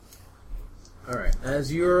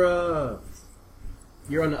As you're on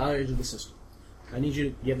the outer edge of the system, I need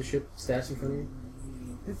you to have the ship stats in front of you.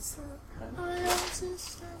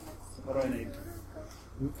 What do I need?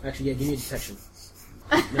 Actually, yeah, give me a detection.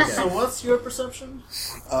 So what's your perception?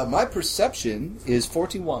 My perception is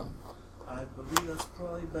 41. I believe that's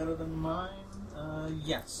probably better than mine.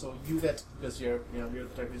 Yeah, so you get, because you're the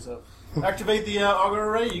detective, so activate the auger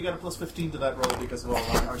array, you get a plus 15 to that roll because of all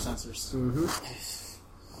our sensors. Mm-hmm.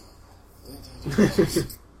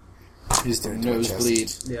 He's doing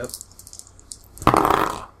nosebleed. Yep.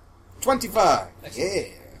 25. Yeah.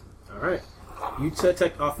 All right. You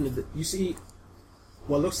detect off into the. You see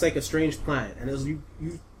what looks like a strange planet, and as you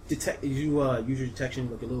detect, use your detection,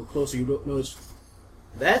 look a little closer. You don't notice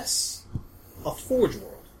that's a forge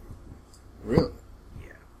world. Really?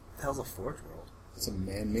 Yeah. The hell's a forge world? It's a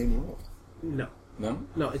man-made world. No. No?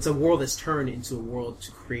 No, it's a world that's turned into a world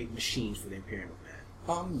to create machines for the Imperial Man.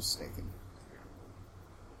 I'm mistaken.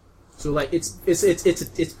 So like it's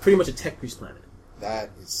pretty much a tech priest planet. That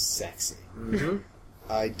is sexy. Mm-hmm.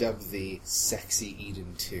 I dub the Sexy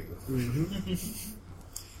Eden 2. Mm-hmm.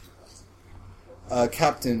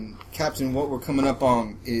 Captain, what we're coming up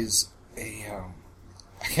on is a,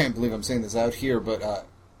 I can't believe I'm saying this out here, but,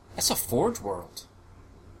 that's a forge world.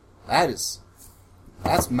 That's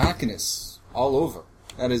Machinus all over.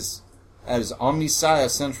 That is Omnissiah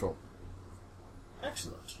Central.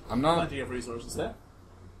 Excellent. I'm not... Plenty of resources there.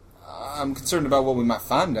 I'm concerned about what we might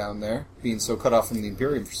find down there, being so cut off from the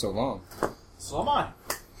Imperium for so long. So am I.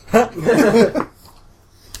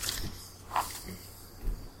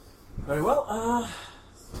 Very well,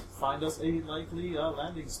 find us a likely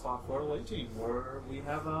landing spot for away team where we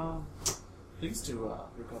have things to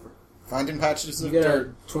recover. Finding patches You of get a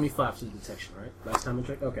dirt. 25 to the detection, right? Last time I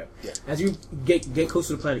checked. Okay. Yeah. As you get close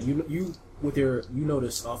to the planet, you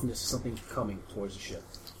notice often there's something coming towards the ship.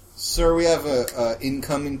 Sir, we have a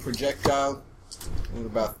incoming projectile at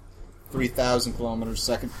about 3,000 kilometers a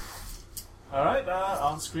second. Alright,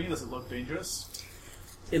 on screen, does it look dangerous?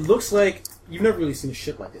 It looks like you've never really seen a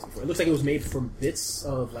ship like this before. It looks like it was made from bits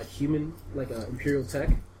of like human, like Imperial tech.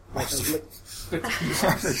 Mr.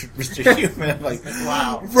 Human, like,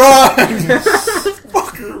 Wow. Run!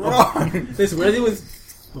 Fucker, run! Listen, where they was.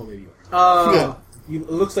 Oh, maybe you are. It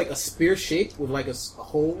looks like a spear shape with like a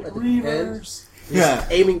hole at the Reavers. end. Yeah.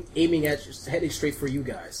 Aiming at, just heading straight for you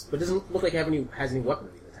guys, but it doesn't look like it has any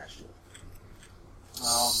weaponry attached to it.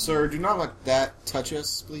 Sir, do not let that touch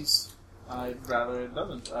us, please. I'd rather it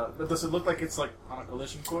doesn't. But does it look like it's like on a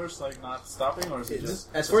collision course, like not stopping, or is it just...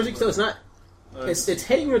 As far as you can tell, it's not. It's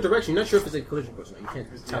heading your direction. You're not sure if it's a collision course or not. You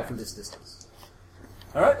can't tell from this distance.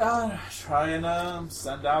 Alright, try and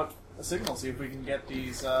send out a signal, see if we can get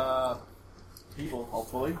these people,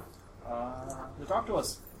 hopefully, to talk to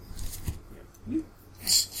us. You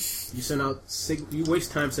send out you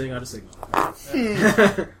waste time sending out a signal.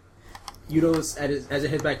 You notice as it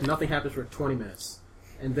heads back, nothing happens for 20 minutes,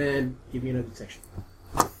 and then give me another detection.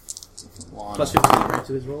 Plus 15, right,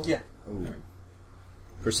 to his roll. Yeah. Right.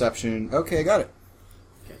 Perception. Okay, got it.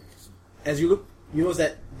 Okay. As you look, you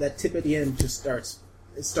notice that tip at the end just starts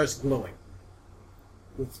glowing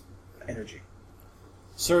with energy.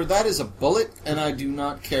 Sir, that is a bullet, and I do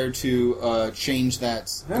not care to change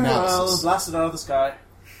that Well, analysis. blast it out of the sky.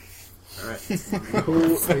 Alright.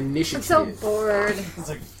 Who initiative? I'm so bored. It's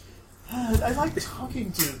like, I like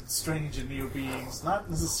talking to strange and new beings, not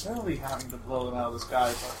necessarily having to blow them out of the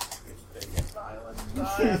sky, but if they get violent, I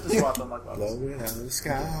have to swat them like bugs. blow it out of the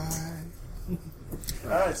sky.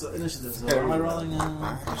 Alright, so initiative. So am I rolling?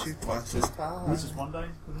 Watch this pie. This is one die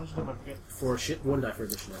for initiative, I forget. For ship, one die for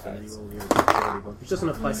initiative, and then you roll your ability bonus. Which doesn't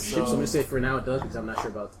apply for ships, so I'm going to say for now it does, because I'm not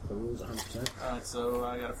sure about the rules 100%. Alright, so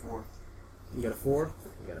I got a 4. You got a 4,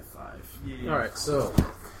 you got a 5. Yeah. Alright, so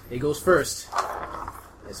it goes first.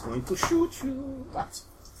 It's going to shoot you. What?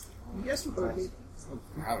 Yes, you heard me.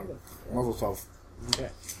 Muzzle self. Okay.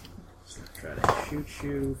 So try to shoot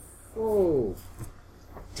you. Oh.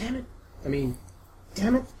 Damn it.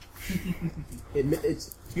 Damn it.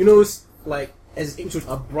 It's, you notice, like, as it aims towards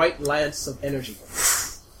a bright lance of energy,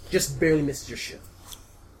 just barely misses your ship.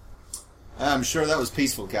 I'm sure that was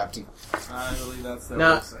peaceful, Captain. I believe that's the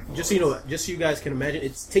Now, thing. just so you know, just so you guys can imagine,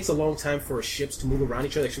 it takes a long time for ships to move around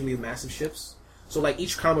each other, actually massive ships. So, like,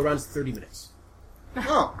 each combo round is 30 minutes.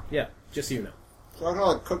 Oh, Yeah, just so you know. so I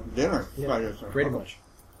gotta cook dinner. Yeah, pretty much.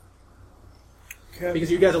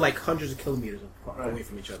 Because you guys are like hundreds of kilometers away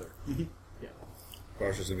from each other. Mm-hmm. Yeah.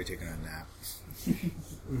 Barshaw's gonna be taking a nap.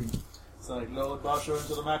 It's like load Basho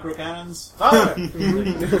into the macro cannons. Fire!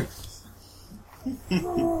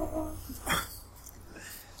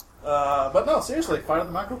 But no, seriously, fire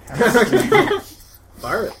the macro cannons.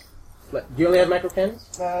 Fire it. Do you only have macro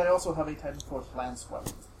cannons? I also have a Titan Force lance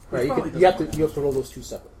weapon. Right, Which probably you have doesn't to roll those two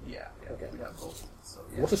separate. Yeah. Okay. We got both. So,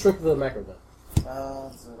 yeah. What's the strength of the macro gun?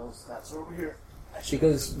 So those stats are over here.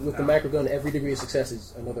 Because with the macro gun, every degree of success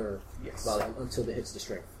is another Yes. value until it hits the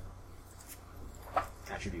strength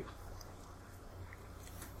attribute.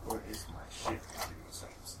 Where is my shit?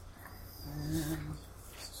 And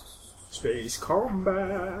Space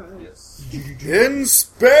combat. yes. In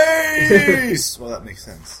space! Well, that makes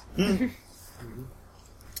sense. There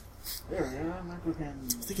we are. Macro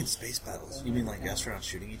cannons. I'm thinking space battles. You mean like astronauts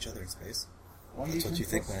shooting each other in space? That's what you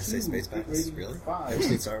think when I say space battles? Really? Ever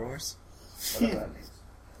seen Star Wars? Whatever that means.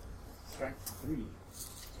 Strength 3.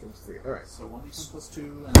 Strength 3. Alright, So 1d10 plus 2,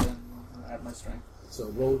 and then add my strength. so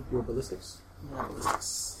roll your ballistics. Yeah,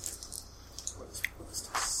 ballistics. What is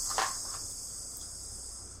ballistics?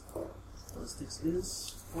 Ballistics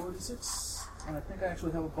is 46. And I think I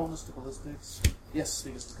actually have a bonus to ballistics. Yes,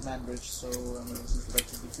 because it's the command bridge, so I'm going to use the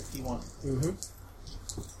to be 51. Mm-hmm.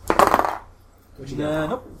 What you got?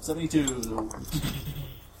 Nope, 72.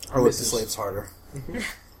 Or with the slaves harder.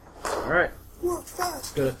 Alright. Work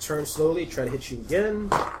fast! Gonna turn slowly, try to hit you again.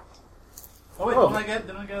 Oh wait, Oh.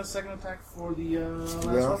 didn't I get a second attack for the last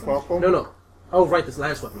Yeah, weapon? Falco? No. Oh, right, this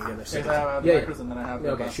lance weapon. You get Because next I have Yeah, macros and then I have Yeah,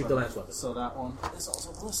 the okay, last shoot the weapon. lance weapon. So that one is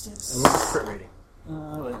also ballistics. And what's the crit rating?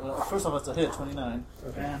 Wait, well, first off, it's a hit, 29.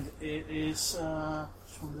 Okay. And it is, which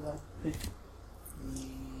one did I pick? The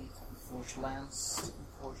Forge Lance.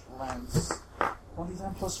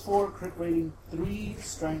 1d10 plus 4, crit rating 3,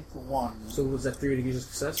 strength 1. So was that 3 degrees of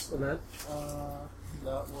success on that?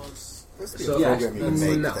 That was This So- is a program you Yeah, can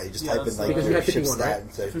make no. that you just Yeah, type in that's like because you your have ship 51, stat right?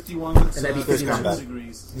 and say 51, that's And that'd be 50 combat.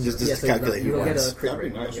 degrees. just Yeah, to so calculate you your don't get points. a crit That'd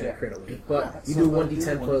be rating. nice. You get a crit only. Yeah, But you so do what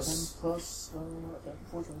 1d10 plus... 1d10 plus,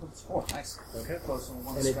 Forge plus 4. Nice. Okay. Plus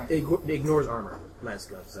 1 And strength. it ignores armor. Lance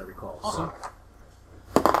guns, as I recall. Awesome.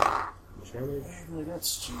 So, much damage? Really,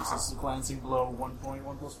 that's Jesus. Glancing blow, 1 point,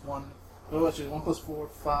 1 plus 1. Oh, actually, 1 plus 4,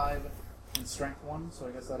 5, and strength 1, so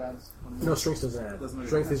I guess that adds 1 more. No, strength doesn't add. Doesn't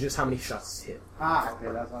Strength add. is just how many shots hit. Ah, okay,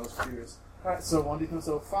 that's I was curious. Alright, so 1d10,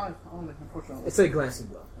 so 5 only, unfortunately. It's a glancing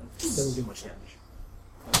blow. It doesn't do much damage.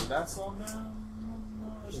 Did that slow down?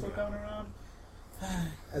 No, they're still coming around.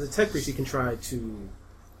 As a tech priest, you can try to...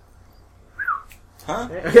 Huh?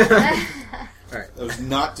 Alright. I was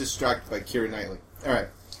not distracted by Keira Knightley. Alright.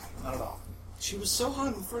 Not at all. She was so hot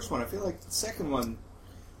in the first one. I feel like the second one,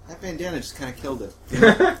 that bandana just kind of killed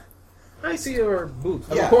it. I see your boobs.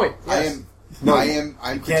 Have Yeah, a point. I Yes. am. No,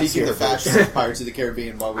 I'm can't see critiquing the her fashion of Pirates of the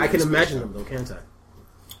Caribbean while we. I can imagine them, though, can't I?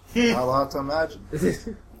 Not allowed to imagine. There's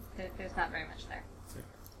not very much there.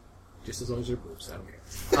 Just as long as they're boobs, I don't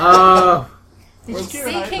care. Did Well, you Keira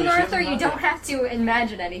see Knightley, King she Arthur? doesn't You have don't it. have to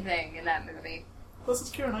imagine anything in that movie. Plus, it's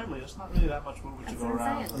Keira Knightley. There's not really that much movie to That's go what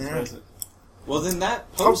I'm around. saying. Let's face it. Well, then that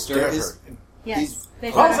How poster dare is. her. Yes, These-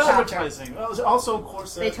 they Oh, it's photoshopped her. advertising. Well, also, of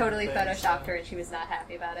course, They totally photoshopped her, and she was not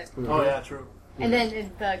happy about it. Oh, yeah, true. And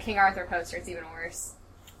then the King Arthur poster is even worse.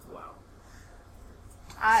 Wow.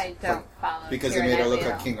 I don't follow Because Keira they made her Knightley look at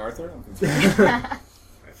like all. King Arthur? I'm confused.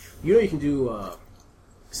 You know you can do,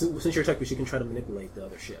 since you're a tech priest, you can try to manipulate the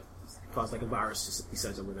other ship. Cause like a virus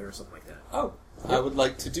besides over there or something like that. Oh, I would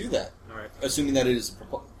like to do that. Alright. Assuming that it is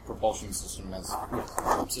a propulsion system as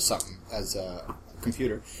something, as a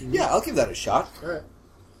computer. Yeah, I'll give that a shot. Alright.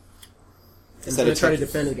 Is It's that going a to try to tech use?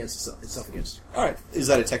 defend against itself against you. Alright, is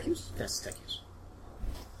that a tech use? That's tech use.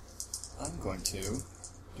 I'm going to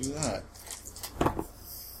do that.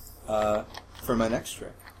 For my next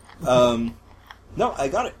trick. No, I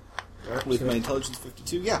got it. Alright. With so, my intelligence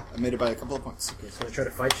 52, yeah, I made it by a couple of points. okay, it's going to try to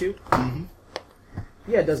fight you. Mm-hmm.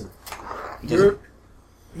 Yeah, it doesn't.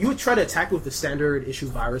 You would try to attack with the standard issue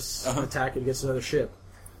virus attack against another ship.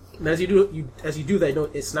 And as you do that, you know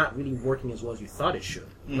it's not really working as well as you thought it should.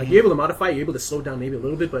 Like you're able to modify, you're able to slow down maybe a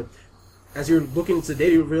little bit, but as you're looking into the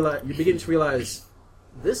data, you begin to realize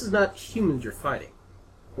this is not humans you're fighting,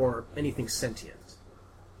 or anything sentient.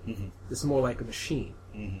 Mm-hmm. This is more like a machine.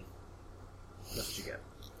 Mm-hmm. That's what you get.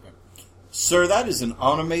 Sir, that is an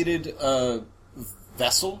automated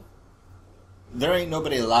vessel. There ain't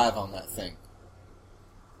nobody alive on that thing.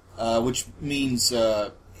 Which means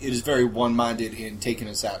it is very one-minded in taking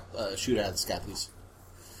us out, shoot out of the Scathies.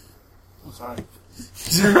 I'm sorry.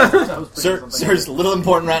 That was pretty Sir, something. sir, it's a little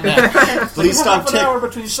important right now. Please stop Half an hour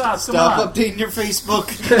between shots. Come Stop on. updating your Facebook.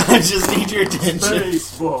 I just need your attention.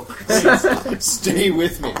 Facebook. Please. Stay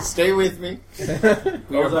with me. Stay with me.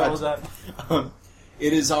 What was that?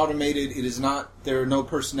 It is automated. It is not. There are no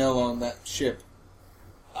personnel on that ship.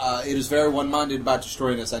 It is very one-minded about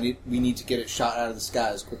destroying us. We need to get it shot out of the sky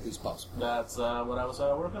as quickly as possible. That's what I was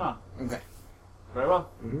working on. Okay. Very well.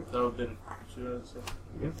 Mhm. So did it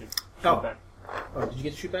Oh. Back. Oh, did you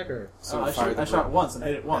get to shoot back or? So I fire the shot grenade. once and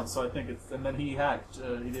hit it once, so I think it's. And then he hacked.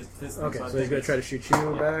 He did his thing, Okay, so I so think he's gonna it's- try to shoot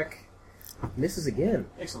you back. Misses again.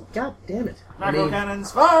 Excellent. God damn it! Macro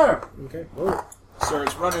cannons, fire! Okay. Whoa. Sir,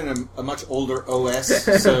 it's running a much older OS,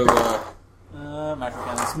 so Macro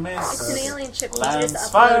cannons miss. It's an alien ship. You Lance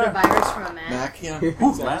just fire. upload a virus from a Mac. Mac, yeah.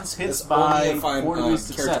 Ooh, Lance hits That's by only if I'm, 4 degrees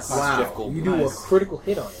character success. class. Wow. difficult. You do Nice. a critical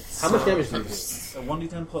hit on it. How much damage do you do? A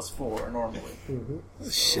 1d10 plus 4 normally.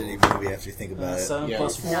 Shitty movie after you think about it. 7 Yeah.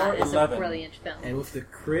 plus 4, No, it's a 11. brilliant film. And with the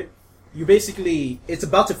crit, you basically it's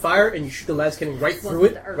about to fire and you shoot the las cannon right through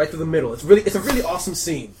it, right through the middle. It's a really awesome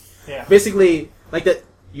scene. Yeah. Basically, like that.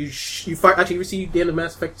 You fire. Actually, you see the end of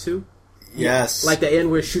Mass Effect 2? Yes. Like the end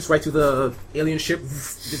where it shoots right through the alien ship,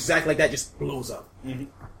 exactly like that, just blows up. Mhm.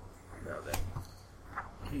 Now that.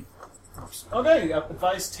 Okay,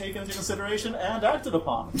 advice taken into consideration and acted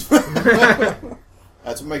upon.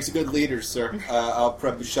 That's what makes a good leader, sir. I'll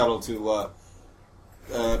prep the shuttle to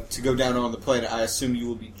go down on the planet. I assume you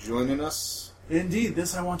will be joining us. Indeed,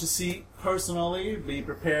 this I want to see personally. Be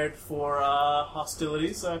prepared for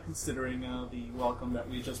hostilities, considering the welcome that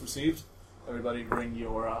we just received. Everybody bring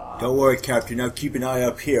your... Don't worry, Captain. Now keep an eye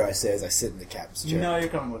up here, I say as I sit in the captain's chair. No, you're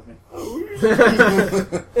coming with me.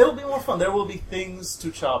 It'll be more fun. There will be things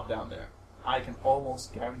to chop down there. I can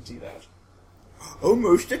almost guarantee that.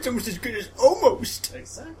 Almost. That's almost as good as almost.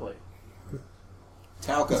 Exactly.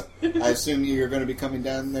 Talca, I assume you're going to be coming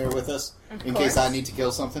down there with us Of in course. case I need to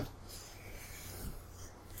kill something.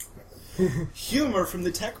 Humor from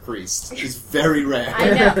the tech priest is very rare. I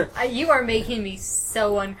know. You are making me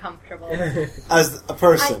so uncomfortable. As a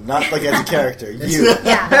person, not like as a character. You.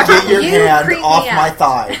 Yeah. Get your You hand creep me off out. my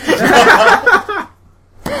thigh.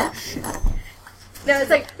 No,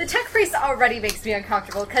 it's like, the tech priest already makes me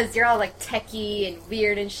uncomfortable because you're all like techie and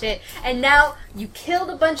weird and shit. And now you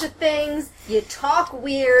killed a bunch of things, you talk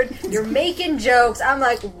weird, you're making jokes. I'm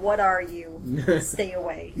like, what are you? Stay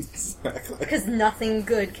away. Exactly. Because nothing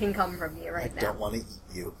good can come from you I right now. don't want to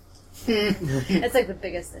eat you. It's like the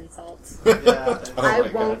biggest insult. Yeah. Oh I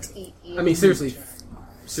my won't God. eat you. I mean, seriously,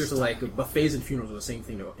 like buffets and funerals are the same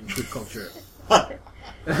thing in food culture.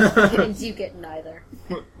 And you get neither.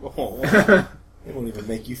 Oh. They won't even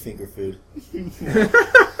make you finger food.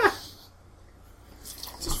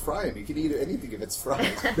 Just fry him. You can eat anything if it's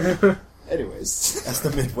fried. Anyways. As the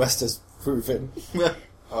Midwest has proven.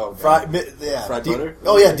 Oh, Fried, yeah, Fried deep, butter?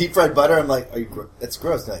 Oh yeah, deep fried butter. I'm like, are you? That's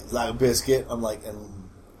gross. Like a biscuit. I'm like, and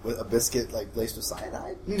with a biscuit like laced with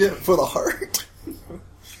cyanide for the heart.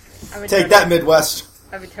 I would Take that, Midwest.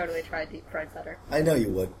 I would totally try deep fried butter. I know you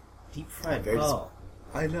would. Deep fried. Very Oh,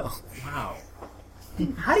 I know. wow.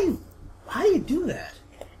 How do you do that?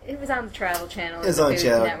 It was on the Travel Channel. It's the on Food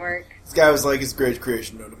Channel. Network. This guy was like, "It's great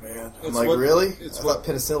creation known to man." I'm It's like, what- really? it's I what-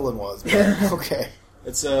 thought penicillin was. But okay.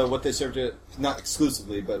 It's what they served it, not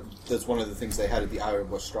exclusively, but that's one of the things they had at the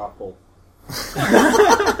Iowa Straw Bowl.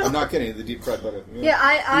 I'm not kidding, the deep fried butter. Yeah,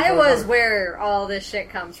 Iowa's where all this shit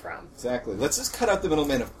comes from. Exactly. Let's just cut out the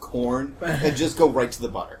middleman of corn and just go right to the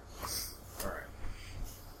butter. Alright.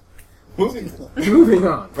 Moving on. Moving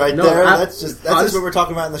on. Right No, there. I- That's just honest- what we're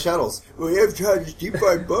talking about in the shuttles. We have tried this deep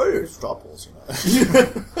fried butter. Stop holes, you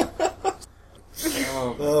know.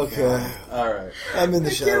 Oh, Okay. alright. I'm in the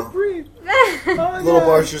I shuttle. can't breathe. Oh, Little no.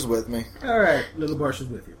 Barsher's with me. Alright, little Barsh is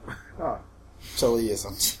with you. Oh. So he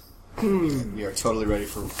isn't. We are totally ready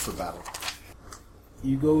for battle.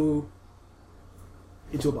 You go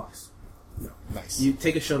into a box. Nice. You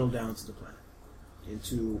take a shuttle down to the planet.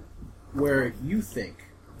 Into where you think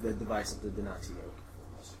the device of the Donati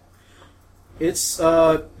is. It's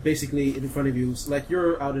basically in front of you. It's like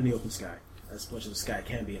you're out in the open sky. As much as the sky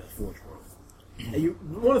can be in a Forge world. And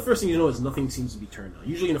one of the first things you know is nothing seems to be turned on.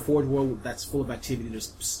 Usually in a Forge world that's full of activity,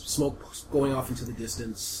 there's smoke going off into the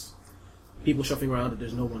distance, people shuffling around, and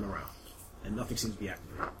there's no one around. And nothing seems to be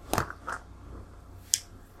activated.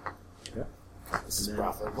 Okay. This is And then-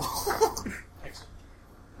 profitable.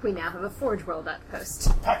 We now have a Forge World outpost.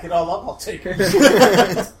 Pack it all up, I'll take it.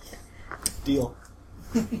 Deal.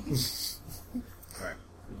 Alright.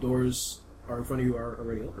 The doors are in front of you are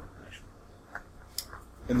already open, actually.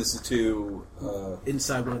 And this is to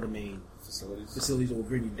Inside one of the main facilities. facilities that will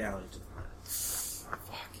bring you down into the planet.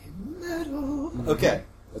 Fucking metal. Okay,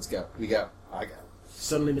 let's go. We go. I go.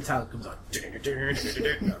 Suddenly Metallic comes on.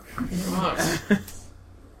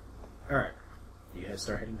 Alright. You guys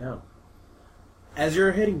start heading down. As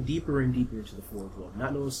you're heading deeper and deeper into the Forge world,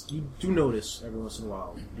 you do notice every once in a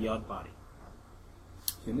while the odd body.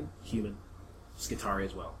 Human? Human. Skitarii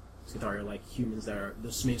as well. Skitarii are like humans that are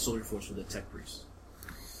the main soldier force for the tech priests.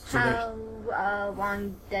 So they're How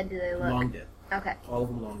long dead do they look? long dead. Okay. All of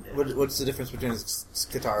them long dead. What's the difference between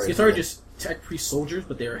Skitarii? Skitarii are just tech priest soldiers,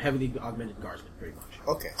 but they're heavily augmented guardsmen, pretty much.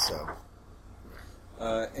 Okay, so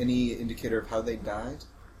Any indicator of how they died?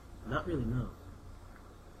 Not really, no.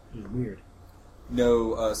 It was weird.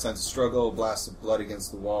 No signs of struggle, blast of blood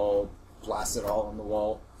against the wall, blast it all on the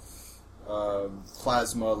wall.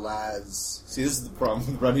 Plasma las. See, this is the problem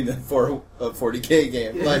with running a 40k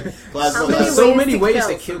game. Like plasma How many las. ways So many to ways kill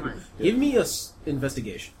to kill someone? them. Give me a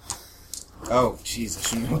investigation. Oh, jeez, I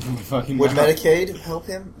shouldn't open my fucking would mouth. Medicaid help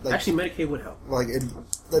him? Like, Actually, Medicaid would help.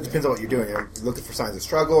 that depends on what you're doing. Are you looking for signs of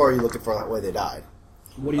struggle, or are you looking for the way they died?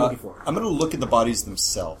 What are you looking for? I'm going to look at the bodies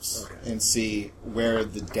themselves Okay. and see where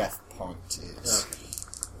the death point is.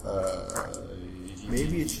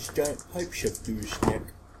 Maybe it's just giant pipe shoved through his neck.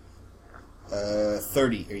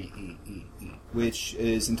 30, which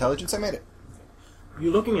is intelligence. I made it.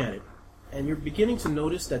 You're looking at it, and you're beginning to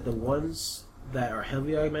notice that the ones that are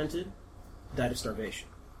heavily augmented died of starvation.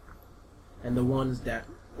 And the ones that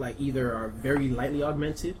either are very lightly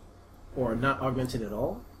augmented or not augmented at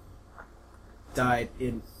all died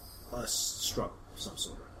in a struggle of some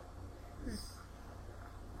sort.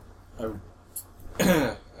 I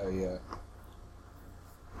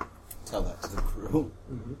tell that to the crew.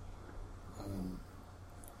 Mm-hmm.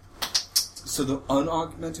 So the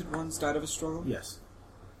unaugmented ones died of a struggle? Yes.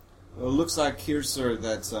 Well, it looks like here, sir,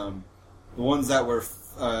 that the ones that were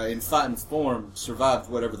in fighting form survived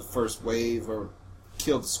whatever the first wave or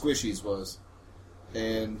killed the squishies was.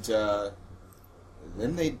 And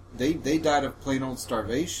then they died of plain old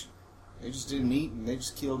starvation. They just didn't eat and they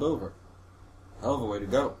just keeled over. Hell of a way to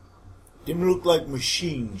go. Didn't look like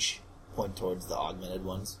machines. Point towards the augmented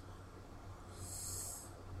ones.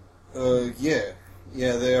 Yeah,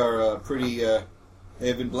 they are pretty. They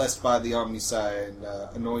have been blessed by the Omnisci and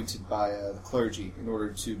anointed by the clergy in order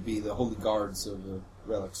to be the holy guards of the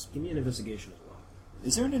relics. Give me an investigation as well.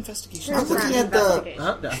 Is there an investigation? There's looking not at the-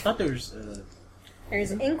 investigation. I thought there was...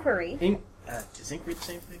 There's inquiry. is inquiry the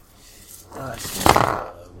same thing?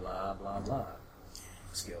 Blah, blah, blah.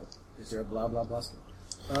 Skill. Is there a blah, blah, blah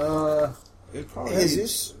skill? It probably Is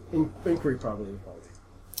this? Inquiry probably.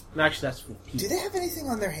 No, actually, that's for people. Do they have anything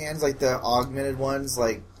on their hands like the augmented ones?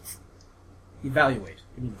 Like Evaluate.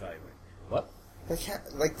 You mean evaluate. What?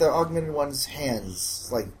 like the augmented ones' hands.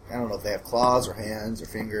 Like I don't know if they have claws or hands or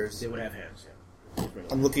fingers. They would have hands, yeah.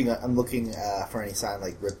 I'm looking for any sign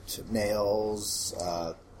like ripped nails,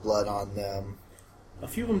 blood on them. A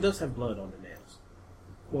few of them does have blood on the nails.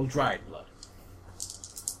 Well, dried blood.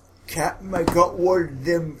 Captain, I got one of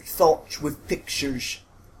them thoughts with pictures.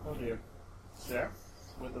 Oh dear. There?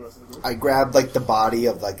 With the rest of the group? I grab like the body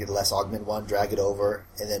of like a less augmented one, drag it over,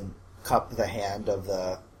 and then cup the hand of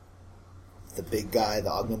the big guy,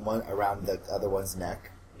 the augmented one, around the other one's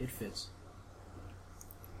neck. It fits.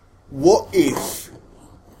 What if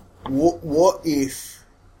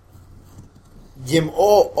them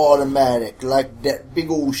all automatic, like that big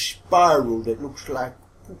old spiral that looks like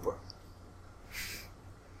pooper?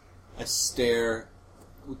 I stare.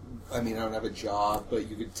 I mean, I don't have a jaw, but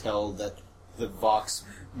you could tell that the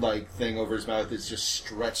Vox-like thing over his mouth is just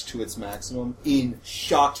stretched to its maximum in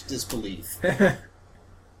shocked disbelief.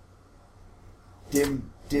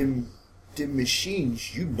 Them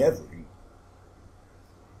machines you never eat.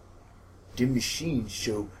 Them machines,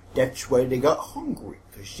 so that's why they got hungry,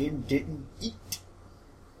 because they didn't eat.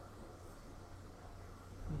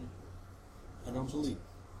 I don't believe.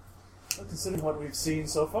 Well, considering what we've seen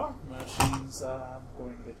so far, machines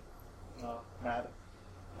going a bit mad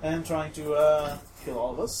and trying to kill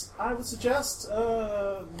all of us, I would suggest,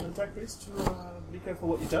 Tech Priest, to be careful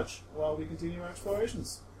what you touch while we continue our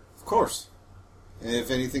explorations. Of course.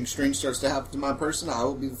 If anything strange starts to happen to my person, I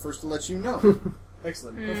will be the first to let you know.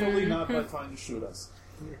 Excellent. Preferably not by trying to shoot us.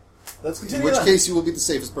 Let's In continue which then. case, you will be the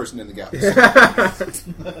safest person in the galaxy.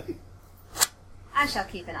 I shall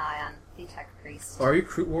keep an eye on the Tech Priest. Are your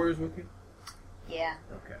crew warriors with you? Yeah.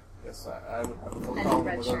 Okay. Yes, I would have no And problem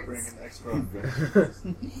red without shirts. bringing extra.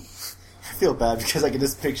 I feel bad because I can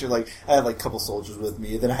just picture like I have like a couple soldiers with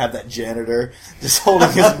me, and then I have that janitor just holding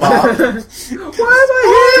his mop. Why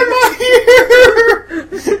am I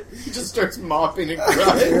here? He just starts mopping and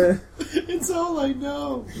crying. It's all I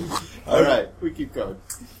know. Alright, we keep going.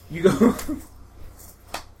 You go...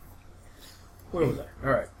 Where was I?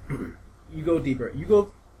 Alright. You go deeper. You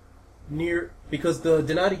go near... Because the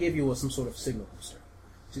Denati gave you some sort of signal booster.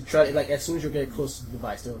 To try to, as soon as you get close to the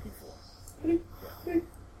device they're looking for. Yeah.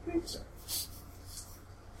 Sorry.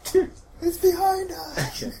 It's behind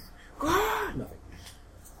us. Okay. Nothing.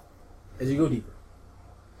 As you go deeper,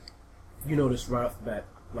 you notice right off the bat,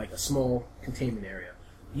 a small containment area.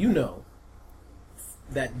 You know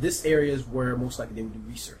that this area is where most likely they would do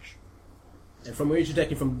research. And from what you're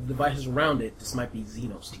detecting from the devices around it, this might be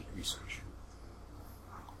Xenos research.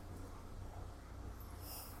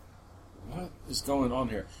 What is going on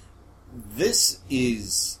here? This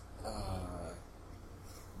is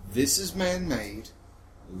man-made.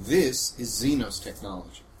 This is Xenos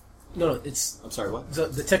technology. No, it's I'm sorry, what?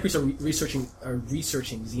 the tech priests are researching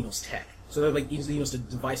Xenos tech. So they're like Xenos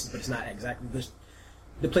devices, but it's not exactly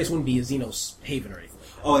the place wouldn't be a Xenos haven or anything.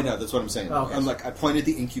 Oh, I know. That's what I'm saying. Oh, okay. I'm like, I pointed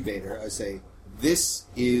the incubator. I say, this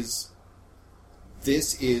is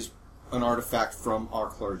an artifact from our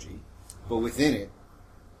clergy, but within it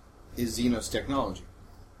is Xenos technology.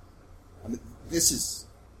 I mean, this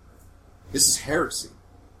is heresy.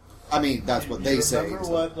 I mean, that's what they say. Remember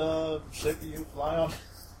what ship you fly on?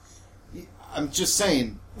 I'm just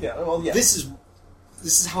saying. Yeah. Well, yeah. This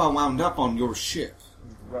is how I wound up on your ship.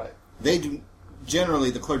 Right. They do. Generally,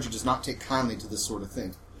 the clergy does not take kindly to this sort of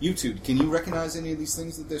thing. You two, can you recognize any of these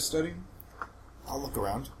things that they're studying? I'll look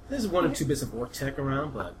around. There's one or two bits of orc tech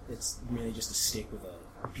around, but it's really just a stick with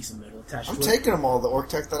a piece of metal attached I'm to it. taking them all the orc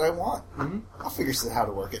tech that I want. Mm-hmm. I'll figure out how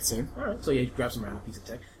to work it soon. Alright, so yeah, you grab some random piece of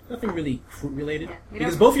tech. Nothing really fruit related. Yeah, you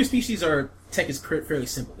Because don't- both your species tech is fairly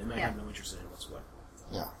simple. They might Yeah. have no interest in it whatsoever.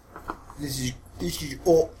 Yeah. This is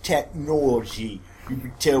orc technology. You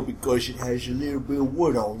can tell because it has a little bit of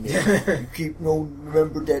wood on there. You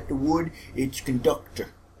remember that the wood, it's conductor.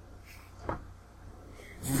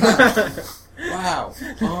 Wow.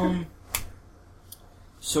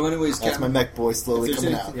 So anyways, That's my Captain, mech boy slowly If there's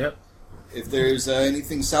coming out. anything- Yep. if there's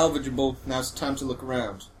anything salvageable, now's the time to look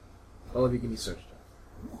around. All of you give me search check.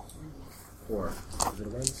 Or is it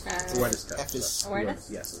awareness? Awareness check. F is- Sorry. Awareness?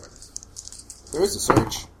 Yes, awareness. There is a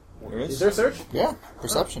search. There Is there a search? Yeah,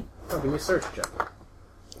 perception. Oh, give me a search check.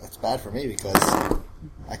 That's bad for me because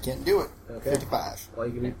I can't do it. Okay. 55. Why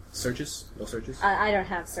you give me searches? No searches? I don't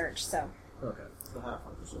have search, so. Okay. The half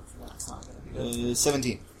of the ship. That's not going to be good.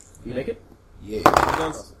 17. You make it? Yeah.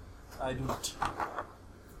 Because I do not.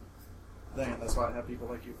 Dang it, that's why I have people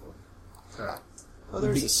like you for. Alright. Oh,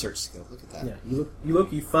 there's a search skill. Look at that. Yeah,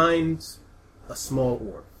 you find a small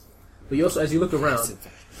orb. But you also, as you look around,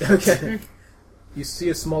 That's okay, you see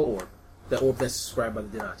a small orb. The orb that's described by the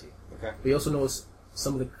Donati. Okay. But you also notice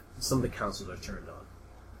some of the councils are turned on.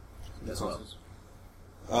 As well.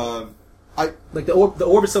 Like the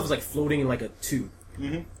orb itself is like floating in like a tube,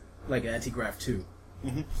 like an anti-grav tube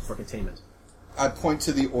for containment. I point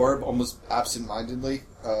to the orb almost absent-mindedly.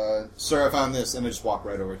 Sir, I found this, and I just walk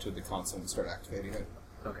right over to the console and start activating it.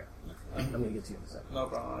 Okay, I'm gonna get to you in a second. No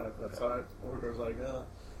problem. Outside orders like,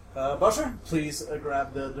 Busher, please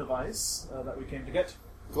grab the device that we came to get.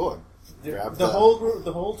 Go on. Grab The whole group,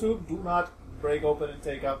 the whole tube. Do not break open and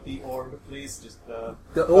take out the orb, please. Just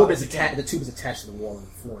The orb is attached. The tube is attached to the wall and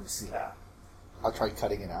the floor and the ceiling. Yeah. I'll try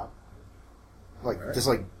cutting it out. Like, Alright. just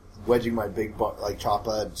like wedging my big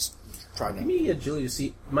chopper and just trying Give to... me agility to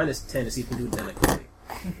see -10 to see if you can do it delicately.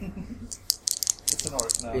 It's an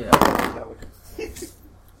orc now. Yeah.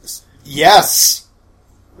 Yes!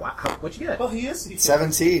 Wow, what you get? Well, he is.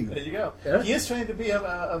 17. There you go. Yeah. He is trained to be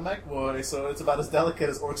a mech boy, so it's about as delicate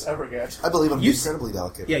as orcs ever get. I believe I'm You incredibly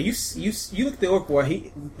delicate. Yeah, you look at the orc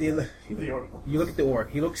boy. The orc. You look at the orc.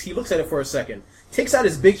 He looks at it for a second. Takes out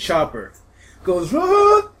his big chopper. Goes.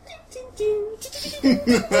 All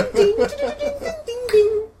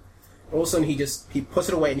of a sudden, he puts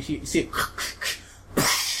it away, and you see it.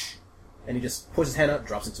 And he just puts his hand out,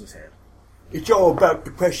 drops into his hand. It's all about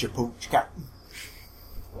the pressure pooch, Captain.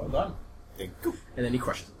 Well done. Thank you. And then he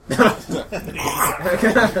crushes it.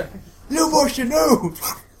 No more to know!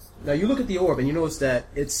 Now you look at the orb, and you notice that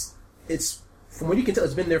it's from what you can tell,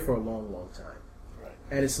 it's been there for a long, long time. Right.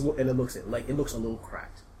 And it looks a little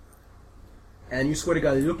cracked. And you swear to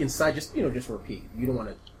God, you look inside just for a peek. You don't want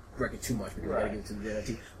to wreck it too much because you gotta Right. give it to the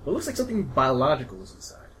DNT. But it looks like something biological is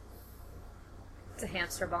inside. It's a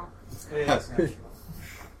hamster ball. Yes.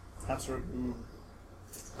 Hamster.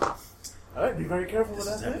 Alright, be very careful with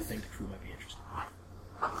This that is the type thing. of thing the crew might be interested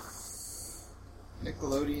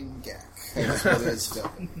Nickelodeon Gak. That's what it is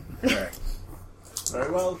spelled. in. Alright.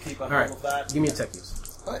 Very well, keep on Alright. hold of that. Give me a tech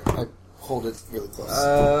use. I hold it really close.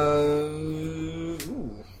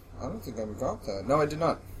 I don't think I got that. No, I did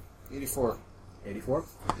not. 84. 84.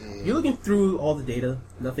 Yeah. You're looking through all the data.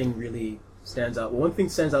 Nothing really stands out. Well, one thing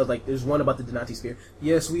stands out, like, there's one about the Donati Spear.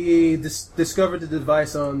 Yes, we discovered the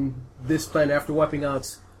device on this planet after wiping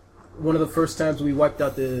out one of the first times we wiped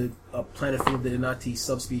out the planet full of the Donati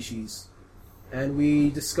subspecies. And we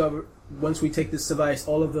discovered, once we take this device,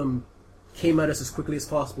 all of them came at us as quickly as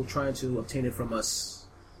possible trying to obtain it from us.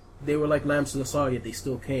 They were like lambs to the slaughter, yet they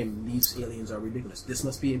still came. These aliens are ridiculous. This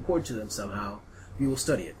must be important to them somehow. we will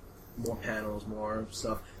study it. More panels, more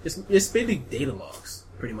stuff. It's basically data logs,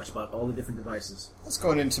 pretty much, about all the different devices. Let's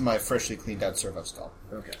go into my freshly cleaned out servo skull.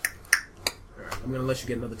 Okay. Alright, I'm going to let you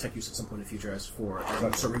get another tech use at some point in the future as you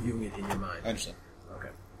start reviewing it in your mind. I understand. Okay.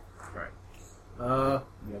 Alright.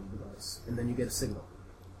 You have the device. And then you get a signal.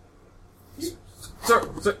 Sir!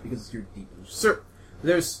 Because it's your deep. Sir!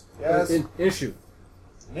 There's Yes? an issue.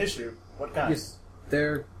 An issue? What kind? Yes.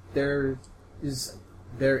 There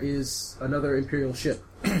is another Imperial ship.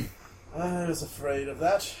 I was afraid of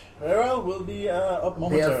that. Very well, we'll be up They have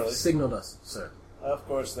momentarily. signaled us, sir. Of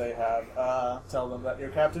course they have. Tell them that your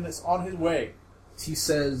captain is on his way. He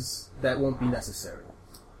says that won't be necessary.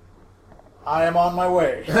 I am on my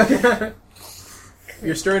way.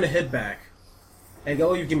 You're starting to head back, and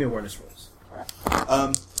you give me awareness rolls.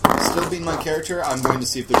 Still being my character, I'm going to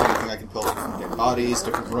see if there's anything I can pull from dead bodies,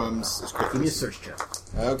 different rooms, as quickly Give me a as... search check.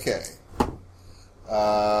 Okay.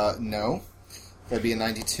 No. That'd be a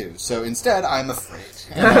 92. So instead, I'm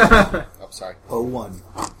afraid. Oh, sorry. 01.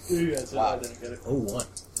 Yes, Wow. I didn't get it. 01.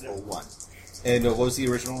 01. And what was the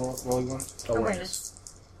original roll you wanted? Awareness.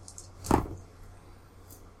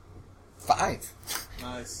 5.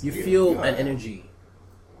 Nice. You feel an energy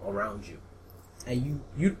around you, and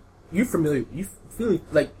you familiar. You feel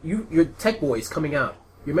like your tech boy is coming out.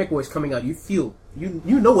 Your mech boy is coming out. You feel you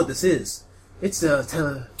know what this is. It's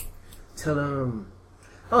a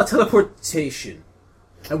teleportation,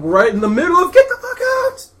 and we're right in the middle of get the fuck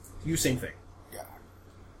out. You same thing.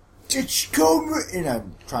 Tachikoma! And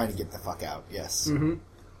I'm trying to get the fuck out, yes. Mm-hmm.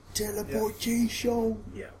 Teleportation!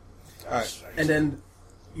 Yeah. Alright. And then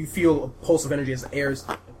you feel a pulse of energy as the air is.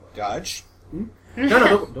 Dodge.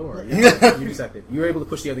 No, don't worry. You accepted. You're able to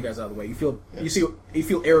push the other guys out of the way. You feel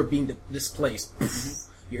air being displaced.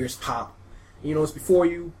 Your ears pop. You notice before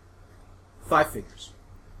you 5 figures.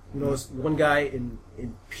 You notice one guy in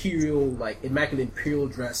imperial, like immaculate imperial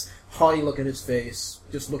dress, haughty look at his face,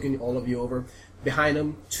 just looking all of you over. Behind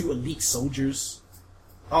him, 2 elite soldiers,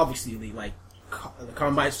 obviously like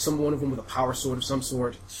combines. One of them with a power sword of some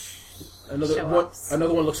sort. Another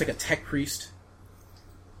one looks like a tech priest.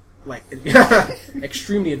 Like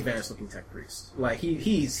extremely advanced looking tech priest. Like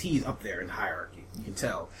he's up there in the hierarchy, you can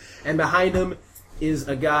tell. And behind him is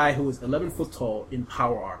a guy who is 11 foot tall in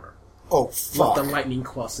power armor. Oh, With fuck. the lightning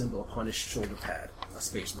claw symbol upon his shoulder pad. A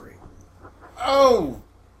space marine. Oh!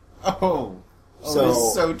 So-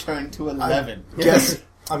 this so turned to 11.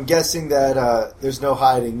 I'm guessing that there's no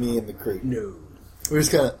hiding me in the crew. No. We're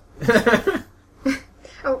just gonna...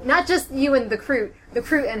 Oh, not just you and the crew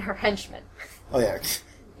and her henchmen. Oh, yeah.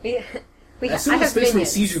 As soon as the space marine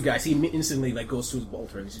sees you guys, he instantly like goes to his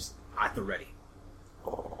bolter and is just at the ready.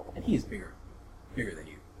 And he is bigger than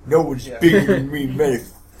you. No one's bigger than me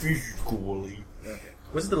metaphysically. Okay.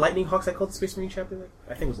 Was it the Lightning Hawks I called the Space Marine chapter?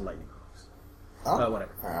 I think it was the Lightning Hawks.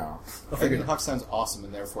 Whatever. Oh. I'll figure Lightning it out. Hawk sounds awesome,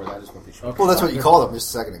 and therefore that is what they should. Okay. Well, that's what you called them just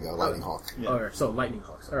a second ago, Lightning Hawk. Yeah. Alright, so Lightning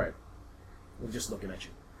Hawks. Alright. We're just looking at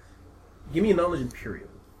you. Give me a knowledge Imperial.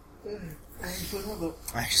 I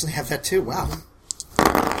actually have that too, wow.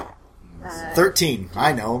 13,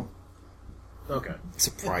 I know. Okay.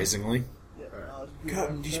 Surprisingly. Yeah,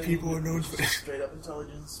 God, these people are known for... Straight up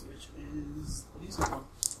intelligence, which is the easy one.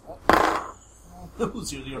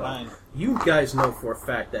 Who's your mind? You guys know for a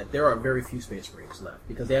fact that there are very few Space Marines left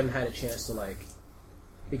because they haven't had a chance to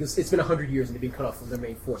because it's been 100 years and they've been cut off from their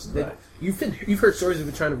main forces. Right. You've heard stories of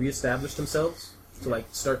them trying to reestablish themselves to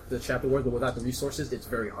start the chapter wars, but without the resources, it's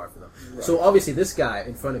very hard for them. Right. So obviously, this guy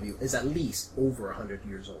in front of you is at least over 100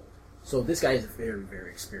 years old. So this guy is a very, very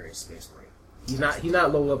experienced Space Marine. He's not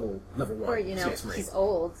low level 1 Or, Space Marine. he's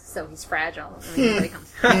old, so he's fragile. I mean, nobody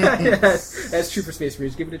comes. Yes, that's true for Space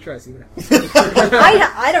Marines. Give it a try. See what happens.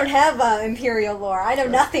 I don't have Imperial lore. I know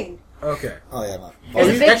nothing. Okay. Oh, yeah, no.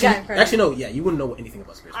 There's a big guy in front of actually, me. no. Yeah, you wouldn't know anything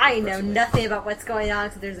about Space I Marines. know personally. nothing about what's going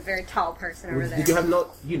on, so there's a very tall person over there. Did you have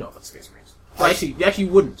you know about Space Marines? Well, you actually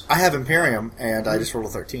wouldn't. I have Imperium, and I just rolled a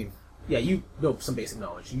 13. Yeah, you know some basic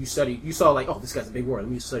knowledge. You saw like, oh, this guy's a big warrior.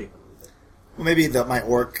 Let me study him a little bit. Well, maybe my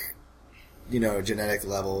orc, genetic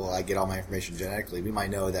level, I get all my information genetically. We might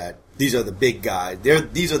know that these are the big guys.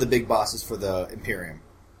 These are the big bosses for the Imperium.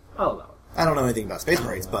 I'll allow it. I don't know anything about Space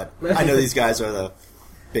Marines, but I know these guys are the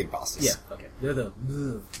big bosses. Yeah, okay. They're the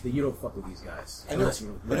you don't fuck with these guys. I know, Unless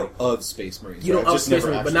you I know of Space Marines. You know I've of just Space never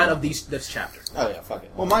Marines, but not actually- of this chapter. Oh yeah, fuck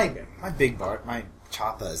it. Well, my big Bart, my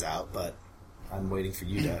Choppa is out, but I'm waiting for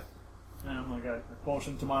you to... Oh my god.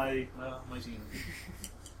 Promotion to my team.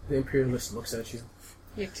 The Imperialist looks at you.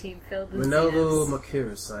 Your team filled with Ronaldo sins.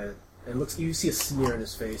 Makira side, and looks. You see a sneer in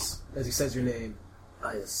his face as he says your name.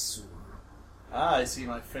 I assume. I see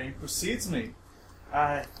my fame precedes me.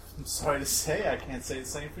 I'm sorry to say, I can't say the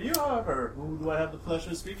same for you, however. Who do I have the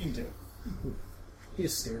pleasure of speaking to? He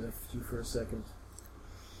just stares at you for a second.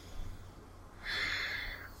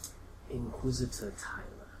 Inquisitor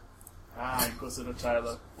Tyler. Inquisitor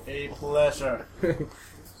Tyler. A pleasure.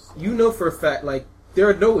 You know for a fact, like,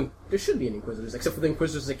 there should be any Inquisitors, except for the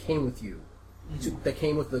Inquisitors that came with you. That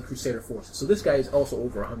came with the Crusader forces. So this guy is also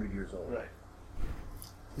over 100 years old. Right.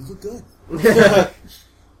 You look good.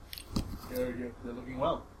 You're looking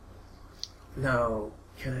well. Now,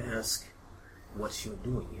 can I ask what you're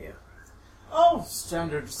doing here? Oh,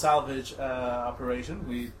 standard salvage operation.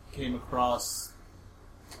 We came across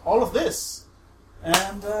all of this.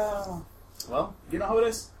 And, well, you know how it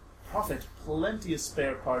is. Profit. Plenty of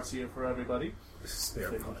spare parts here for everybody.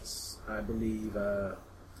 Spare parts. I believe,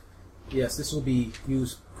 yes, this will be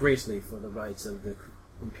used greatly for the rights of the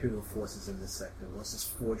Imperial forces in this sector once this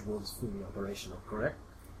Forge World is fully operational, correct?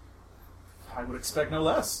 I would expect no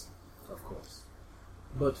less. Of course.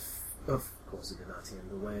 But, of course, the Donati in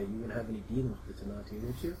the way. You didn't have any dealings with the Donati,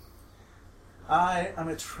 didn't you? I am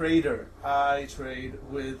a trader. I trade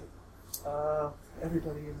with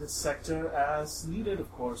everybody in this sector as needed,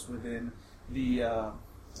 of course, within the...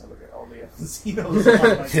 look at all the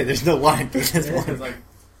Xenos. Yeah, there's no line through this It's one. like,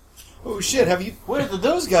 Oh shit, where did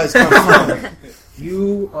those guys come from?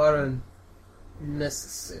 You are a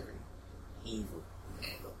necessary evil.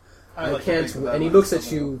 I like to can't. think of that And he like looks at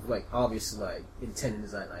someone- you like obviously like intent in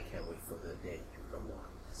his eye. I can't wait for the day you're no more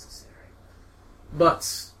necessary. But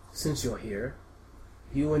since you're here,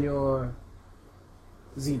 you and your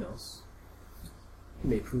Xenos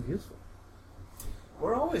may prove useful.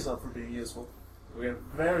 We're always up for being useful. We are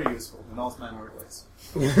very useful in all manner of ways.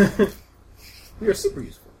 We are super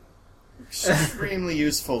useful. Extremely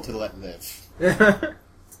useful to let live.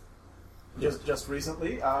 Just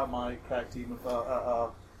recently, my crack team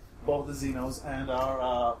of both the Xenos and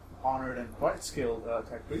our honored and quite skilled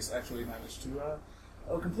tech priests actually managed to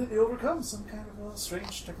completely overcome some kind of a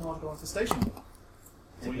strange technological infestation.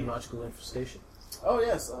 Technological infestation. Oh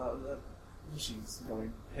yes, the machines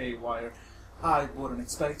going haywire. I wouldn't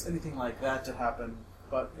expect anything like that to happen,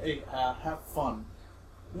 but hey, have fun.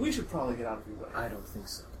 We should probably get out of your way. I don't think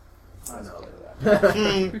so. I know No.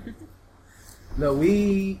 that. No,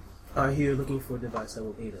 we are here looking for a device that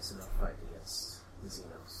will aid us in our fight against the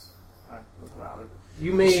Xenos. I look around it.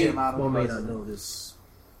 You may Sheer amount of or may devices. not know this,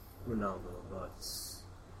 Ronaldo, but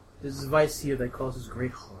there's a device here that causes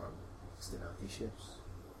great harm to the Nazi ships.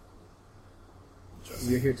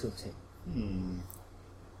 We are here to obtain.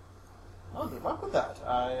 Oh, good luck with that.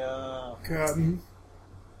 Captain,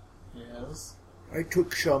 Yes. I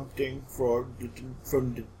took something from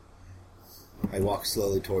the... I walk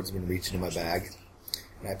slowly towards him and reach into my bag.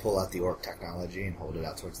 And I pull out the orc technology and hold it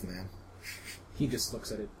out towards the man. He just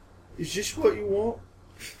looks at it. Is this what you want?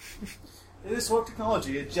 It is work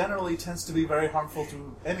technology. It generally tends to be very harmful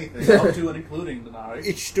to anything, up to and including the Nari.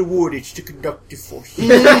 It's the wood, it's the conductive force.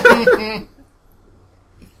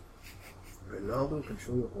 Ronaldo,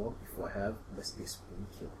 control your orc before I have the space being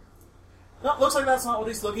killed. No, looks like that's not what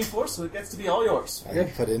he's looking for, so it gets to be all yours. I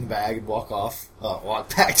put it in the bag and walk off.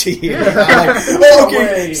 Walk back to you. I'm like, oh,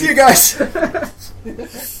 okay, Away. see you guys.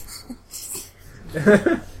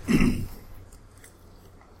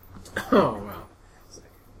 Oh, wow.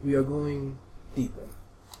 We are going deeper,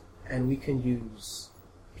 and we can use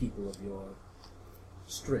people of your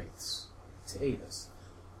strengths to aid us.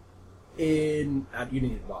 You didn't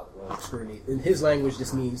need to bother. Well, scrutiny. In his language,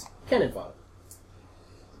 this means cannon fodder.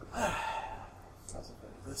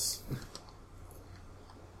 This.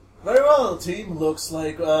 Very well, team. Looks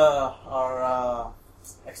like our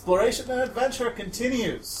exploration and adventure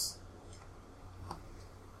continues.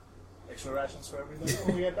 Extra rations for everything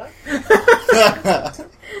when we get back.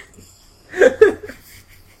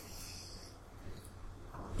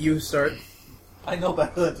 You start. I know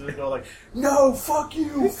better than to go like, no, fuck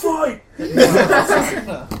you, fight! But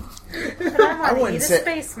I I want to wouldn't eat a say.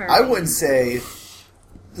 space marine. I wouldn't say.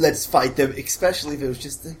 Let's fight them, especially if it was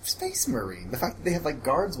just the Space Marine. The fact that they have like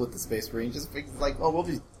guards with the Space Marine just makes like, oh, we'll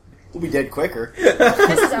be dead quicker.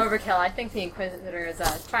 This is overkill. I think the Inquisitor is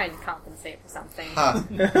trying to compensate for something.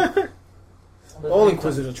 All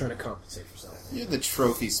Inquisitors are trying to compensate for something. You're the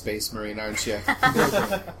trophy space marine, aren't you?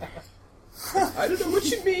 I don't know what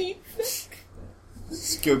you mean.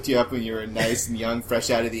 Scooped you up when you were nice and young, fresh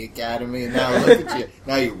out of the academy, and now look at you.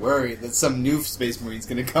 Now you're worried that some new space marine's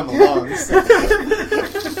going to come along.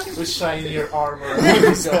 With shinier armor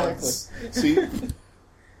and guns. See? With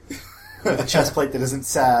a chest plate that doesn't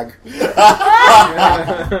sag.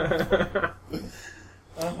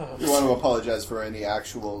 We want to apologize for any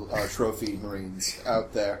actual trophy Marines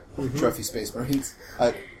out there. Trophy Space Marines.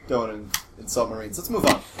 I don't want to insult Marines. Let's move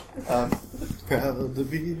on. Proud to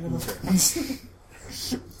be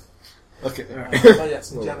Okay. Oh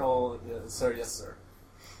yes, in general, sir, yes, sir.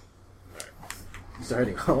 You start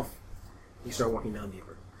heading off. You start walking down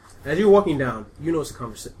deeper. As you're walking down, you notice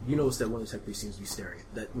you notice that one of the tech priests seems to be staring.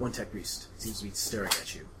 That one tech priest seems to be staring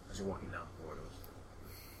at you as you're walking down the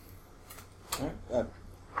corridors.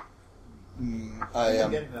 I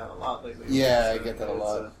I'm getting that a lot lately. Yeah, I get that a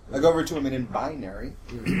lot. I go over to him and in binary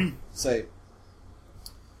say,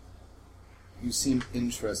 "You seem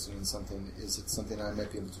interested in something. Is it something I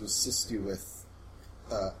might be able to assist you with,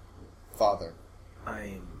 Father?"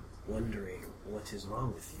 I'm wondering what is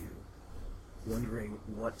wrong with you. Wondering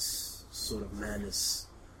what sort of madness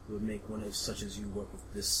would make one of such as you work with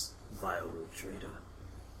this vile trader.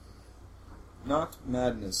 Not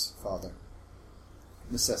madness, Father.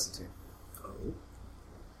 Necessity. Oh?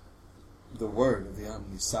 The word of the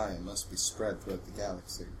Omniscience must be spread throughout the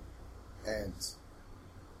galaxy. And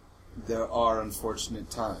there are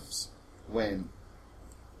unfortunate times when,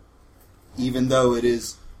 even though it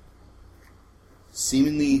is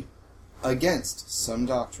seemingly against some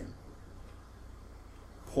doctrine,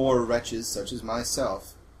 poor wretches such as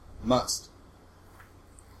myself must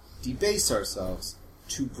debase ourselves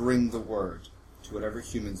to bring the word to whatever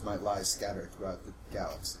humans might lie scattered throughout the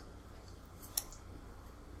galaxy.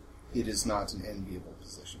 It is not an enviable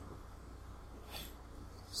position.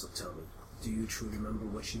 So tell me, do you truly remember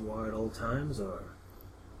what you are at all times, or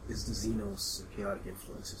is the Xenos or chaotic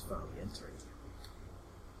influences finally entering you?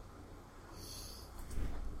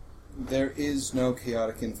 There is no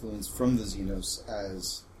chaotic influence from the Xenos,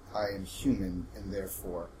 as I am human and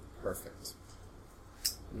therefore perfect.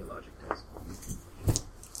 Your logic does.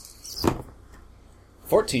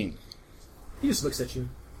 14. He just looks at you,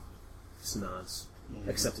 just nods,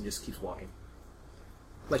 accepts and just keeps walking.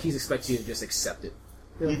 Like he's expecting you to just accept it.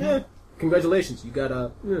 You're like, congratulations, you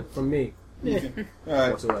got from me.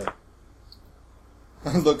 Alright. Walks away.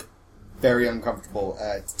 I look very uncomfortable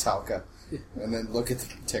at Talca, and then look at the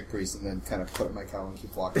tech priest, and then kind of put up my cowl and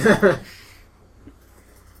keep walking. Don't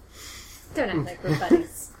act like we're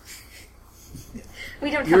buddies. We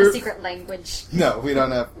don't have a secret language. No, we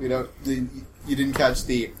don't. You didn't catch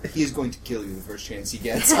the. He's going to kill you the first chance he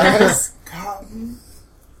gets. Cotton.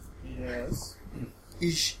 Yes.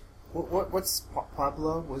 Ish. What's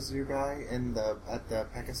Pablo was your guy at the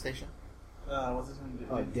Pekka station? What's his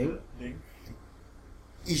name? Ding? Ding.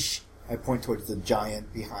 Ish. I point towards the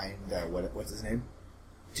giant behind. What's his name?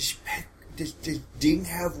 Does Ding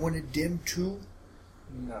have one of them too?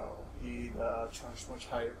 No, he charged much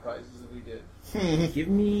higher prices than we did. Give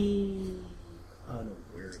me an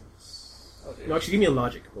awareness. Okay. No, actually, give me a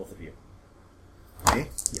logic, both of you. Me?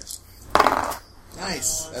 Yes.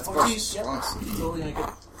 Nice. That's Oh, pretty yep. strong. Totally make it.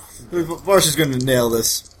 Varsh is going to nail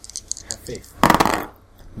this. Have faith.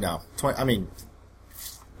 No.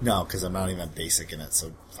 No, because I'm not even basic in it,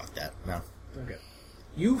 so fuck that. No. Okay.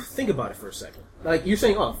 You think about it for a second. Like, you're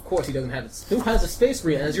saying, oh, of course he doesn't have it. Who has a space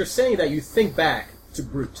marine? And as you're saying that, you think back to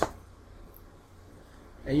Brute.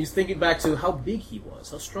 And you're thinking back to how big he was,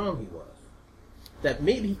 how strong he was. That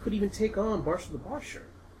maybe he could even take on Barshal the Barsher.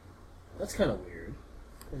 That's kind of weird.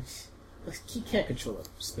 Like, he can't control a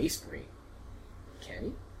space marine.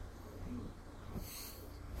 Can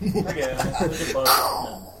he? Again, there's a bug.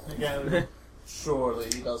 Again, surely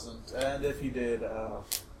he doesn't. And if he did,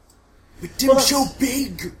 But Dim's so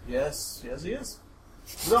big! yes, he is.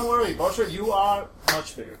 Don't worry, Butcher, you are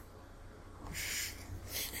much bigger.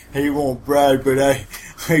 He won't brag, but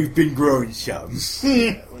I've been growing some.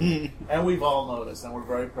 And we've all noticed, and we're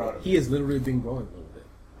very proud of it. He has literally been growing a little bit.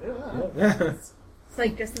 Yeah. Yeah. It's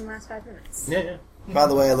like just in the last 5 minutes. Yeah. By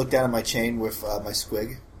the way, I looked down at my chain with my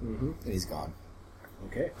squig, Mm-hmm. and he's gone.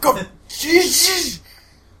 Okay. Go! Jesus!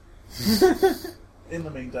 In the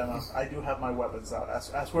meantime, I do have my weapons out.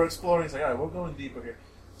 As we're exploring, it's like, alright, we're going deeper here.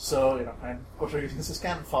 So, and of course we're using this as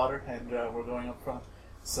cannon fodder, and we're going up front.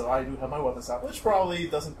 So I do have my weapons out, which probably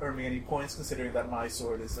doesn't earn me any points, considering that my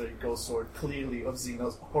sword is a ghost sword, clearly of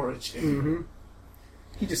Xeno's origin.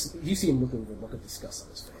 Mm-hmm. You see him looking with a look of disgust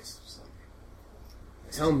on his face. Just like,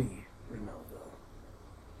 tell me, Ronaldo,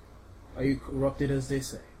 are you corrupted as they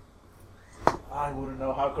say? I wouldn't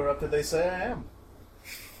know how corrupted they say I am.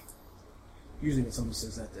 Usually when someone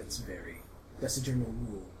says that, that's a general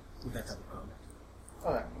rule with that type of comment.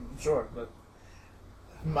 Oh, yeah, sure, but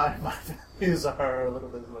my values are a little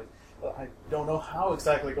bit like, well, I don't know how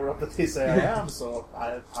exactly corrupted they say I am, so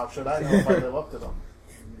how should I know if I live up to them?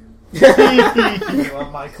 Well,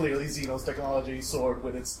 my clearly Xenos technology sword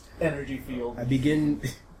with its energy field. I begin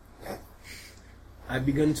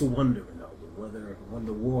to wonder, Ronaldo, whether when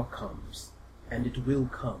the war comes, and it will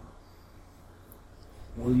come,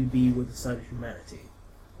 will you be with the side of humanity,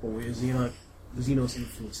 or will the Xenos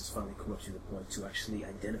influence is finally corrupt to the point to actually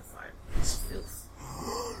identify its filth?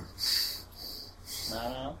 I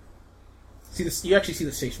don't know. See this? You actually see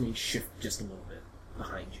the stage screen shift just a little bit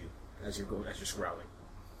behind you as you're scrolling.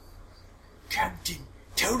 Captain,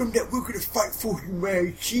 tell them that we're gonna fight for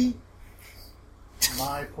humanity.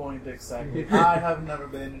 My point exactly. I have never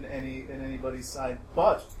been in anybody's side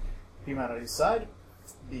but humanity's side.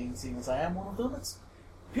 Being seen as I am one of them, it's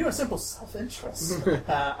pure and simple self-interest.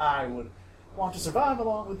 I would want to survive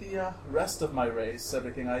along with the rest of my race.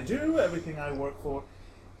 Everything I do, everything I work for,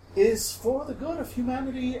 is for the good of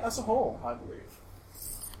humanity as a whole, I believe.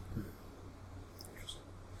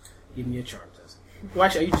 Give me a charm test. Well,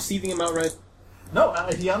 actually, are you deceiving him outright? No,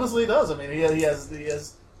 he honestly does. I mean, he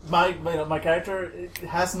has my character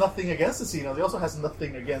has nothing against the Xenos. He also has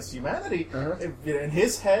nothing against humanity. Uh-huh. In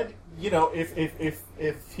his head,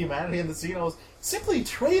 if humanity and the Xenos simply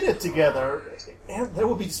traded together, there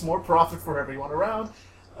would be just more profit for everyone around,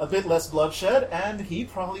 a bit less bloodshed, and he'd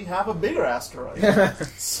probably have a bigger asteroid.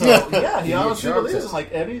 So yeah, he honestly believes in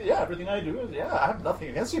everything I do is I have nothing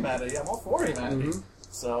against humanity. I'm all for humanity. Mm-hmm.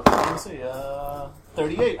 So let me see,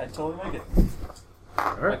 38. I totally make it.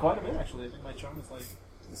 All right. Quite a bit actually. I think my charm is like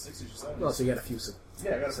the 60s or 70s. Well, so you got a few.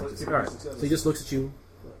 Yeah, I got a few. All right. So he just looks at you.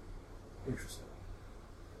 Interesting.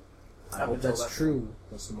 I hope that's true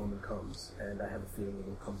once the moment comes, and I have a feeling it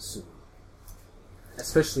will come soon.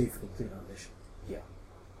 Especially if we complete our mission. Yeah.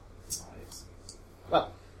 Nice.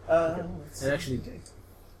 Well, And actually, you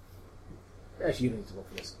don't need to look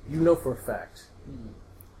for this. You know for a fact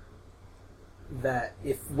that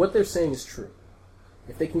if what they're saying is true,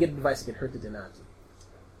 if they can get a device that can hurt the Denati,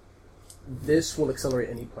 this will accelerate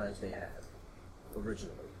any plans they had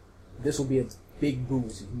originally. This will be a big boon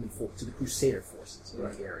to the Crusader forces in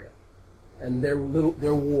the area. And their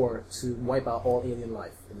war to wipe out all alien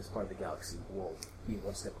life in this part of the galaxy will be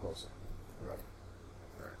one step closer. Right.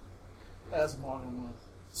 as Morgan,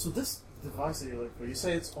 so this device that you're looking for, you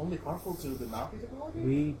say it's only harmful to the Navi technology?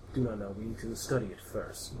 We do not know. We need to study it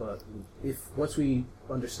first. But once we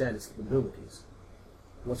understand its capabilities,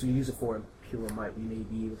 once we use it for Imperial might, we may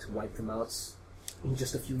be able to wipe them out in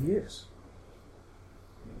just a few years.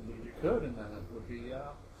 Indeed you could, and that would be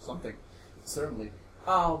something, certainly.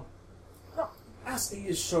 Now, as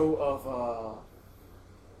a show of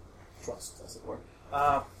trust, as it were,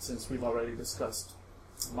 since we've already discussed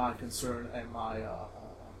my concern and my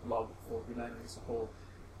love for humanity as a whole,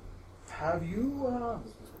 have you,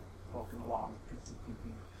 walking along,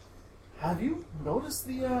 have you noticed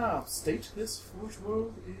the state this Forge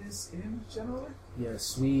world is in generally?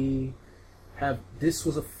 Yes, we have. This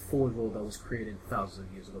was a Forge world that was created thousands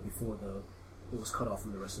of years ago, before it was cut off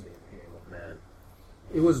from the rest of the Imperium of Man.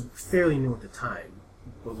 It was fairly new at the time,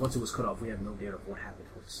 but once it was cut off, we have no data of what happened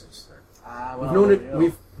to it since then.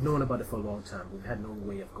 We've known about it for a long time. We've had no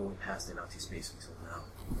way of going past it out to space until now.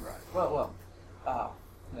 Right. Well.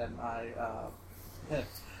 Then I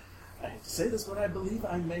hate to say this, but I believe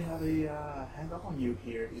I may have a hand on you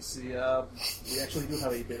here. You see, we actually do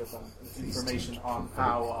have a bit of information on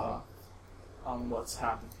how, on what's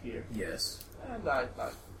happened here. Yes. And I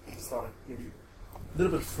just thought I'd give you a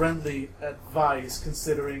little bit of friendly advice,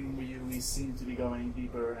 considering we seem to be going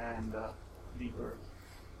deeper and deeper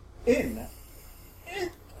in.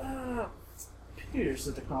 It appears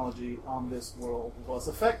the technology on this world was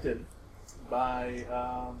affected by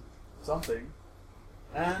something.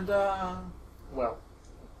 And, well,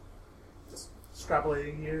 just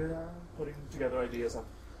extrapolating here, putting together ideas. I've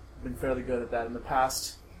been fairly good at that in the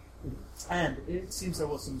past. And it seems there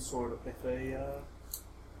was some sort of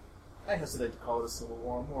I hesitate to call it a civil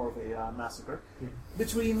war, more of a massacre,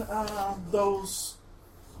 between those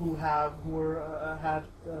who had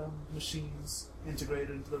machines integrated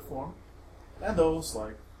into their form, and those,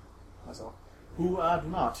 like myself, who do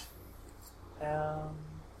not.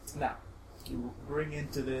 Now, you bring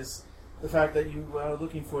into this the fact that you are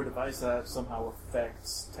looking for a device that somehow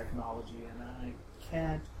affects technology, and I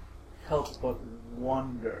can't help but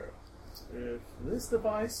wonder if this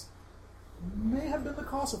device may have been the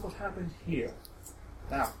cause of what happened here.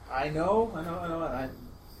 Now, I know,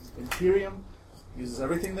 Imperium uses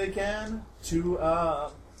everything they can to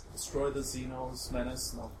destroy the Xenos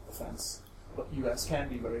menace. No offense, but US can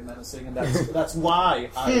be very menacing, and that's why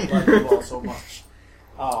I like you all so much.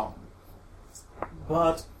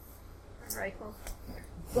 But Rifle.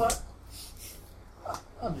 But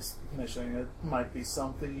I'm just mentioning it might be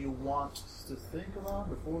something you want to think about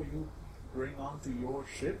before you bring onto your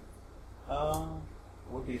ship.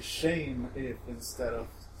 Would be a shame if instead of,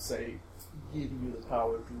 say, giving you the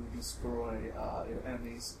power to destroy your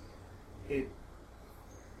enemies, you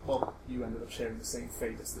ended up sharing the same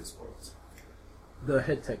fate as this world. The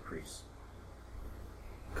head tech priest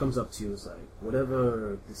comes up to you and is like,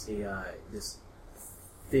 whatever this AI, this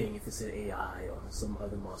thing, if it's an AI or some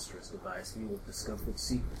other monstrous device, we will discover its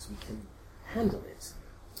secrets. We can handle it.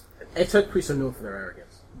 Head tech priests are known for their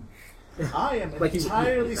arrogance. I am Like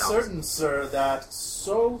entirely certain, sir, that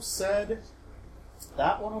so said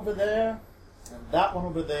that one over there, and that one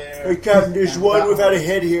over there. Hey, Captain, there's and one that without a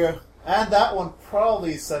head here. And that one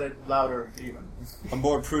probably said it louder, even. A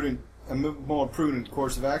more prudent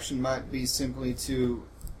course of action might be simply to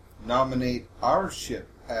nominate our ship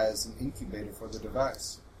as an incubator for the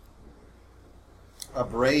device. A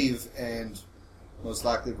brave and most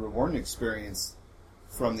likely rewarding experience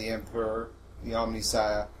from the Emperor, the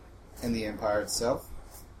Omnissiah, and the Empire itself.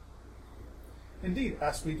 Indeed,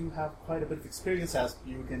 as we do have quite a bit of experience, as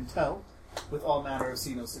you can tell, with all manner of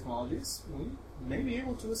Xenos technologies, we may be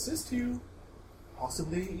able to assist you,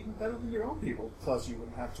 possibly even better than your own people, because you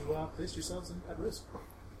wouldn't have to place yourselves at risk.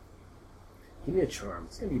 Give me a charm.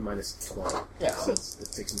 It's going to be minus 20. Yeah. Let's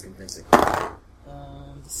take some convincing.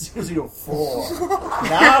 004.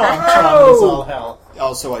 Now I'm charmed as all hell.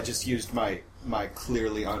 Also, I just used my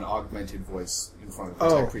clearly unaugmented voice in front of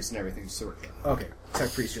the tech priest and everything, so Okay,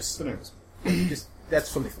 tech priest just... But anyways, that's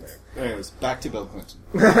something familiar. back to Bill Clinton.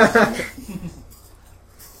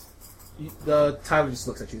 The Tyler just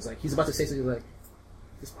looks at you. He's like, he's about to say something. He's like,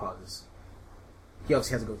 just pauses. He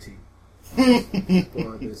obviously has a goatee.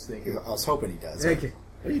 For this thing. I was hoping he does. Okay.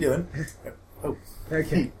 What are you doing?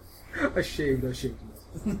 Okay. Ashamed.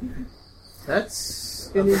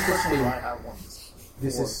 That's an Unfortunately, interesting... I have one.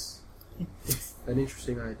 This is an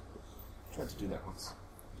interesting idea. Tried to do that once.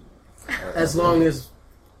 As long as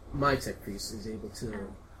my tech priest is able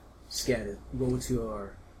to scan it, go to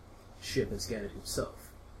our ship and scan it himself.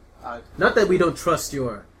 Not that we don't trust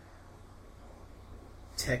your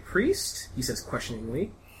tech priest, he says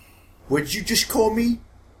questioningly. What'd you just call me?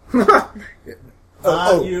 You,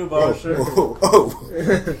 Barsher.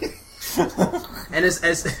 And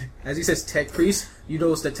as he says tech priest, you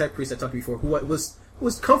notice the tech priest I talked to before, who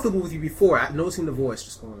was comfortable with you before, noticing the voice,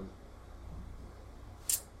 just going.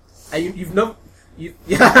 And you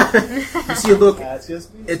see a look. That's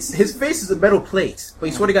just me. It's his face is a metal plate, but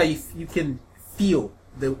you swear to God, you can feel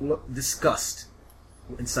the disgust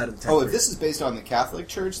inside of the tech Oh, if priest. this is based on the Catholic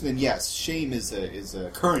Church, then yes, shame is a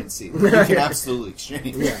currency that you can absolutely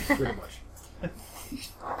exchange. Yeah, pretty much.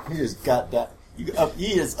 You just got that. You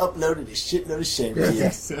just uploaded a shitload of shame.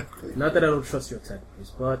 Exactly. Not that I don't trust your tech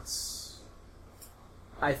priest, but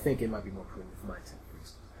I think it might be more prudent if my tech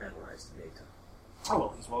priest analyzed the data. Oh,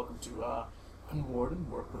 well, he's welcome to come aboard and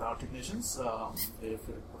work with our technicians. If,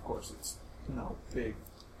 of course, it's no big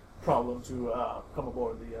problem to come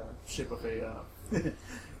aboard the ship of a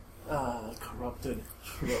corrupted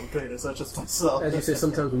rotator such as myself. As you say,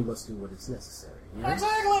 sometimes we must do what is necessary. You know?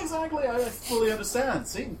 Exactly. I fully understand.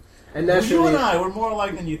 See, And you naturally, and I, we're more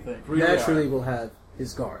alike than you think. Really naturally are. we'll have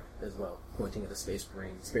his guard as well, pointing at the Space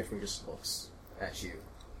Marine. The Space Marine just looks at you.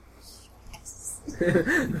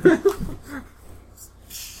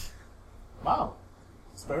 Wow,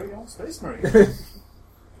 it's very own Space Marine.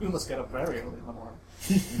 You must get up very early in the morning.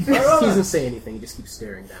 He doesn't say anything, he just keeps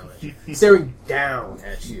staring down at you. Staring down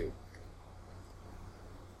at you.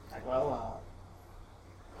 Well,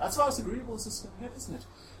 that's about as agreeable as this is going to get, isn't it?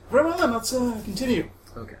 Very well then, let's continue.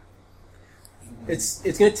 Okay. It's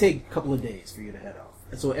going to take a couple of days for you to head off.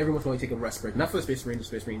 And so everyone's going to take a rest break. Not for the Space Marine, the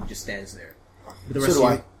Space Marine just stands there. But the rest So do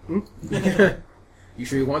of you, Hmm? You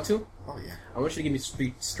sure you want to? Oh, yeah. I want you to give me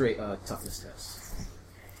straight toughness tests.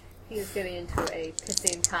 He's getting into a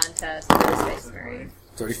pissing contest with the Space Marine.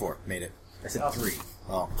 34. Made it. I said 3.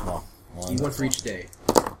 Oh, well. You 1 for each day.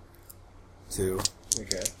 2.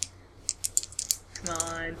 Okay. Come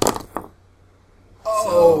on.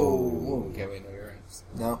 Oh! Okay, wait, no, you're right.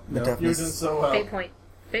 No, No. You're doing toughness. so well. Fate point.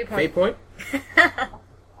 Fate Fate point. point?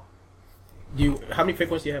 How many fate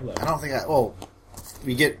points do you have left? I don't think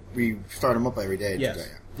we start them up every day. Yes.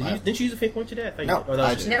 Didn't you use a fate point today? I thought No, you did. Oh,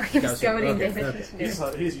 that was No, he that was your- going in okay, David.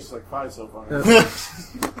 okay. He's used like 5 so far.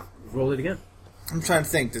 Roll it again. I'm trying to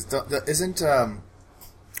think. Isn't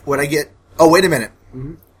what I get? Oh, wait a minute.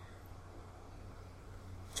 Mm-hmm.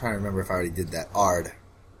 Trying to remember if I already did that. Ard.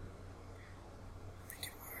 Thank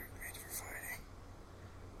you, Ard. Great for fighting.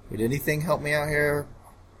 Would anything help me out here?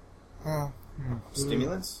 Oh.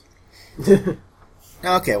 Stimulants?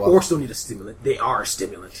 Okay, well, Orcs don't need a stimulant. They are a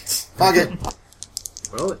stimulant. fuck it.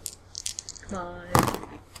 Roll it. Come on.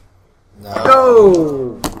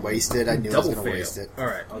 No! Wasted. I knew I was Double going to fail. waste it.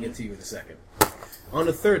 Alright, I'll get to you in a second. On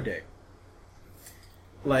the third day,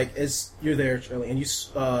 like, as you're there, Charlie, and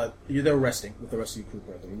you're there resting with the rest of your crew,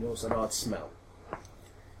 brother, you notice an odd smell.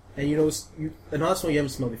 And you notice, an odd smell you haven't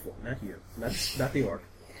smelled before. Not you. Not the orc.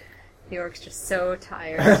 The orc's just so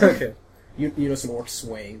tired. Okay. You notice an orc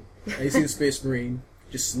swaying. And you see the Space Marine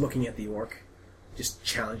just looking at the orc, just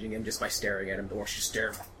challenging him just by staring at him. The orc's just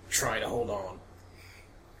there, trying to hold on.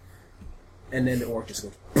 And then the orc just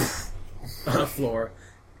goes on the floor.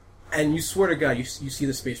 And you swear to God, you see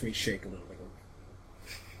the Space Marine shake a little,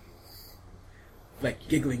 like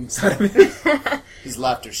giggling inside of it. His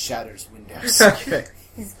laughter shatters windows. Okay.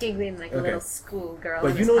 He's giggling like a Okay. little schoolgirl.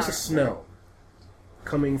 But in you his notice a power. smell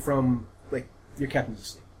coming from, like, your captain's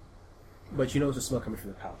asleep. But you notice a smell coming from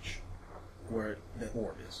the pouch where the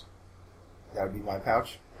orb is. That would be my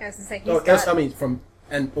pouch. I was gonna say, Oh, he's yes, got... I mean,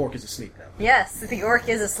 and orc is asleep now. Yes, the orc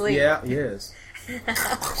is asleep. Yeah, he is.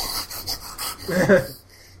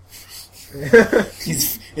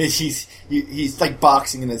 He's like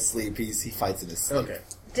boxing in his sleep. He fights in his sleep. Okay.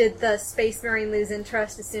 Did the Space Marine lose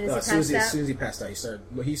interest as soon as No, he as soon passed as out? he passed out,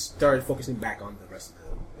 he started focusing back on the rest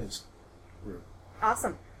of his group.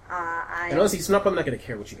 Awesome. And honestly, he's probably not going to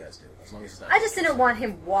care what you guys do, as long as he's not. I just didn't want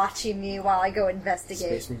him watching me while I go investigate.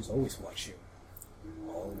 Space Marines always watch you.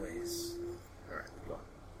 Always. Alright, go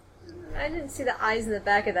on. I didn't see the eyes in the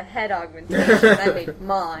back of the head augmentation. I made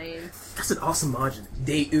mine. That's an awesome margin.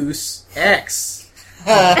 Deus Ex.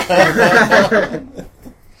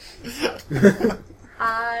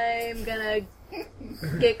 I'm gonna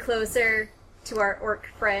get closer to our orc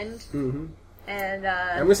friend, Mm-hmm. and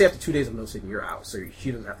I'm going to say after 2 days of no sleep, you're out, so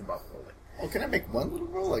she doesn't have to bother rolling. Oh, can I make one little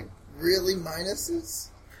roll? Like, really minuses?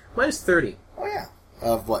 Minus 30. Oh, yeah.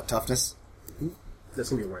 Of what, toughness? That's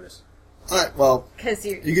going to be awareness. Alright, well, because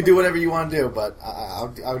you can do whatever you want to do, but I'll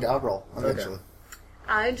roll eventually.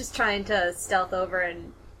 I'm just trying to stealth over,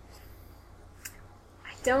 and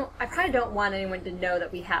I probably don't want anyone to know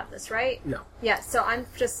that we have this, right? No. Yeah, so I'm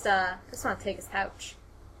just want to take his pouch.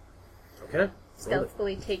 Okay. Roll it.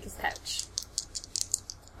 Stealthily take his pouch.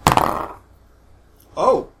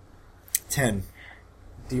 Oh! 10.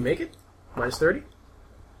 Do you make it? Minus 30?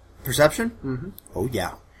 Perception? Mm-hmm. Oh,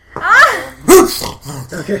 yeah.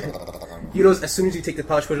 Okay. You know, as soon as you take the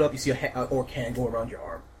pouch, put it up, you see a orc hand go around your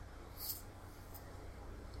arm.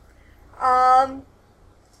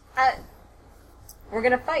 We're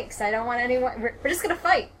gonna fight, because I don't want anyone... We're just gonna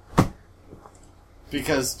fight.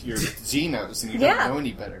 Because you're Xenos and you Yeah. don't know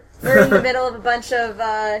any better. We're in the middle of a bunch of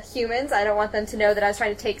humans. I don't want them to know that I was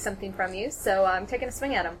trying to take something from you, so I'm taking a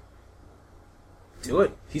swing at him. Do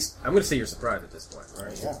it. I'm going to say you're surprised at this point,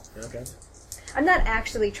 right? Yeah. Okay. I'm not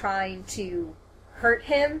actually trying to hurt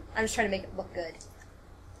him. I'm just trying to make it look good.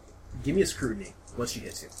 Give me a scrutiny once she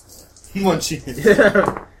hits you. Once you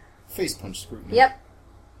face punch scrutiny. Yep.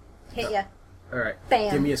 Hit ya. Alright.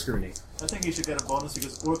 Bam. Give me a scrutiny. I think you should get a bonus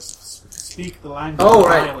because orcs speak the language Oh, of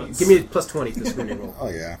right. violence. Give me a plus 20 for the scrutiny roll. Oh,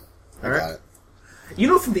 yeah. I Alright. got it. You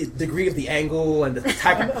know, from the degree of the angle and the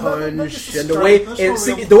type of punch just and the strike. way That's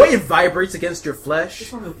not real. the way it vibrates against your flesh,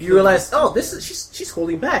 That's not real you realize, oh, this is she's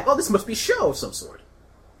holding back. Oh, this must be show of some sort.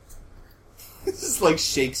 This is like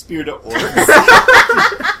Shakespeare to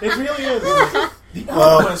orcs. It really is. The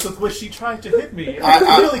eloquence with which she tried to hit me. It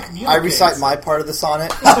really communicates. I recite my part of the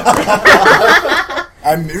sonnet.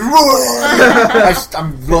 I'm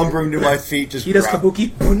lumbering to my feet, just. He does grab-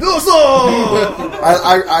 kabuki. Bunozo!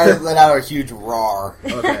 I let out a huge roar.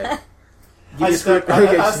 Okay. As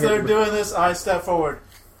they're doing this, I step forward.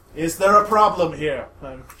 Is there a problem here?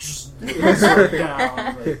 Just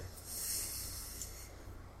down.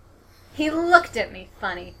 He looked at me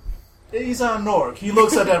funny. He's a Norg. He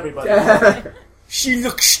looks at everybody. She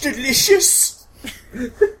looks delicious.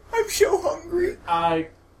 I'm so hungry. I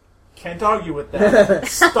can't argue with that.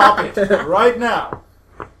 Stop it right now.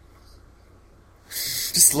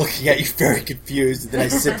 Just looking at you, very confused. And then I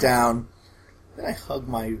sit down. Then I hug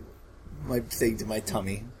my thing to my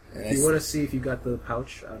tummy. And Do you want to see if you got the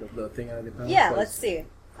pouch out of the thing out of the pouch? Yeah, But- let's see.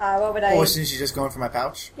 What would I... Oh, isn't she just going for my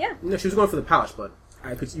pouch? Yeah. No, she was going for the pouch, but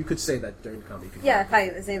you could say that during the combat. You could Yeah, if I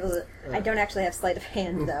was able to... I don't actually have sleight of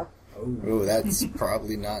hand, though. Oh, that's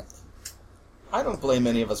probably not. I don't blame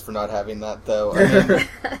any of us for not having that, though. I mean,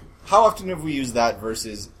 how often have we used that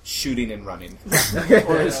versus shooting and running?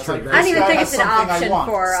 That's true. I don't even think it's an Something I option want.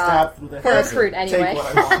 for Stab through the a head. fruit anyway. Take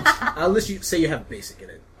what I want. Unless you say you have basic in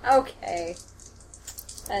it. Okay.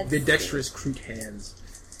 Let's The see. dexterous, crude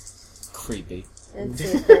hands. Creepy. and see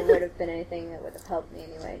if there would have been anything that would have helped me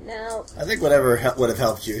anyway. No. I think whatever would have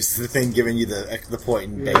helped you is the thing giving you the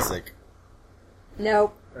point in basic.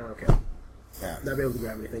 Nope. Okay. Yeah. Not be able to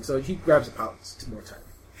grab anything. So he grabs a pouch more time.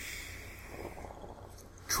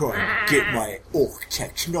 Try and get my orc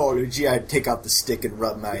technology. I take out the stick and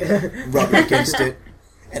rub it against it,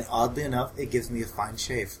 and oddly enough, it gives me a fine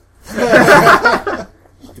shave. The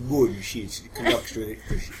wood machine conducts with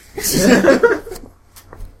it.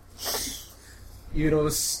 You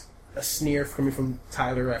notice a sneer coming from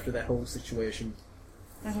Tyler after that whole situation.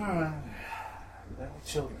 That's alright.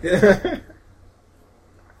 Children.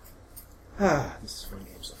 This is a fun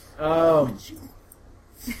game so far.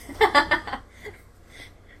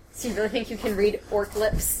 So you really think you can read orc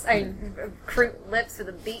lips? I mean, Kroot lips with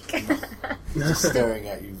a beak? Just staring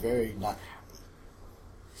at you, very not.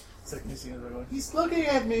 It's like Missy and going, he's looking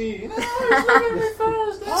at me! No, he's looking at me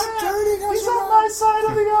first! He's turning us He's on my side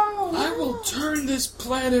of the aisle! I will turn this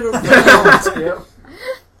planet around. Yep.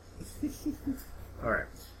 Alright.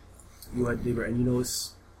 You head deeper, and you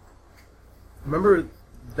notice... Remember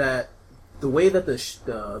that the way that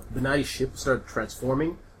the Benati ship started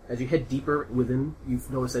transforming, as you head deeper within, you've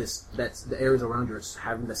noticed that the areas around you are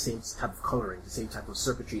having the same type of coloring, the same type of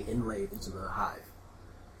circuitry inlaid into the hive.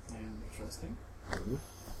 Interesting. Mm-hmm.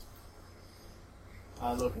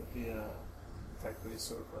 I look at the tech priest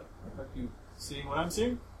sort of like you seeing what I'm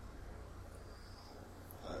seeing?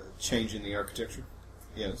 Change in the architecture?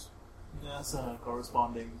 Yes. Yes,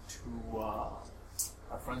 corresponding to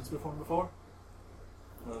our friends before.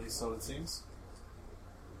 Or at least so it seems.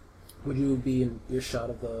 Would you be in earshot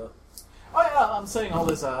of the... Oh yeah, I'm saying all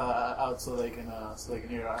this out so they can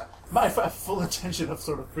hear. I have full intention of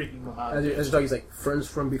sort of freaking them out. As you're talking, he's like, friends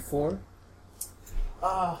from before?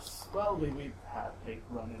 Well, we've had a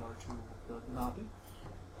run-in or two with the Na'vi.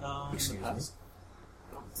 Excuse in the past.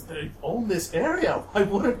 They own this area. Why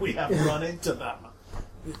wouldn't we have run into them?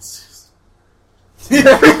 It's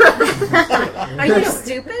Are you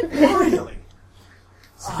stupid? really.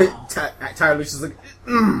 Tyler Lucius is like,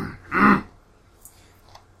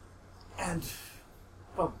 And,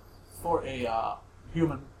 well, for a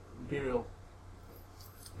human imperial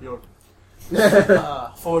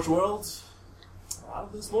Forge World, a lot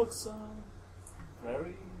of this looks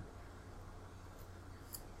very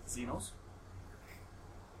Xenos.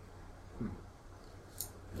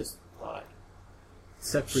 Just thought I'd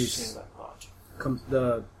Tech share Priest that thought. comes,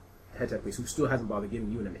 the head Tech Priest, who still hasn't bothered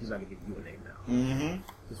giving you a name, he's not going to give you a name now. Mm-hmm.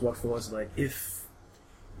 Just walks forward and like, if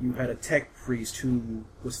you had a Tech Priest who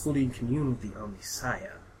was fully in commune with the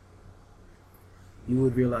Omnisaya, you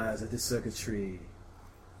would realize that this circuitry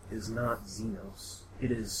is not Xenos.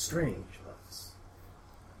 It is strange, but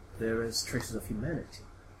there is traces of humanity,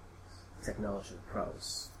 technology, and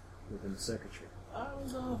prowess within the circuitry. I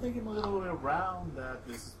was thinking a little way around that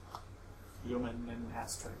this human and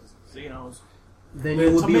has traces of Xenos. Then The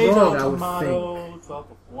you would be tomato, wrong, I would tomato, think.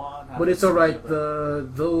 12 of 1. But it's alright,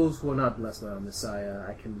 those who are not blessed by the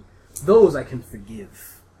Messiah, those I can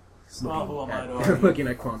forgive. Just Well, who am I to Looking argue? looking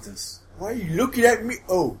at Qantas. Why are you looking at me?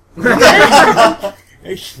 Oh.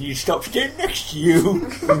 You stop standing next to you.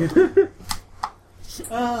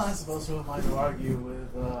 I suppose who am I to argue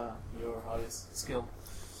with your highest skill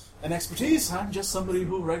and expertise? I'm just somebody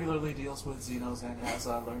who regularly deals with Xenos and has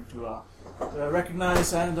learned to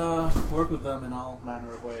recognize and work with them in all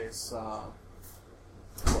manner of ways. Of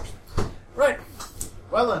course. Right.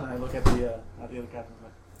 Well then, I look at the other captain.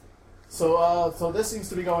 So this seems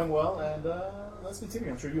to be going well, and let's continue.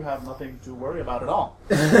 I'm sure you have nothing to worry about at all.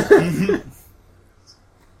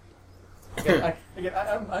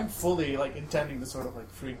 I'm fully intending to sort of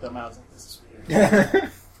freak them out. Like, this is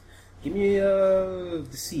weird. Give me a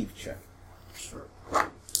deceive check. Sure.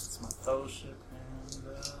 It's my fellowship, and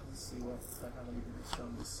let's see what I have anything extra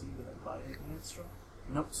on deceive. Did I buy anything extra?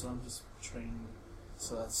 Nope. So I'm just trained.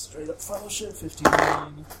 So that's straight up fellowship.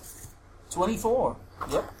 59, 24.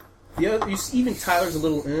 Yep. Yeah, even Tyler's a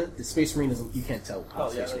little. The Space Marine isn't. You can't tell. Oh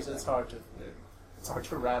yeah, it's hard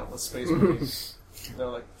to rattle a space marine. They're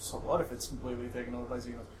like, so what if it's completely taken over by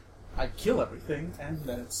Xenos? I kill everything, and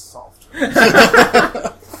then it's solved.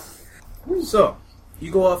 So,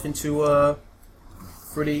 you go off into a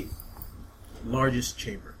pretty largest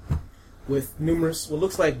chamber with what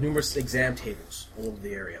looks like numerous exam tables all over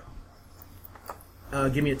the area.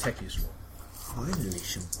 Give me a tech use roll. Finally,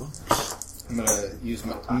 some books. I'm gonna use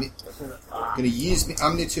my.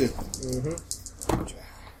 Omni too. Mm-hmm.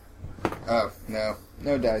 Oh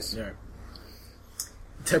no dice. All right.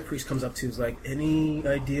 Tech Priest comes up to you, is like, any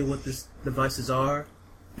idea what these devices are,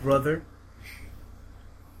 brother?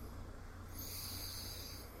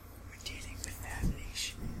 We're dealing with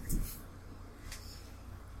Damnation.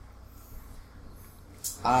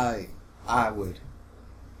 I would.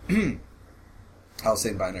 I'll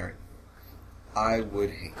say binary. I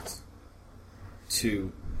would hate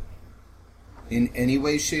to, in any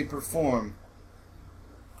way, shape, or form,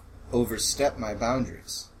 overstep my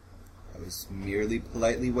boundaries. I was merely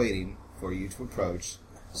politely waiting for you to approach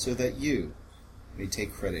so that you may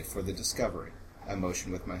take credit for the discovery. I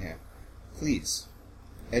motion with my hand. Please,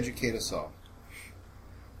 educate us all.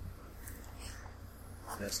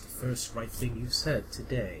 That's the first right thing you've said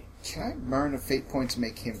today. Can I burn a fate point to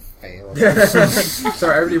make him fail?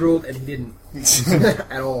 Sorry, I already rolled and he didn't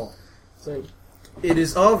at all. So, it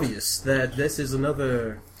is obvious that this is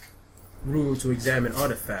another room to examine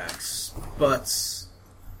artifacts, but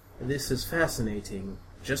this is fascinating.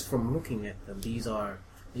 Just from looking at them,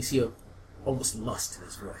 you see almost lust in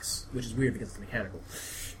his voice, which is weird because it's mechanical.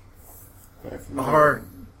 Are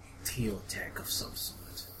Teotech of some sort.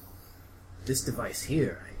 This device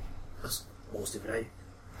here, most of it,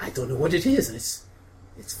 I don't know what it is, and it's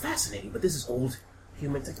fascinating, but this is old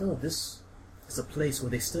human technology. This is a place where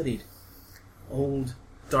they studied old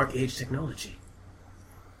Dark Age technology.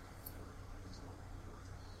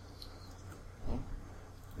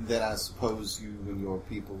 Then I suppose you and your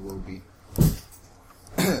people will be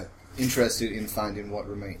interested in finding what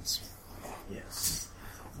remains. Yes.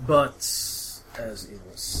 But, as it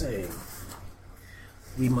was saying,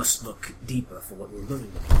 we must look deeper for what we're really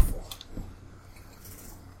looking for.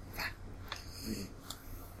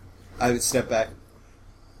 I would step back.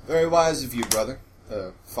 Very wise of you, brother.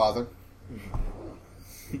 Father.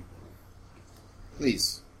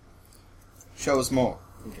 Please, show us more.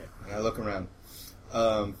 Okay. And I look around.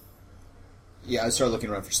 Yeah, I start looking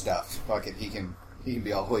around for stuff. Fuck it, he can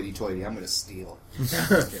be all hoity-toity. I'm gonna steal.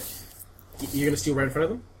 Okay. You're gonna steal right in front of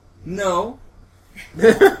them? No.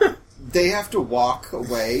 They have to walk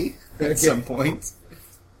away at some point.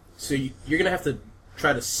 So you're gonna have to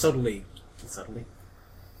try to subtly, just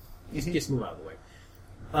move out of the way.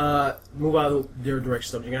 Move out of their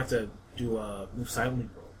direction. You're gonna have to do a move silently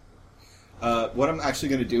roll. What I'm actually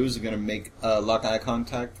going to do is I'm going to make lock eye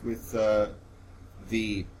contact with the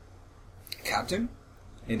captain,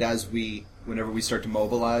 and whenever we start to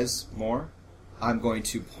mobilize more, I'm going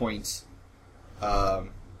to point to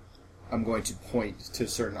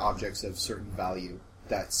certain objects of certain value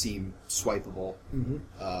that seem swipeable,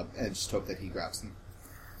 and just hope that he grabs them.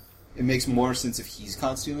 It makes more sense if he's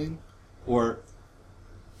caught stealing or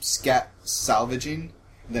salvaging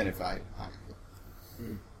than if I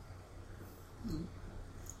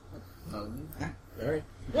Alright. You're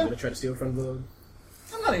gonna try to steal from the...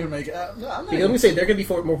 I'm not even making... Because let me say, they're gonna be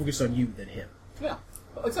more focused on you than him. Yeah,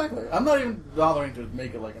 exactly. I'm not even bothering to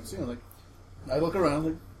make it like I'm seeing. Like, I look around,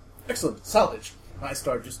 like, excellent, salvage. And I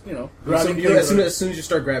start just, grabbing the as soon as you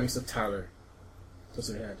start grabbing stuff, Tyler, what's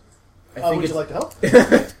in your head? would you like to help? I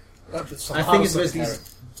think it's because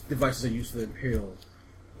these devices are used for the Imperial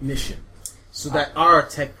mission, so that our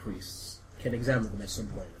tech priests can examine them at some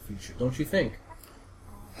point in the future. Don't you think?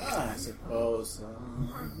 I suppose.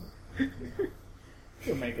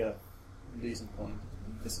 Could make a decent point.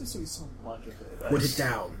 This seems to be so much of it. Put it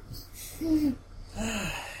down.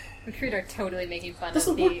 Recruiter totally making fun Does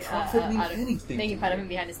of the word profit mean anything making to fun you? of him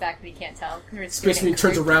behind his back, but he can't tell. Space Marine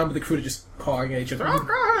turns around, but the crew are just cawing at each other.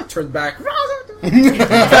 Turns back.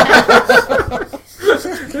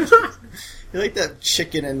 You're like that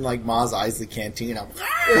chicken in like Maz Eisley canteen. The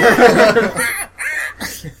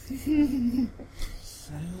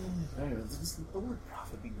word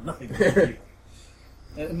profit means nothing to me.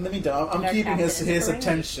 In the meantime, I'm Our keeping his captain is correct.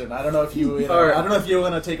 attention. I don't know if you. Alright. I don't know if you're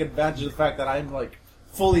going to take advantage of the fact that I'm like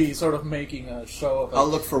fully sort of making a show of. I'll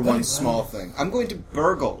look for one small thing. I'm going to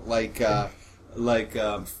burgle like not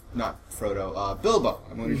Frodo, Bilbo.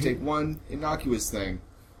 I'm going to take one innocuous thing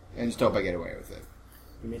and just hope I get away with it.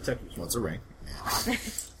 You mean tech use. What's a ring?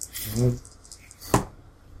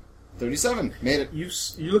 37. Made it.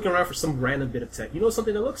 You're looking around for some random bit of tech. You know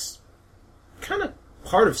something that looks kind of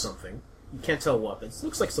part of something. You can't tell what, but it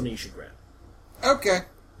looks like something you should grab. Okay.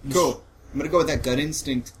 Cool. I'm going to go with that gut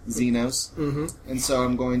instinct, Xenos. Mm-hmm. And so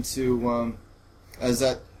I'm going to, as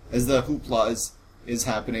the hoopla is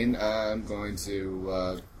happening, I'm going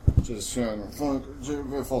to just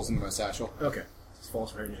it falls into my satchel. Okay. This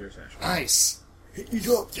falls right into your satchel. Nice. You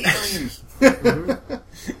dropped down.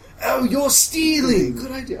 Oh, you're stealing.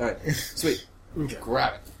 Good idea. All right. Sweet. Okay.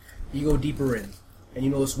 Grab it. You go deeper in, and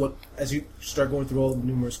you notice as you start going through all the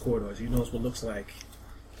numerous corridors, you notice what looks like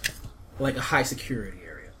a high security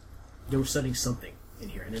area. They were studying something in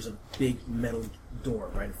here, and there's a big metal door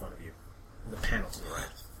right in front of you, with a panel to the right.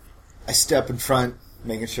 I step in front,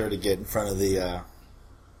 making sure to get in front of the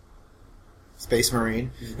Space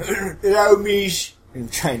Marine. Hello, Mish. I'm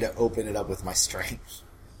trying to open it up with my strength.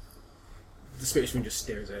 The Space Marine just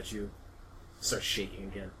stares at you, starts shaking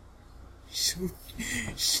again. So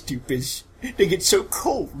stupid. They get so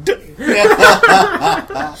cold. This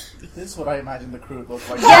is what I imagine the crew would look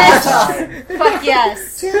like. Yes! all the time. Fuck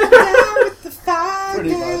yes.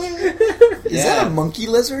 Pretty much. Is that a monkey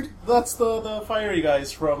lizard? That's the fiery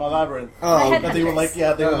guys from Labyrinth. Oh, But they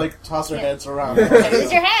would toss their heads around.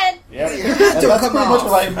 Use your head. Yeah, and that's come pretty much off.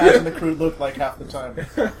 what I imagine the crew looked like half the time.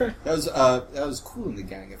 That was Cool in the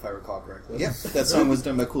Gang, if I recall correctly. Yep, that song was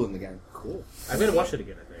done by Cool in the Gang. Cool. I'm gonna watch it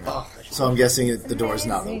again, I think. Oh. so I'm guessing the door's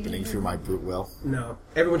not opening through my brute will. No.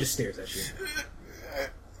 Everyone just stares at you.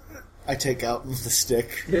 I take out the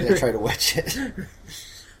stick and I try to wedge it.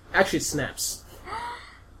 Actually, it snaps.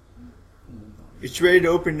 It's ready to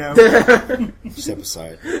open now. Step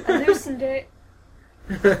aside. I loosened it.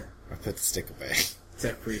 I put the stick away.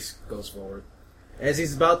 Tech Priest goes forward. As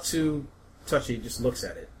he's about to touch it, he just looks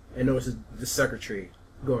at it and notices the secretary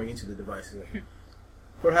going into the device. He's like,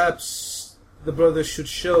 perhaps the brother should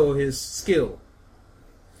show his skill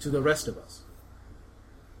to the rest of us.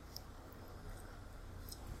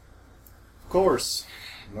 Of course.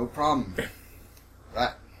 No problem.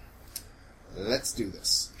 Right. Let's do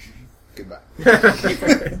this. Goodbye.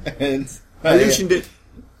 And I loosened it.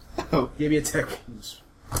 Oh, Give me a tech.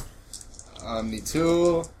 me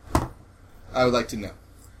too. I would like to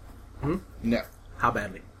know. No. How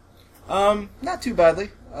badly? Not too badly.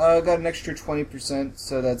 Got an extra 20%,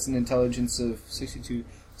 so that's an intelligence of 62,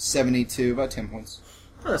 72, about 10 points.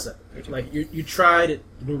 Oh, that's not like you tried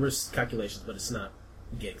numerous calculations, but it's not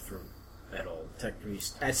getting through at all. Tech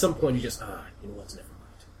Priest. At some point, you just you know what? Never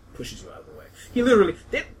mind. Pushes you out of the way. He literally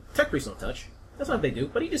Tech Priests don't touch. That's what they do.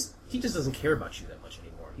 But he just doesn't care about you that much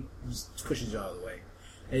anymore. He just pushes you out of the way,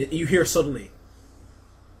 and you hear suddenly,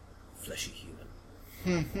 fleshy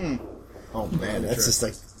human. Oh man, that's just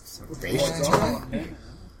like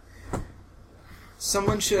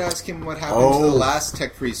Someone should ask him what happened to the last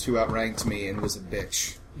tech priest who outranked me and was a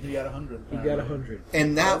bitch. You got 100. You got 100.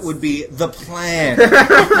 And that would be the plan.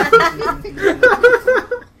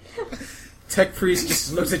 Tech Priest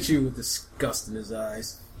just looks at you with disgust in his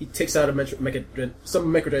eyes. He takes out some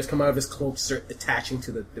mechadrives come out of his cloak, start attaching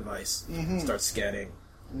to the device, start scanning.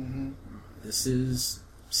 This is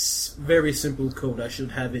very simple code. I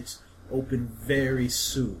should have it open very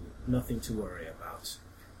soon. Nothing to worry about.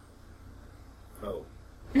 Oh.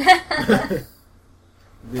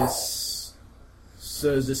 This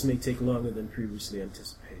says this may take longer than previously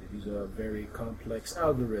anticipated. These are very complex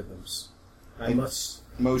algorithms. I must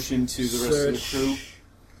Motion to the rest of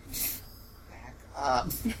the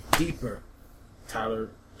crew. Deeper. Tyler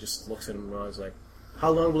just looks at him and is like,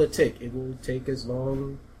 how long will it take? It will take as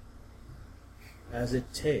long as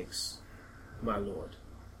it takes, my lord.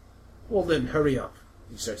 Well then, hurry up.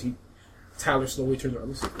 Tyler slowly turns around.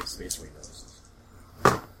 Let's see if the Space Marine knows.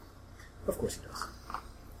 Of course he does.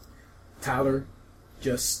 Tyler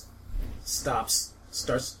just starts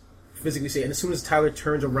physically saying, and as soon as Tyler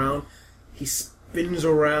turns around, he spins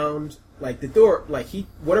around, like the door,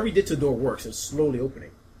 whatever he did to the door works, it's slowly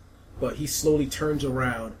opening. But he slowly turns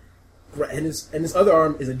around, and his other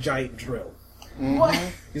arm is a giant drill. What?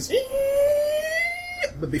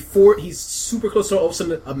 But before he's super close to it, all of a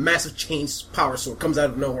sudden a massive chain power sword comes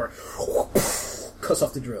out of nowhere, cuts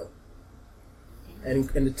off the drill. And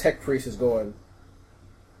the Tech Priest is going,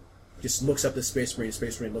 just looks up the Space Marine. The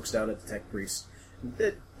Space Marine looks down at the Tech Priest,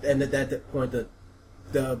 and at that point, the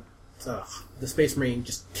Space Marine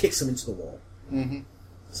just kicks him into the wall.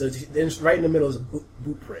 So then right in the middle is a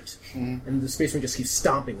boot print, and the Space Marine just keeps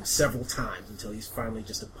stomping several times until he's finally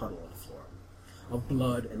just a puddle on the floor of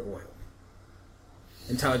blood and oil.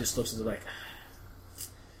 And Tyler just looks at it like,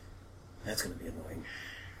 that's going to be annoying.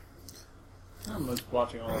 I'm just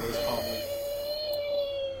watching all of this calmly.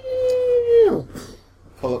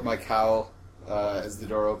 Pull up my cowl as the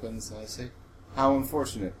door opens, and I say, how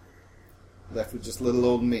unfortunate. Left with just little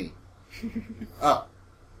old me. Oh.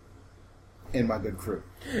 And my good crew.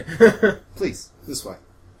 Please, this way.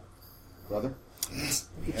 Brother?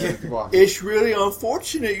 It's really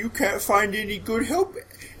unfortunate you can't find any good help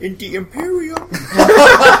in the Imperium.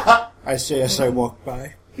 I say as I walk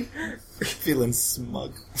by, feeling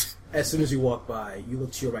smug. As soon as you walk by, you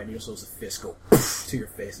look to your right and you're supposed to fist go to your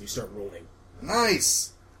face and you start rolling.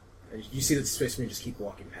 Nice! And you see that the Space Marine just keep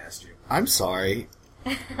walking past you. I'm sorry.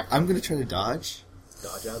 I'm gonna try to dodge.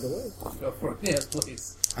 Dodge out of the way. Go for it. Yes,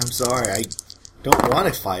 please. I'm sorry, I don't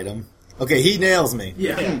want to fight him. Okay, he nails me.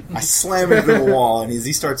 Yeah. I slam into the wall, and as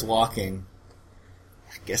he starts walking,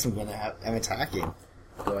 I guess I'm attacking.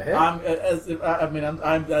 Go ahead.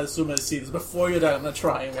 I'm assuming I see this before you die. I'm gonna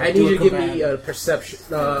try. And I do need you a to give command. me perception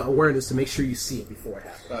awareness to make sure you see it before it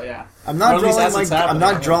happens. Oh yeah. I'm not Or at least drawing as it's my. I'm happening,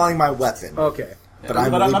 not yeah. drawing my weapon. Okay. But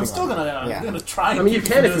I'm I'm leaping still on it. gonna. Yeah. I'm gonna try. And I mean, you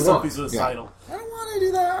keep can from if you doing want. something suicidal. I don't want to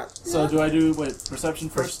do that. So do I do perception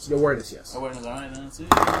first? Your awareness, yes. Awareness. All right. Let's see.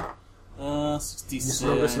 66. Just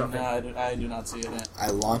notice nothing. No, I do not see it. Yet. I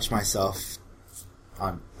launch myself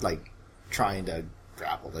on trying to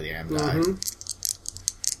grapple the damn guy. Mm-hmm.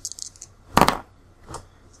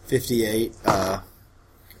 58. What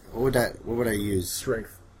would I use?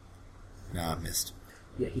 Strength. No, I missed.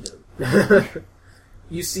 Yeah, he doesn't.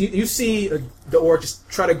 you see the orc just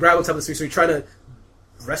try to grab on top of the space. So you're trying to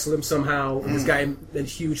wrestle him somehow. This guy in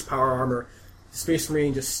huge power armor. The Space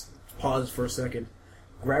Marine just pauses for a second,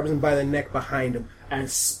 grabs him by the neck behind him,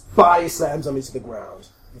 and body slams him into the ground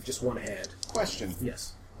with just one hand. Question.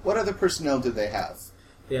 Yes. What other personnel do they have?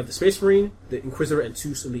 They have the Space Marine, the Inquisitor, and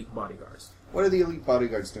 2 elite bodyguards. What are the elite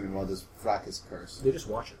bodyguards doing while this fracas occurs? They're just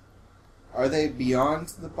watching. Are they beyond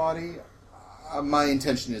the body? My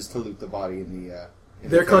intention is to loot the body in the...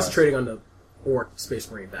 They're concentrating on the orc Space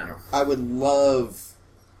Marine battle. I would love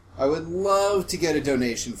to get a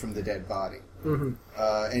donation from the dead body.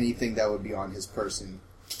 Mm-hmm. Anything that would be on his person.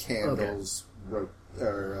 Candles,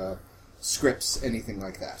 scripts, anything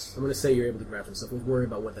like that. I'm going to say you're able to grab some stuff. We'll worry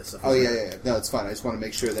about what that stuff Oh, is. yeah. No, it's fine. I just want to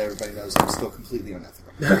make sure that everybody knows I'm still completely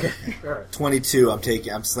unethical. Okay. All right. 22.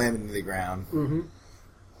 I'm slamming into the ground. Mm-hmm.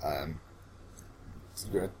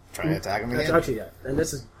 Try to attack him That's again. actually, yeah. And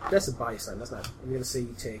that's a body slam. That's not. I'm going to say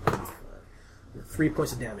you take 3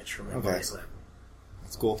 points of damage from that Okay. body slam.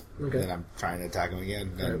 That's cool. Okay. Then I'm trying to attack him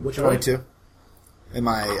again. All right, And which 22. And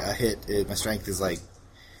my my strength is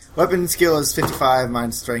weapon skill is 55. My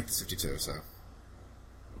strength is 52.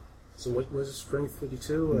 So what was his strength?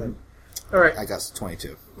 52. All right. I got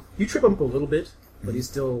 22. You trip him up a little bit, but he's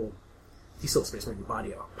still a Space Marine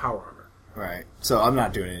body power armor. Right. So I'm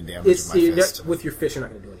not doing any damage with my fist. With your fist, you're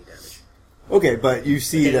not going to do any damage. Okay, but you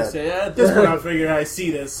see Okay, that. so at this point, I figure I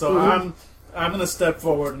see this, so I'm gonna step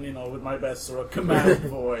forward and with my best sort of command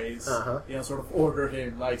voice, sort of order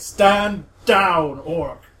him stand down,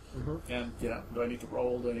 orc. And do I need to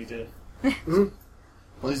roll? Do I need to?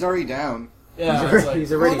 Well, he's already down. Yeah, it's like,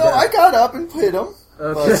 He's already Well, no, I down. got up and hit him.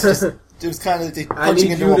 Okay. It was kind of I punching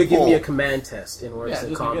need into you a to give pole. me a command test in order yeah, to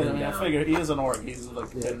just calm because, him I down. figure he is an orc. He's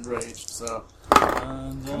enraged. So,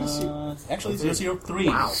 and actually, it's just your 3.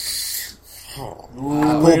 Wow.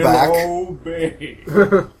 Pull back. Obey.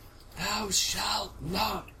 Thou shalt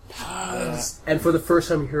not pass. And for the first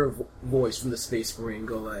time, you hear a voice from the Space Marine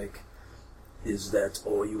go "Is that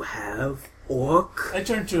all you have, orc?" I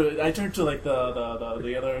turn to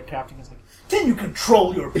the other captain. He's like, "Can you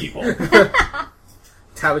control your people?"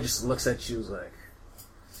 Tava just looks at you like,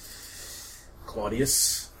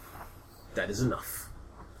 "Claudius, that is enough."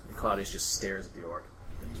 And Claudius just stares at the orc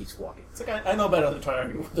and keeps walking. It's like I know better than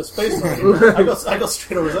trying with the Space Marine. I go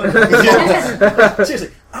straight over there.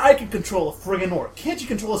 Seriously, I can control a friggin' orc. Can't you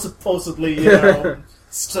control a supposedly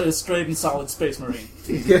straight and solid Space Marine?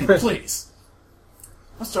 Please.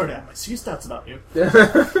 I'm starting to have my serious doubts about you.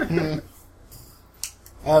 I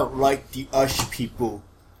don't like the Ush people.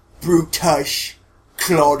 Brutush,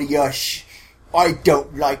 Claudius. I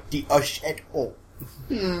don't like the Ush at all.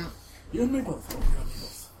 You and me both. You and me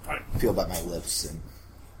both. Alright. Feel by my lips, and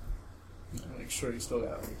Make sure you still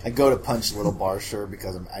got it. I go to punch Little Barsher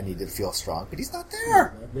because I need to feel strong, but he's not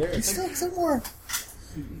there. There. He's still somewhere.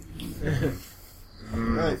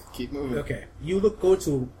 Right, keep moving. Okay, you go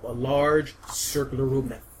to a large circular room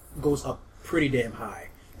that goes up pretty damn high.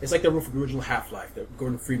 It's like the room from the original Half-Life that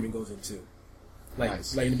Gordon Freeman goes into,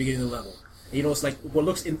 Nice. like in the beginning of the level. And, it's like what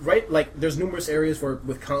looks there's numerous areas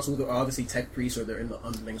with consoles that are obviously tech priests or they're in the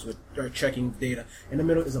underlings are checking data. In the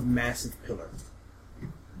middle is a massive pillar,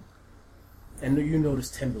 and you notice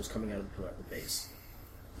tendrils coming out of the pillar at the base.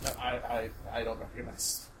 I don't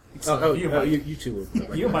recognize. You two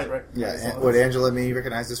would. You might recognize. Yeah, would Angela and me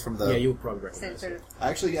recognize this from the... Yeah, you would probably Same recognize sort it. of.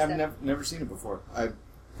 Actually, I've never seen it before. I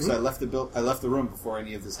left the room before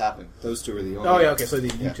any of this happened. Those two are the only. Oh yeah, okay, so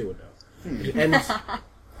you Yeah. two would know. And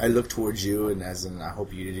I look towards you, and I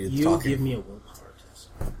hope you do the you talking. give me a willpower test.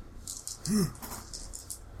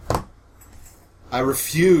 I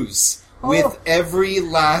refuse. With every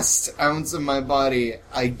last ounce of my body,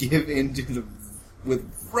 I give in to with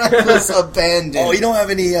reckless abandon. Oh, you don't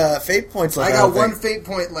have any fate points left. I got don't one think. fate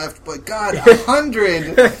point left, but God,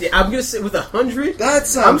 100. Yeah, I'm gonna sit with 100. That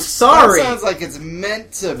sounds. I'm sorry. That sounds like it's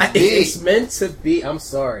meant to be. It's meant to be. I'm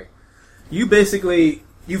sorry. You basically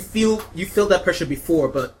you feel that pressure before,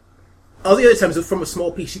 but all the other times from a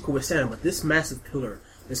small piece you could withstand. But this massive pillar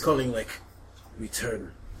is calling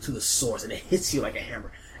return to the source, and it hits you like a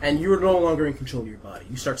hammer. And you're no longer in control of your body.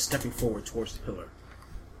 You start stepping forward towards the pillar.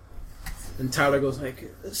 And Tyler goes like,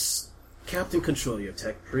 Captain, control your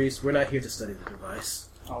tech priest. We're not here to study the device.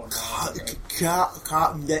 Oh, no. Captain,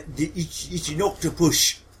 it's an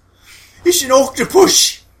octopus. It's an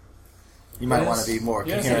octopus! You might Yes. want to be more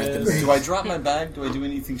Yes, coherent it than is. me. Do I drop my bag? Do I do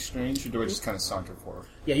anything strange, or do I just kind of saunter forward?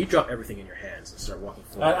 Yeah, you drop everything in your hands and start walking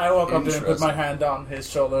forward. I walk up to him and put my Interesting. hand on his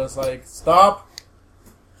shoulders, like, stop!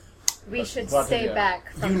 We should Roger, stay yeah.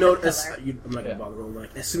 back from You the notice, pillar. I'm not Yeah. gonna bother rolling.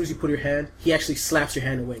 Like, as soon as you put your hand, he actually slaps your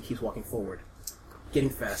hand away and keeps walking forward, getting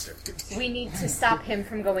faster. We need to stop him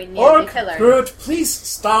from going near the Orc, pillar. Groot, please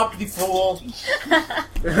stop the fool!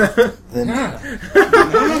 Then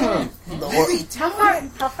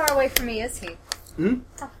How far away from me is he?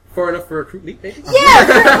 Far enough for a crew leap, maybe?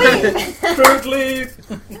 Yeah, Groot, leave!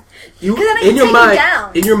 You, Then I in can your take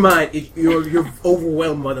him mind, down. you're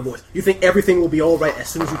overwhelmed by the voice. You think everything will be all right as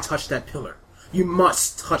soon as you touch that pillar. You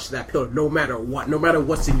must touch that pillar, no matter what, no matter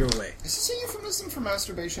what's in your way. Is this a euphemism for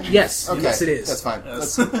masturbation? Yes, Okay, yes, it is. That's fine.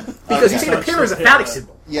 Yes. Because you see, the pillar is a phallic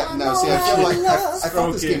symbol. Yeah, no, see, I feel like I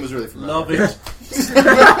thought this Okay. game was really familiar. Love it.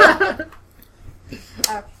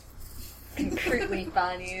 Fruit leaf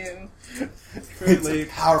on you. It's a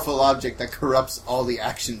powerful object that corrupts all the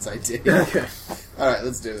actions I did. Okay. Alright,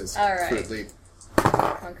 let's do this. All right. Fruit leap.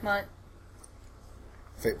 Come on.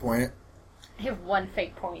 fate point it. I have one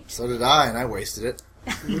fate point. So did I, and I wasted it.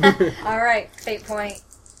 Alright, fate point.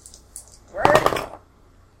 Word.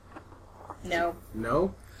 No.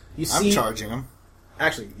 No? You I'm see, charging him.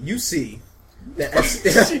 actually, you see that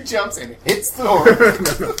She jumps and hits the door.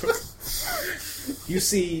 you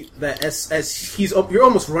see that as he's up, you're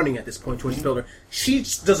almost running at this point towards the pillar. She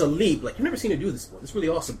just does a leap like you've never seen her do this before. It's really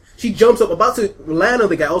awesome. She jumps up, about to land on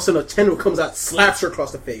the guy. All of a sudden, a tendril comes out, slaps her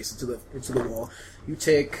across the face into the wall. You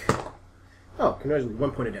take congratulations,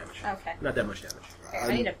 1 point of damage. Okay. Not that much damage.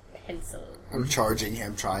 I need a pencil. I'm charging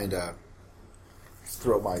him, trying to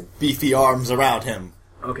throw my beefy arms around him.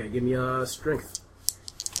 Okay, give me a strength.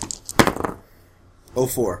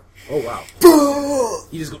 04. Oh wow!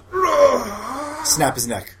 You just go. Snap his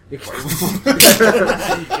neck. I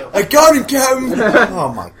got him, Captain!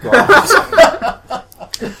 Oh my god.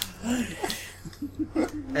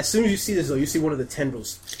 As soon as you see this, though, you see one of the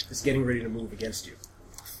tendrils is getting ready to move against you.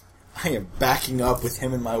 I am backing up with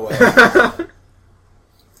him in my way.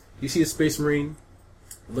 You see a space marine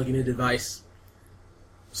looking at the device.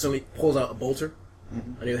 Suddenly pulls out a bolter.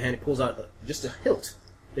 On the other hand, he pulls out just a hilt.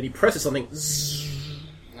 Then he presses something.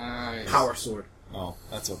 Nice. Power sword. Oh,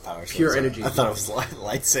 that's what power swords Pure are. energy. I thought it was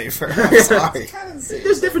lightsaber. I'm sorry.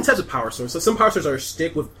 There's different types of power swords. So some power swords are a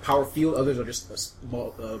stick with power field. Others are just a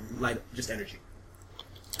small, light, just energy.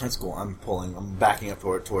 That's cool. I'm backing up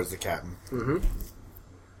towards the captain. Mm-hmm.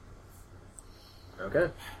 Okay.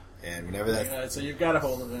 And whenever that... Alright, so you've got a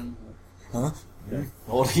hold of him. Huh?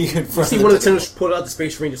 Holding you in You front see of one the of the tendrils pull out the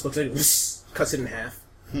space marine, just looks at it, cuts it in half,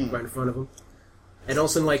 right in front of him. And all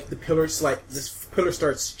of a sudden, like, this pillar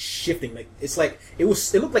starts shifting. Like, it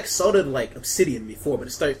looked like solid, like, obsidian before, but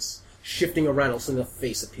it starts shifting around. All of a sudden, a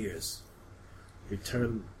face appears.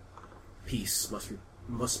 Return peace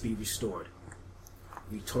must be restored.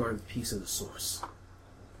 Return peace in the source.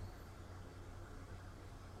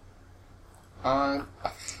 How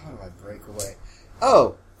do I break away?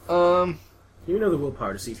 Oh, You know the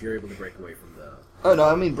willpower to see if you're able to break away from the... oh no,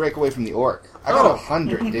 I mean break away from the orc. I got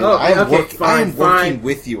 100, dude. Oh, I am okay, working fine.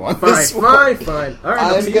 with you on Fine, this one. fine. All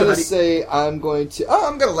right, I'm gonna say I'm going to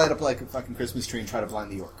light up like a fucking Christmas tree and try to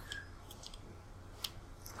blind the orc.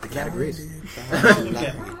 The cat agrees.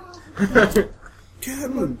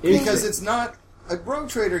 Because it's not a Rogue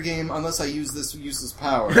Trader game unless I use this useless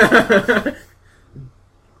power.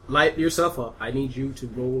 Light yourself up. I need you to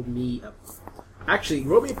roll me a... Actually,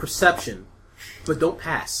 roll me a perception, but don't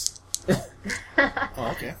pass.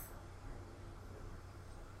 Oh, okay.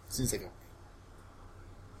 Seems like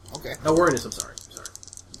a... Okay. Awareness, I'm sorry.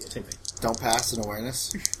 Yeah, same thing. Don't pass an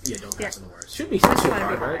awareness. Yeah, don't pass Yeah. on awareness. Should be so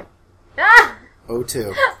hard, right? Ah!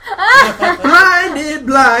 02. Blinded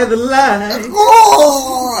by the light.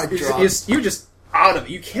 Oh! I dropped. You're just out of it.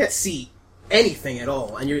 You can't see anything at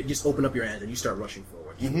all, and you just open up your hands and you start rushing forward.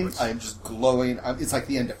 I am just glowing. It's like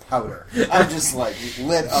the end of powder. I'm just like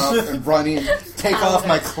lit up and running. Take off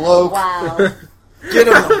my cloak. Wow. Get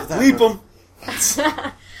him! Leap him!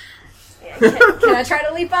 Can I try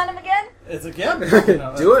to leap on him again? It's again.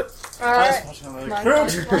 Do it. Nice Alright. watching Come him. on, Groot,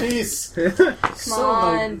 come on. please. Come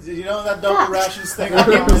on. Did you know that double rations thing? I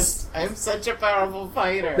promised? I'm such a powerful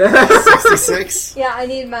fighter. 66. Yeah, I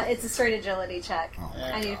need it's a straight agility check. Oh,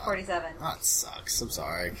 I need 47. That sucks. I'm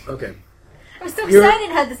sorry. Okay. I'm so You're- excited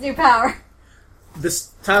to have this new power.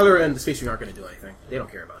 this Tyler and the Space Marine aren't going to do anything. They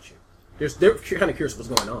don't care about you. They're kind of curious what's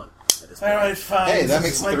going on at this point. Alright, fine. Hey, that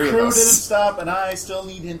makes my three of crew us. didn't stop, and I still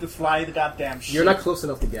need him to fly the goddamn ship. You're not close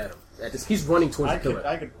enough to get him. He's running towards I the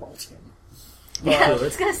pillar. could bolt him. Yeah, I But-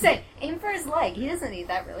 was gonna say, aim for his leg. He doesn't need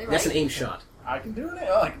that really, right? That's an aim shot. I can do it.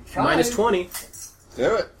 Oh, I can try. Minus 20.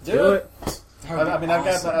 Do it. Do it. That would be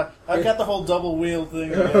awesome. I've got the whole double wheel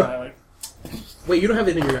thing. Wait, you don't have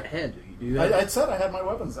it in your hand, do you? Do you have I said I had my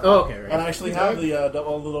weapons out. Oh, okay, right. And I actually have the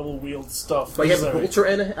all the double wheeled stuff. But you have a Sorry. bolter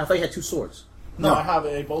and I thought you had 2 swords. No, I have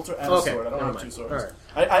a bolter and Okay, a sword. I don't never have 2 mind. swords.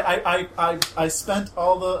 Alright. I spent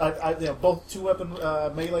all the both 2-weapon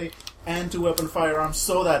melee and 2-weapon firearms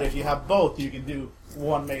so that if you have both, you can do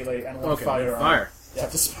 1 melee and 1 Okay, firearm. fire. You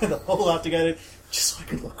have to spend a whole lot to get it, just so I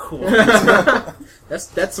can look cool.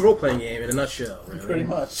 That's a role-playing game in a nutshell. Really. Pretty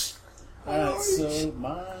much. Alright, so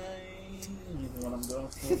my... What I'm going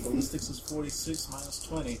for, ballistics is 46 minus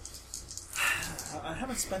 20. I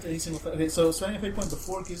haven't spent any single... Okay, so spending a fate point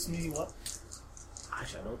before gives me what?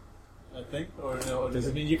 Actually, I don't. I think? Or no, Does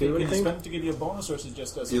it you do can you anything? spend it to give you a bonus, or is it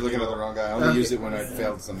just as... You're looking at the wrong guy. I only Okay. use it when I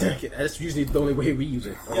failed something. Okay, that's usually the only way we use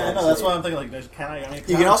it. Yeah, I know, that's why I'm thinking, like, can I... I mean,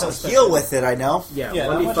 You can also spend heal it? with it, I know. Yeah, Yeah,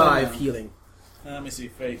 that much I 1d5 know. healing. Let me see,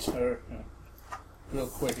 fate, or... real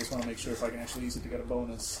quick, I just want to make sure if I can actually use it to get a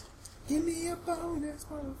bonus. Give me a bonus,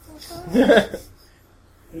 motherfucker.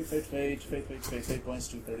 Fate points,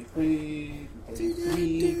 233,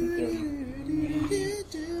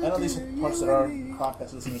 233. I know these are parts that our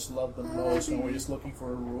podcast listeners love the most, and we're just looking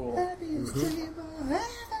for a rule.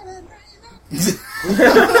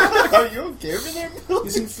 Are you okay over there, Bill?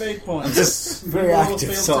 Using fate points. I'm just very Reroll active,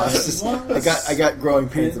 failed so tests I got growing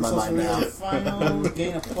pains in my It's mind also now. rated Final,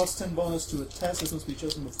 gain a plus 10 bonus to a test. This must be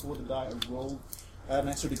chosen before the die are rolled. Add an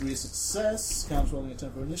extra degree of success. Counts rolling a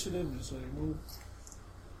 10 for initiative. Just so you move.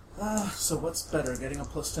 So what's better, getting a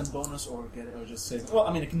plus 10 bonus or just saving? Well,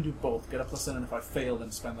 I mean, I can do both. Get a plus 10, and if I fail,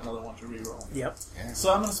 then spend another one to reroll. Yep.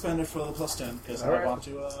 So I'm going to spend it for the plus 10 because I Alright. want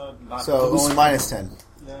to not So lose. only minus 10.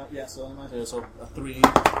 Yeah, so I might so a 3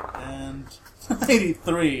 and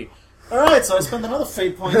 83. Alright, so I spend another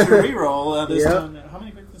fate point to reroll. This Yeah. time, how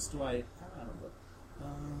many fate points do I have?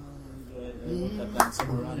 Do I put that down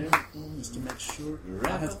somewhere around here? Just to make sure.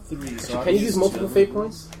 I have 3. So I'll Can you use multiple fate two.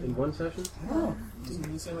 points in one session? Oh, doesn't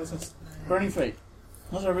really say what it says. Burning Fate.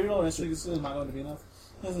 Once I reroll, and this is not going to be enough.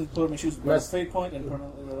 This is put my shoes burn That's- fate point and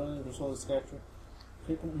permanently as well as capture.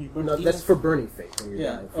 Fate point, you burn No, even- that's for burning fate when you're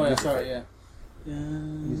Yeah. dying. Oh, yeah, Using sorry, fate. yeah.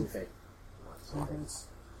 Using fate.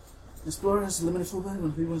 Explorer has a limited fullback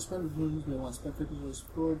when people spend one spend fate points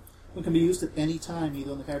explored. It can be used at any time,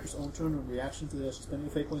 either on the character's own turn or reaction to the spending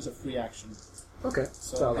fate points a free action. Okay.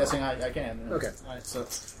 So I'm guessing I can. Okay. Alright, so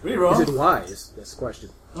Is reroll. it wise? That's the question.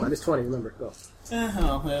 Minus 20, remember. Go.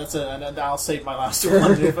 Oh, yeah, that's it. And then I'll save my last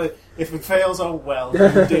one. if it fails, oh well.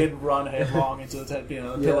 You did run headlong into the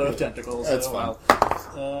pillar of tentacles. That's oh,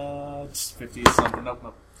 well. Just 50 is something.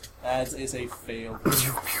 Nope. Adds is a fail.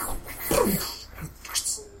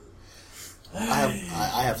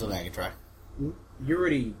 I have something I can try. You're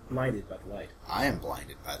already blinded by the light. I am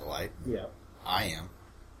blinded by the light. Yeah. I am.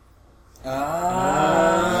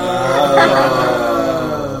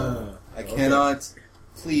 I cannot.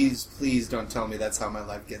 Please don't tell me that's how my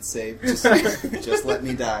life gets saved. Just let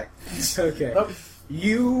me die. Okay. Nope.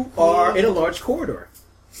 You are in a large corridor,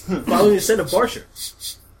 following the scent of Barsha.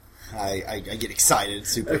 I get excited,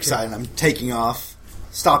 super Okay. excited. I'm taking off,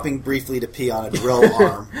 stopping briefly to pee on a drill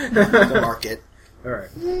arm to mark it. All right.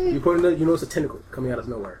 You notice a tentacle coming out of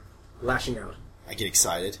nowhere, lashing out. I get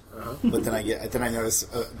excited, Uh-huh. but then I notice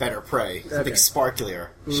better prey, something Okay. sparklier,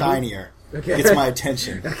 shinier. Okay. Gets my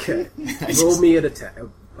attention. Okay. I Roll just- me an attack,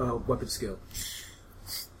 weapon skill.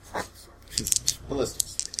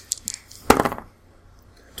 Ballistics.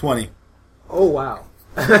 20. Oh wow.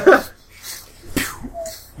 Did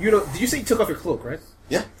you say you took off your cloak, right?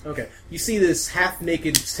 Yeah. Okay. You see this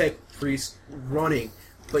half-naked tech priest running,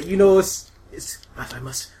 but you know it's I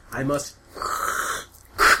must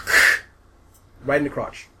right in the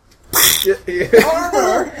crotch.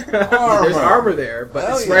 Armor. There's armor there, but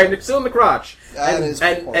Hell it's yeah. right still in the crotch. That is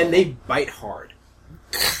horrible. and they bite hard.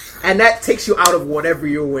 And that takes you out of whatever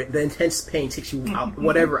you're in. The intense pain takes you out of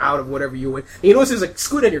whatever you're in. And you notice there's a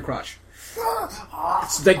squid in your crotch.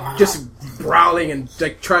 It's like just growling and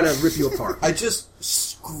like trying to rip you apart. I just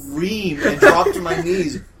scream and drop to my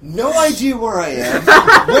knees. No idea where I am,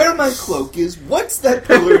 where my cloak is, what's that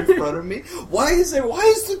pillar in front of me, why is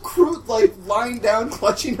the crew like lying down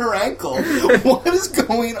clutching her ankle? What is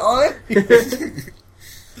going on?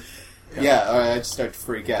 Yeah, alright, I just start to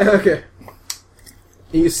freak out. Okay.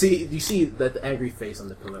 And you see that the angry face on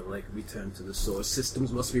the pillar, like, return to the source.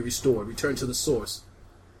 Systems must be restored. Return to the source.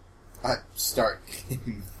 I start.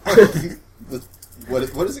 What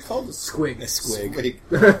is it called? Squig. A squig.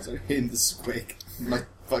 Squig. Start hitting the squig. My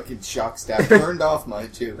fucking shock staff turned off,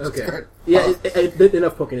 mind you. Okay. Start- Yeah, it,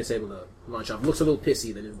 enough poking is able to launch off. Looks a little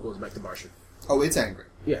pissy, then it goes back to Barsha. Oh, it's angry.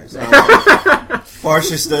 Yeah, exactly.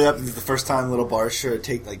 Barsha stood up, and the first time little Barsha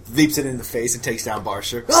leaps it in the face and takes down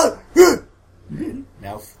Barsha.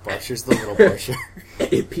 Now Barsha's the little Barsha.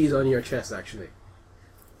 It pees on your chest, actually.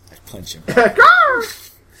 I punch him.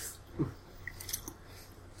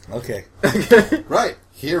 Okay. Right,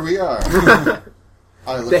 here we are.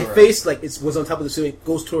 I look The around. face, like, was on top of the ceiling,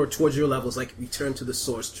 goes towards your levels, like, return to the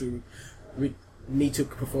source to need to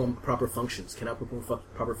perform proper functions. Cannot perform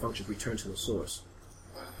proper functions, return to the source.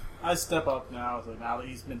 I step up now, so now that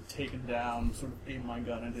he's been taken down, sort of aim my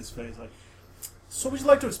gun at his face, like, so would you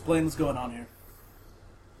like to explain what's going on here?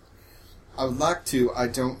 I would like to, I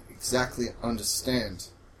don't exactly understand.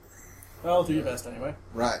 Well, do your best anyway.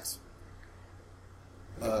 Right.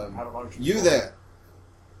 Have a large You report. there.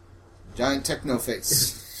 Giant techno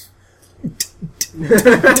face.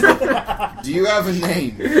 Do you have a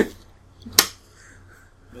name? They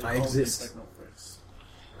I call me exist. Technophrax.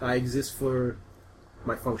 I exist for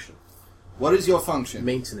my function. What is your function?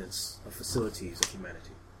 Maintenance of facilities of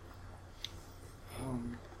humanity.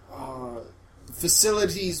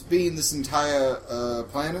 Facilities being this entire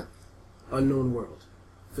planet? Unknown world.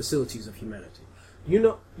 Facilities of humanity. You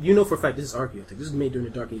know for a fact this is archaeotech. This is made during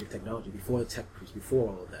the Dark Age of technology, before the tech priests, before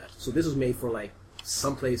all of that. So this was made for, like,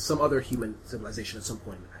 someplace, some other human civilization at some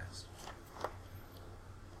point in the past.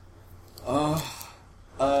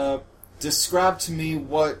 Describe to me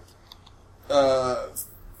what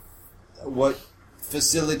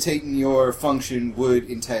facilitating your function would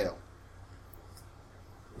entail.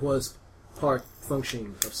 Was part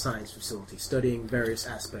functioning of science facility, studying various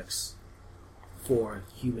aspects for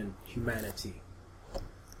humanity.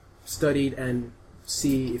 Studied and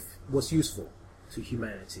see if what's useful to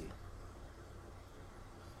humanity.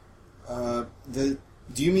 Do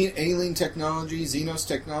you mean alien technology, Xenos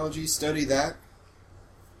technology? Study that?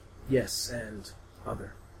 Yes, and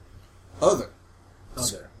other. Other.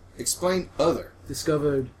 Other. Explain other.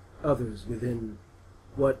 Discovered others within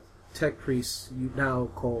what tech priests you now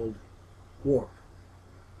called warp.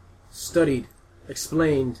 Studied,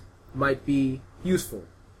 explained, might be useful.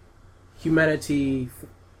 Humanity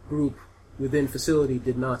group within facility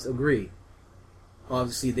did not agree.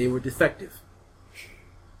 Obviously, they were defective.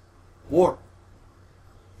 Warp.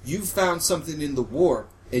 You found something in the warp,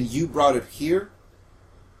 and you brought it here?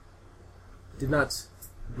 Did not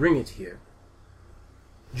bring it here.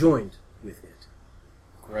 Joined with it.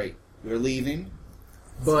 Great. We're leaving.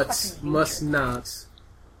 But fucking must weird. not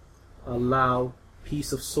allow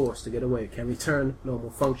piece of source to get away. Can return normal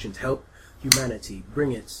functions. Help humanity.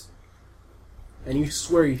 Bring it. And you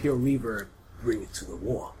swear you hear reverb. Bring it to the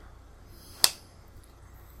warp.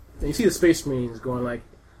 And you see the space marines going like,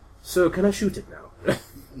 so can I shoot it now?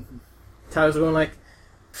 Tyler's going like,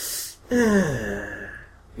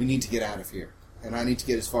 We need to get out of here. And I need to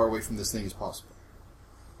get as far away from this thing as possible.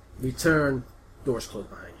 return, doors close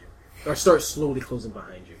behind you. Or start slowly closing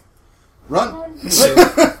behind you. Run! It's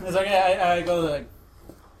like I go like,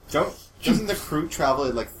 Doesn't the crew travel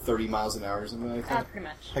at like 30 miles an hour or something like that? Pretty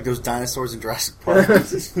much. Like those dinosaurs in Jurassic Park.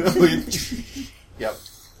 Yep.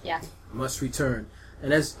 Yeah. Must return.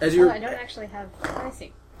 And as Oh, you're... I don't actually have. Let me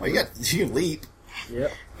see. Well, you can leap.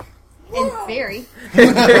 Yep. In theory.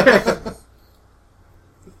 Am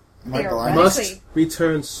I blind? Theoretically. Must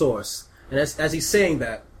return source. And as he's saying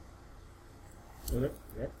that...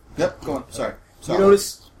 Yep, go on. Sorry. You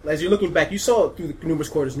notice, as you're looking back, you saw through the numerous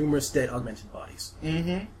corridors, numerous dead augmented bodies.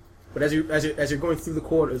 Mm-hmm. But as you're going through the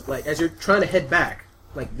corridors, like as you're trying to head back,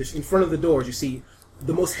 like this, in front of the doors, you see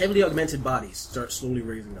the most heavily augmented bodies start slowly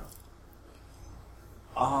raising up.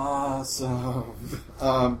 Awesome.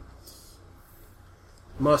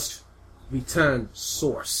 Must return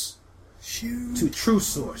source Shoot. to true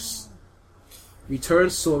source. Return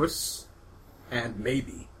source, and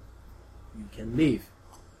maybe you can leave.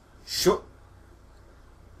 Sure.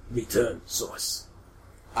 Return source.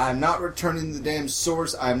 I'm not returning the damn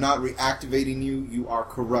source. I'm not reactivating you. You are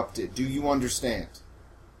corrupted. Do you understand?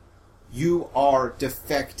 You are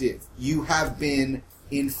defective. You have been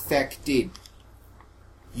infected.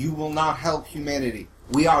 You will not help humanity.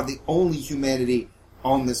 We are the only humanity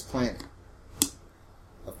on this planet.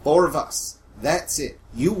 The four of us. That's it.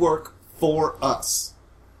 You work for us.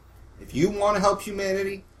 If you want to help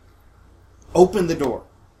humanity, open the door.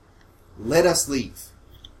 Let us leave.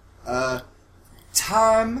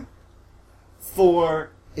 Time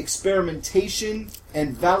for experimentation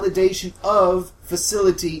and validation of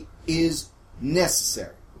facility is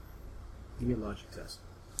necessary. Give me a logic test.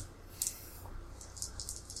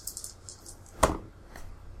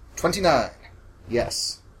 29.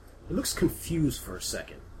 Yes. It looks confused for a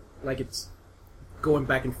second. Like it's going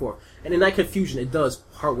back and forth. And in that confusion, it does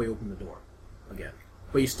partway open the door again.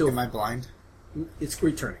 But you still... Am I blind? It's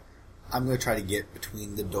returning. I'm going to try to get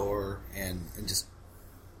between the door and just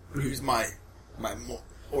use my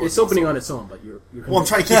It's opening on its own, but you're well, I'm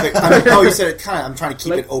trying to keep it... you said it kind of... I'm trying to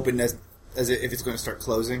keep it open as if it's going to start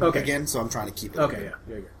closing again, so I'm trying to keep it open. Okay,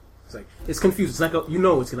 yeah. It's like, it's confused. It's not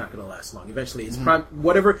it's not going to last long. Eventually, it's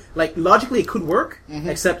whatever... Like, logically, it could work,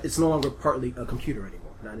 except it's no longer partly a computer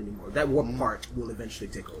anymore. Not anymore. That warp part will eventually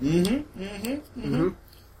take over.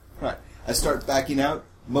 Right. I start backing out,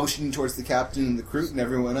 motioning towards the captain and the crew and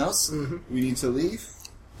everyone else. We need to leave.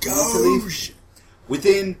 Go!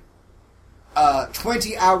 Within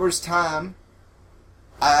 20 hours' time,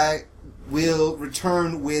 I will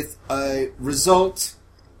return with a result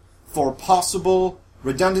for possible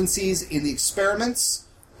redundancies in the experiments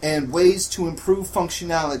and ways to improve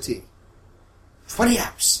functionality. 20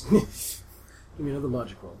 hours. Give me another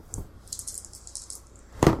logic roll.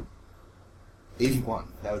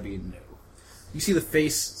 81. That would be a no. You see the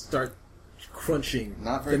face start crunching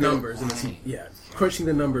Not very the good. numbers in its crunching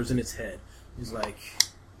the numbers in its head. He's like,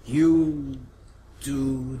 you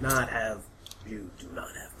do not have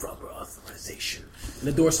proper authorization. And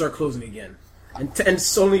the doors start closing again, and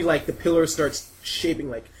suddenly like the pillar starts shaping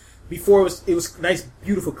like. Before it was nice,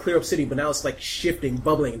 beautiful, clear up city, but now it's like shifting,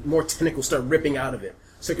 bubbling, and more tentacles start ripping out of it.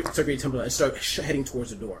 Circuit temple and start heading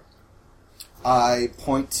towards the door. I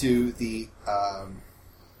point to the.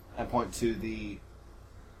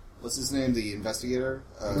 What's his name? The investigator?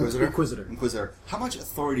 Inquisitor. How much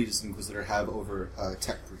authority does an Inquisitor have over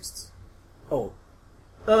tech priests? Oh.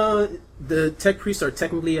 The tech priests are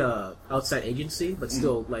technically a outside agency, but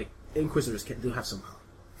still, like, Inquisitors do have some power.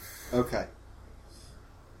 Okay.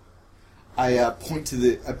 I point to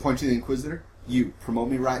the Inquisitor. You, promote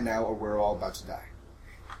me right now or we're all about to die.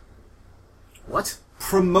 What?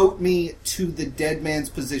 Promote me to the dead man's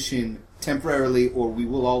position temporarily or we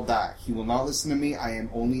will all die. He will not listen to me. I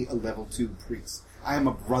am only a level 2 priest. I am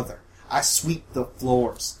a brother. I sweep the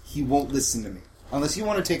floors. He won't listen to me. Unless you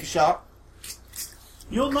want to take a shot.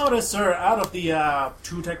 You'll notice, sir, out of the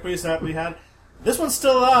 2 tech priests that we had, this one's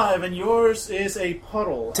still alive, and yours is a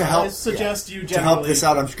puddle. I suggest you generally... To help this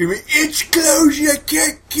out, I'm screaming, it's closed, I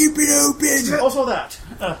can't keep it open! Also that.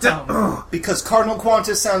 Because Cardinal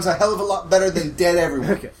Quantus sounds a hell of a lot better than dead everyone.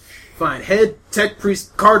 Okay. Fine. Head tech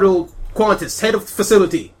priest Cardinal Quantus, head of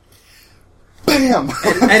facility. Bam!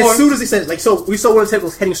 And as soon as he says, like, so we saw one of the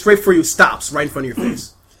tentacles heading straight for you, stops right in front of your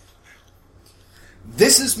face.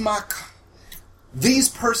 This is my... These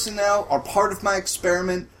personnel are part of my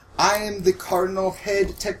experiment. I am the cardinal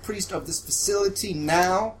head tech priest of this facility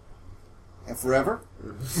now and forever.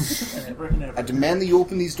 and ever. I demand that you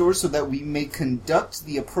open these doors so that we may conduct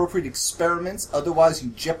the appropriate experiments. Otherwise, you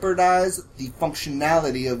jeopardize the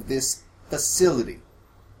functionality of this facility.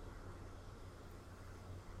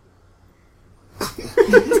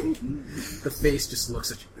 The face just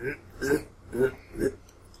looks at you.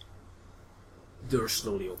 Door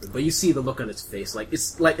slowly open, but you see the look on its face. Like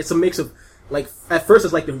it's a mix of like at first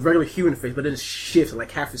it's like the regular human face, but then it shifts and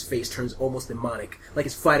like half his face turns almost demonic, like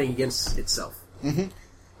it's fighting against itself.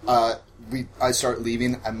 I start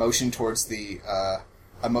leaving. I motion towards the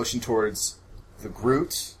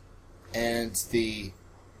Groot and the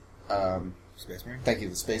Space Marine? Thank you,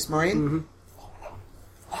 the Space Marine.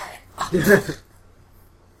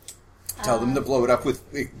 Tell them to blow it up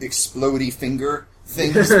with explodey finger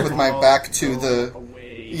things with my back to the...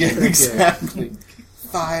 Away. Yeah, exactly.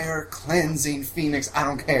 Fire, cleansing, phoenix, I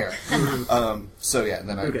don't care. So yeah,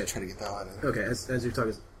 then I try to get the hell out of there. Okay, as you're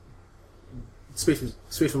talking, Spaceman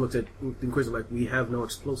looked at the Inquisitor like, we have no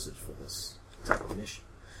explosives for this type of mission.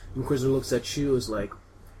 The Inquisitor looks at you as like,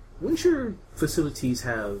 wouldn't your facilities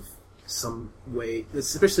have some way,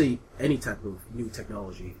 especially any type of new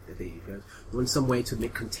technology that they use, wouldn't some way to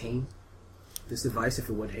contain this device if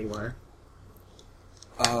it went haywire?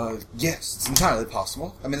 Yes, it's entirely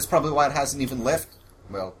possible. I mean, that's probably why it hasn't even left.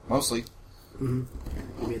 Well, mostly. Mm-hmm.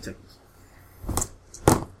 Give me a tech.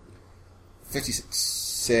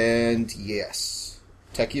 56. And yes.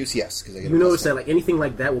 Tech use, yes. Cause I get you notice that like anything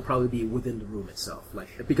like that will probably be within the room itself.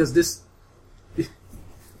 Like, because this...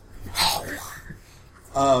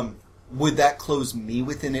 would that close me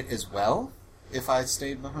within it as well? If I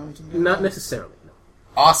stayed behind? Not necessarily, no.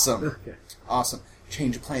 Awesome. Okay. Awesome.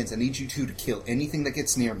 Change of plans. I need you two to kill anything that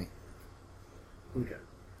gets near me. Okay.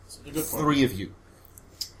 So they're good for 3 of you.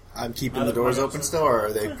 I'm keeping Out the of doors my open house. still, or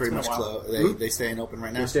are they Yeah, pretty it's much been a while. closed? They staying open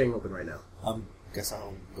right now? They're staying open right now. Guess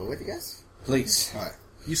I'll go with you guys. Please. All right.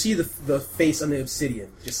 You see the face on the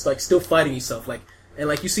obsidian, just like still fighting yourself, like, and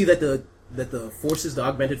like you see that the forces, the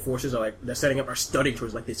augmented forces, are like they're setting up, are studying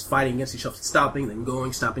towards like this, fighting against each other, stopping, then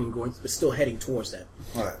going, stopping, and going, but still heading towards that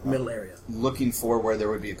All right. middle area. Looking for where there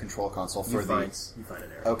would be a control console for You find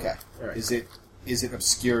an area. Okay. All right. Is it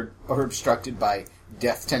obscured or obstructed by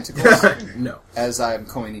death tentacles? No. As I am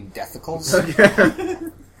coining deathicles? Okay.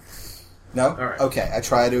 No? All right. Okay, I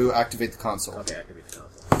try to activate the console. Okay, activate the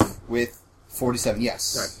console. With 47,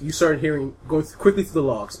 yes. All right. You started hearing, going quickly through the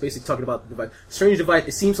logs, basically talking about the device. Strange device.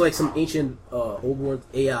 It seems like some ancient old world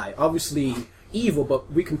AI. Obviously evil,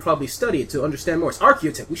 but we can probably study it to understand more. It's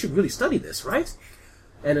Archaeotech. We should really study this, right?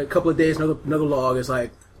 And in a couple of days, another log is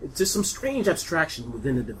like, it's just some strange abstraction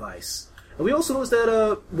within the device. And we also noticed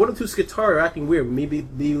that one or two guitar are acting weird. We maybe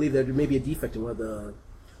believe that there may be a defect in one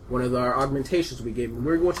of our augmentations we gave them.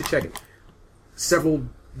 We're going to check it. Several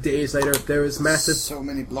days later, there is massive So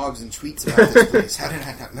many blogs and tweets about this place. How did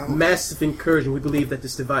I not know? massive incursion. We believe that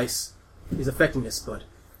this device is affecting us, but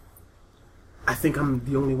I think I'm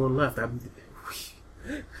the only one left. God,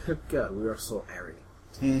 we are so arrogant.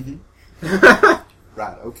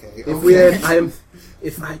 Right, okay. If we had,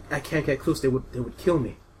 if I can't get close, they would kill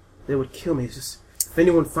me. They would kill me. It's just, if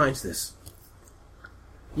anyone finds this,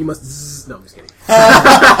 you must. No, I'm just kidding.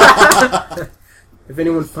 If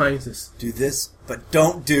anyone finds this, Do this, but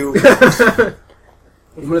don't do.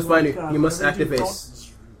 you must find it. You must activate.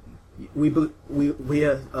 We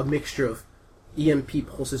are a mixture of EMP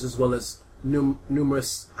pulses as well as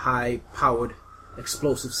numerous high-powered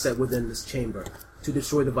explosives set within this chamber to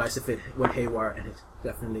destroy the device if it went haywire, and it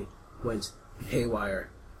definitely went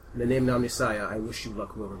haywire. In the name of Messiah, I wish you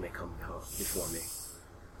luck, whoever may come before me.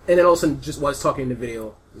 And then all of a sudden, just while he's talking in the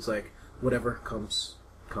video, it's like, whatever comes,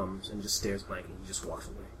 and just stares blankly, and he just walks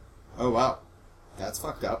away. Oh, wow. That's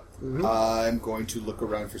fucked up. Mm-hmm. I'm going to look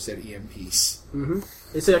around for said EMPs. Mm-hmm.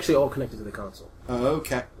 It's actually all connected to the console.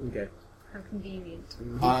 Okay. Okay. How convenient.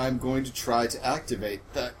 I'm going to try to activate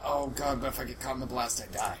that. Oh, God, but if I get caught in the blast, I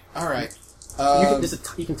die. Alright.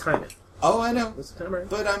 You can time it. Oh, I know. What's the timer?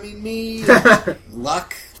 But, I mean, me,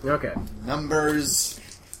 luck, Okay. numbers,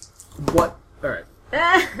 What? Alright.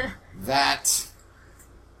 that.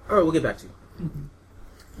 Alright, we'll get back to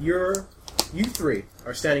you. You three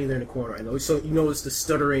are standing there in the corner, and so you notice the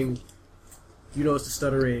stuttering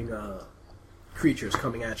creatures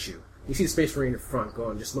coming at you. You see the Space Marine in front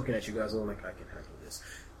going, just looking at you guys, all like, I can handle this.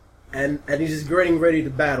 And he's just getting ready to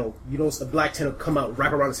battle. You notice the black tentacle come out,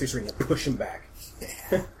 wrap around the Space Marine, and push him back.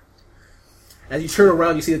 As you turn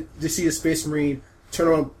around, you see the Space Marine turn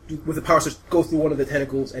around with the power switch, go through one of the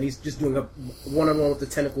tentacles, and he's just doing a one-on-one with the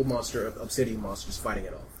tentacle monster, Obsidian monster, just fighting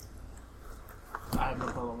it off. I have no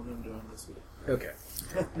problem with him doing this. Okay.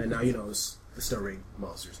 And now you know it's the stirring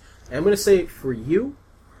monsters. And I'm going to say for you,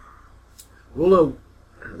 roll a...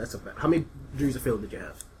 That's a bad... How many degrees of failure did you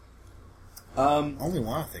have? Only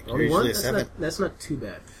one, I think. Only Usually one? a 7. That's not too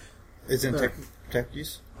bad. Isn't Alright. tech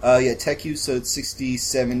use? Yeah, tech use, so it's 60,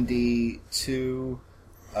 72.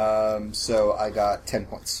 So I got 10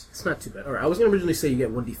 points. It's not too bad. Alright, I was going to originally say you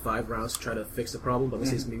get 1d5 rounds to try to fix the problem, but let's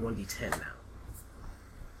say it's going to be 1d10 now.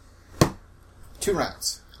 2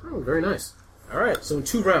 rounds. Oh, very nice. Alright, so in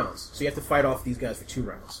 2 rounds. So you have to fight off these guys for 2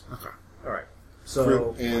 rounds. Okay. Alright.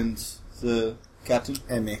 So... And the captain?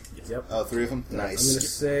 And me. Yep. 3 of them? I'm going to Nice.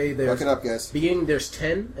 say there's... Look it up, guys. Beginning, there's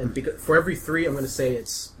 10, and for every 3, I'm going to say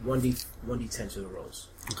it's 1d10 to the rolls.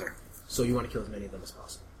 Okay. So you want to kill as many of them as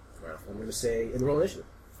possible. Right, I'm going to say in the roll initiative.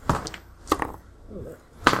 Oh, no.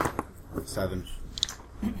 7.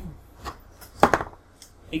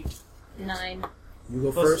 8. 9. You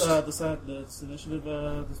go Plus, first. this initiative,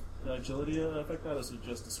 the agility affect that, or is it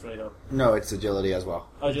just a straight up? No, it's agility as well.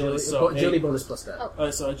 Agility, so Agility 8. bonus plus that. Oh.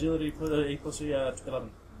 So agility, 8 plus 3,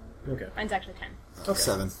 11. Okay. Mine's actually 10. Okay.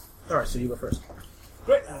 7. Alright, so you go first.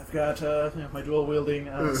 Great, I've got my dual wielding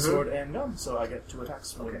sword and gun, so I get 2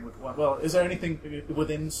 attacks with one. Well, is there anything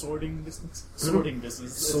within sorting distance? Sorting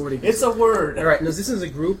distance. Sorting It's a word. Alright, now this is a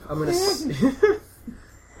group. I'm going to...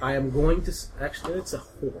 I am going to... Actually, it's a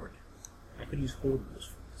horde. I could use horde rules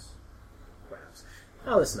for this. Perhaps.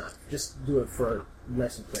 No, let's not. Just do it for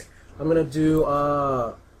nice and quick. I'm going to do...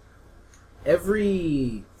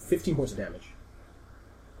 every 15 points of damage.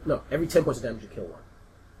 No, every 10 points of damage you kill one.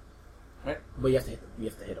 Right. But you have to hit them. You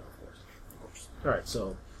have to hit them, of course. Of course. Alright,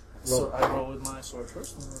 so... So Roll. I roll with my sword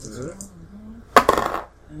first.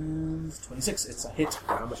 And 26, it's a hit.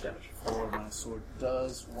 How much damage? For my sword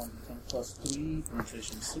does 1d10 plus 3,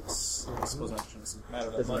 penetration 6. I suppose that doesn't matter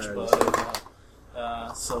that Doesn't much, matter. but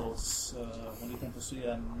So 1d10 plus 3,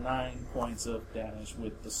 9 points of damage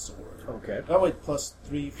with the sword. Okay. Oh wait, plus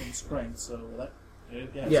 3 from strength, so that... Yeah,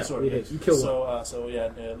 it's Yeah, a sword. you kill one.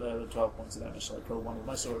 So 12 points of damage, so I killed one with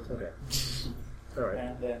my sword. Okay. Alright.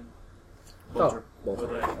 And then... Bolter. Bolter.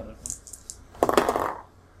 With another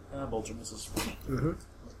one. Bolter misses. Mm-hmm.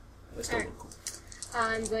 They still Alright. look cool.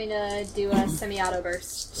 I'm going to do a semi-auto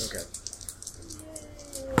burst. Okay.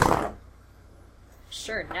 Yay.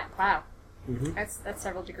 Sure, wow. Mm-hmm. That's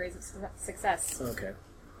several degrees of success. Okay.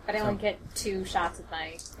 But I only get 2 shots with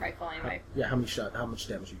my rifle anyway. Yeah, how much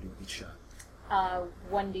damage you do with each shot?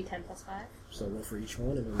 1d10 plus 5. So 1 for each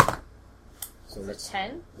one, and then... So that's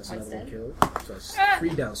 10. That's One's another one dead. killed. So that's 3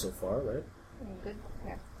 down so far, right? Good.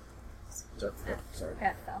 Yeah. Sorry.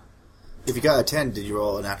 Yeah, fell. If you got a 10, did you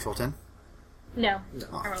roll a natural 10? No. No.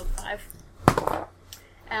 I rolled 5.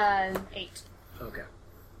 8. Okay.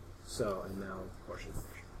 So, and now, portion.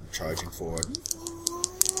 Charging forward.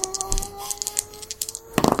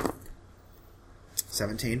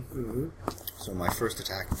 17. Mm-hmm. So my first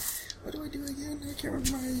attack. What do I do again? I can't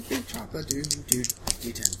remember my big chop. I do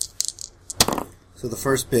D10. So the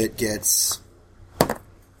first bit gets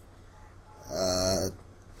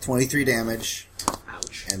 23 damage,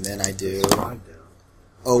 Ouch. and then I do 5 down.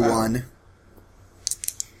 01.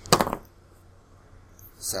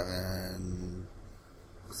 7.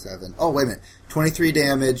 Oh, wait a minute. 23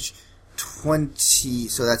 damage, 20.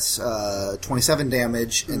 So that's 27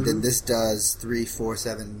 damage, and then this does 3, 4,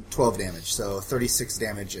 7, 12 damage. So 36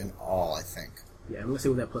 damage in all, I think. Yeah, I'm gonna say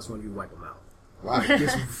with that +1, you wipe him out. Wow.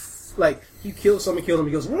 Just, like, you kill someone,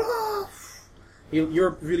 he goes, "Wah!"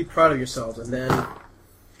 You're really proud of yourselves, and then,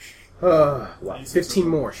 wow, 15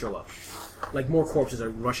 more show up. Like, more corpses are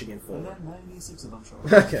rushing in And forward. then 96 of them show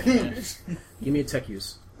up. Okay. Give me a tech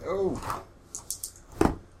use. Oh.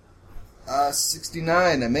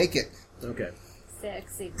 69. I make it. Okay.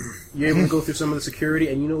 Sexy. You're able to go through some of the security,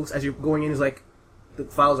 and you know, as you're going in, it's like, the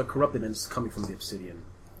files are corrupted, and it's coming from the obsidian.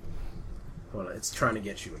 Hold on, it's trying to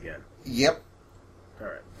get you again. Yep.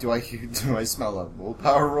 Alright. Do I smell a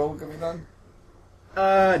willpower roll coming on?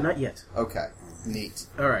 Not yet. Okay. Neat.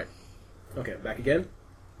 Alright. Okay, back again.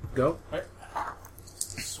 Go. Right.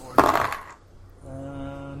 Sword.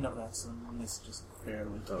 No, that's a miss, just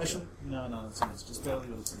barely. Okay. Actually, no, that's a miss, just barely,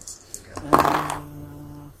 but it's a miss.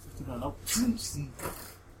 59, nope.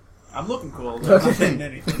 I'm looking cool, but I'm not hitting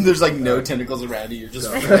anything. There's like no tentacles around you. You're just.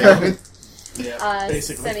 Yeah,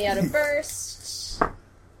 basically. Semi-auto burst.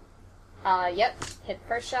 Yep. Hit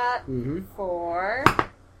first shot Mm-hmm. for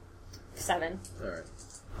 7. Alright.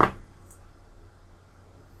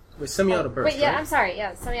 Wait, semi-auto burst, Wait, yeah, right? I'm sorry.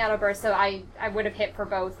 Yeah, semi-auto burst. So I would have hit for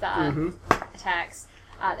both attacks.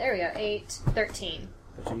 There we go. 8, 13.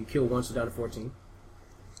 So you kill one, so down to 14.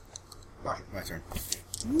 My turn.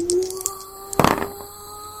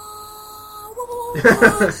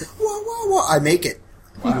 I make it.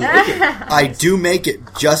 I do make it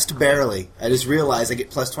just barely. I just realized I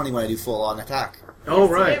get +20 when I do full on attack. Oh,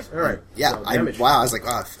 right. Alright. Yeah, So, damage. wow. I was like,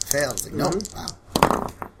 wow, fail. I was like, no,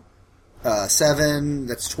 wow. 7.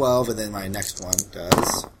 That's 12, and then my next one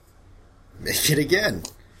does make it again.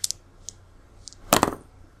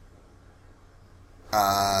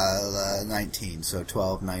 19. So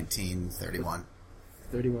 12, 19, 31.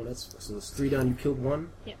 31, so it's 3 down, you killed 1?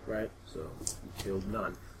 Yeah. Right? So you killed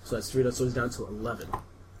none. So that's 3 down, so it's down to 11.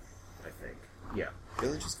 I think. Yeah.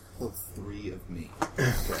 Really just killed 3 of me.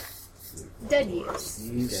 Dead years.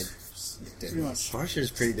 He's Pretty much. Sparsh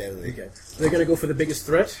is pretty deadly. okay. They're gonna go for the biggest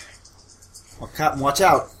threat. Well, Captain, watch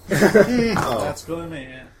out. Oh, That's good,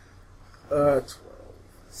 man. Yeah. 12.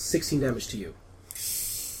 16 damage to you.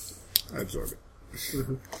 I absorb it.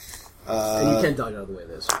 And you can't dodge out of the way of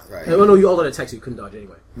this. Right. Oh no, you all that attacks you couldn't dodge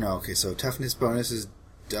anyway. No, okay, so toughness bonus is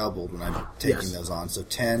doubled when I'm taking Yes. those on. So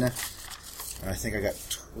 10, and I think I got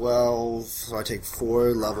 12, so I take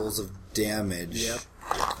 4 levels of damage. Yep.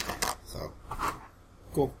 So,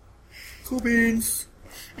 cool. Cool beans.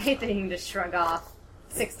 I hate that you can just shrug off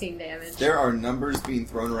 16 damage. There are numbers being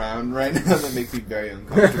thrown around right now that make me very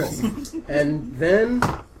uncomfortable. And then,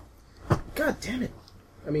 god damn it!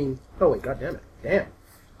 I mean, oh wait, god damn it! Damn,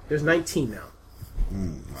 there's 19 now.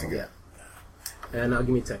 My God. Yeah. And give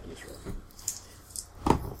me a tech use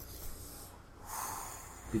roll.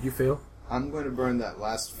 Did you fail? I'm going to burn that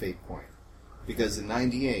last fate point because a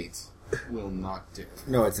 98 will not do.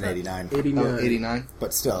 No, it's an 89. 89. Oh, 89?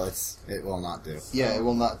 But still, it will not do. Yeah, it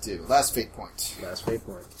will not do. Last fate point. Last fate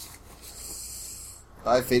point.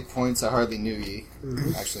 5 fate points. I hardly knew ye.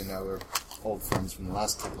 Actually, no, we're old friends from the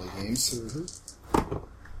last couple of games.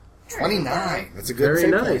 29. That's a good Very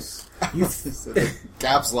fate point. nice. You So the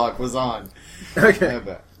caps lock was on. I okay?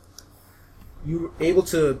 bet. you're able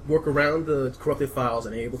to work around the corrupted files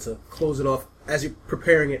and able to close it off as you're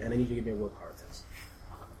preparing it, and I need you to give me a willpower test.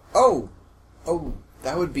 Oh,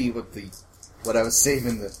 that would be what I was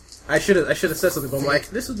saving the I should have said something, but I'm like,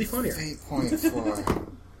 this would be funnier. fate point for.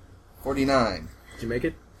 49. Did you make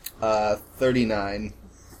it? 39.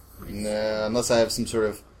 Nah, unless I have some sort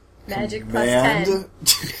of Magic plus 10.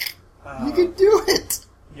 You can do it.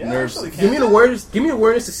 Yeah, Nerves. actually, Give me an awareness. Give me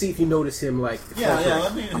awareness to see if you notice him. Like,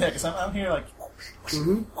 Let me. Because I'm here like.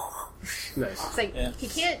 Mm-hmm. Nice. It's like, Yeah. he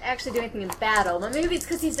can't actually do anything in battle, but maybe it's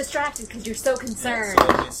because he's distracted because you're so concerned. So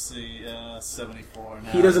let me see. 74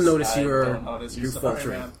 now. He doesn't notice I you're- don't notice you. you're Sorry,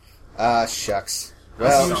 faltering. man. Shucks. As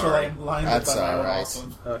Well, usual, I'm blinded that's by my own alright.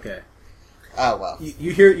 awesome. Okay. oh well.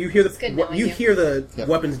 You hear It's good the knowing you you. hear the Yep.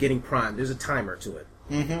 weapons getting primed. There's a timer to it.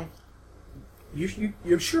 Mm-hmm.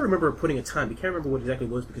 You sure remember putting a time. You can't remember what exactly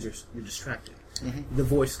it was because you're distracted. Mm-hmm. The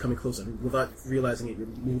voice is coming closer. Without realizing it, you're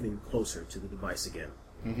moving closer to the device again.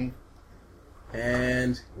 Mm-hmm.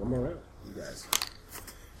 And one more round, you guys.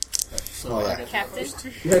 So Oh, yeah. I get the Captain? first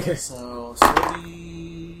two. Okay. So,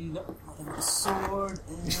 swordy. Nope, nothing with the sword.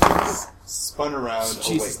 And Spun around.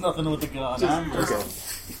 Jesus, nothing with the gun. I'm just. Okay.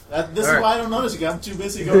 This is Alright. why I don't notice you. I'm too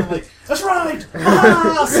busy going like, that's right!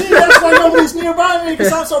 Ah, see, that's why nobody's nearby me,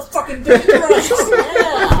 because I'm so fucking dangerous!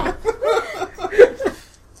 Yeah!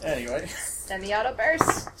 Anyway. Semi-auto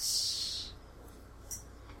burst.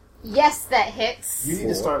 Yes, that hits. You need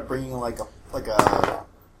to start bringing like a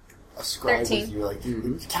scribe 13. with you, like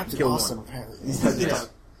Mhm. Captain Kill Awesome. one. Apparently, Yeah.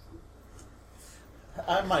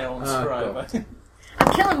 I'm my own scribe.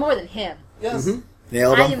 I'm killing more than him. Yes, Mhm.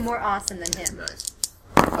 nailed I him. am more awesome than him. Nice.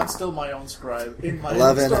 I'm still my own scribe. In my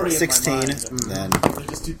 11, story 16, in my mind. then They're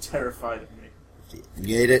just too terrified of me.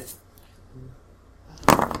 negate it.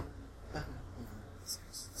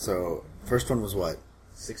 So first one was what?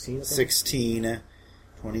 16. I think? 16,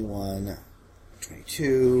 21,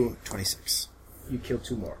 22, 26. You killed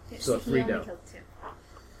 2 more, Yes, so he 3 only down. killed 2.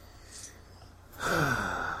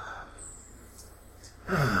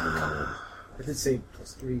 I did say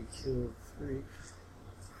plus 3, kill 3.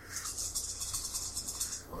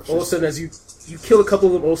 All of a sudden, as you kill a couple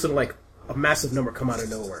of them, all of a sudden, like, a massive number come out of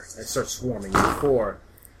nowhere and start swarming. 4.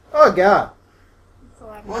 Oh, God. That's a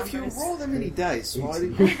lot of Well, if you numbers. roll that many dice, why do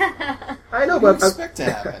you I know, what do but you expect to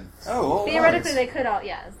happen? Oh, Theoretically, they could all.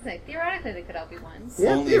 Yeah, it's like, theoretically they could all be ones. Yeah,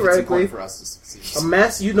 only if it's theoretically. important for us to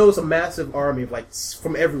succeed. You notice a massive army of, like,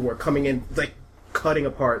 from everywhere coming in, like, cutting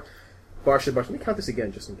apart. Barsha. Let me count this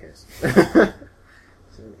again, just in case. 7,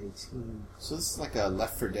 18. So this is like a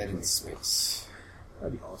Left 4 Dead in space.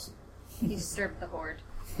 That'd be awesome. You disturb the horde.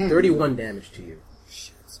 31 damage to you.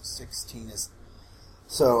 Shit, so 16 is...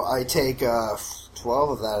 So I take 12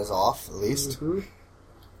 of that is off, at least. Mm-hmm.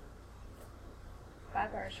 5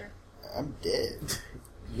 Barsher. I'm dead.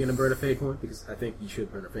 You gonna burn a fate point? Because I think you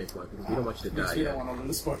should burn a fate point, because we don't want you to die We yet. don't want to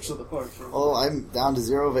lose parts of the horde. Well, I'm down to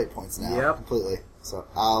 0 of 8 points now. Yep. Completely. So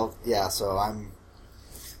so I'm...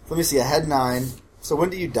 Let me see, I had 9. So when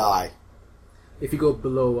do you die? If you go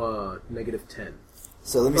below negative 10.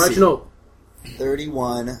 So let me Or see. actually, no.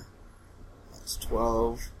 31. That's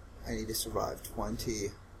 12. I need to survive 20.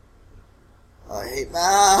 I hate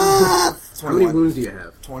math! How many 21. wounds do you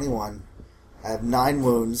have? 21. I have 9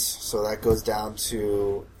 wounds, so that goes down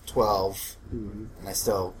to 12. Mm-hmm. And I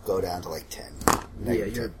still go down to like 10. Yeah,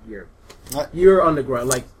 Negative you're on the ground.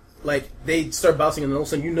 Like they start bouncing, and all of a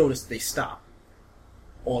sudden you notice they stop.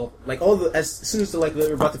 As soon as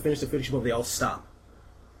they're about to finish the finishing move, they all stop,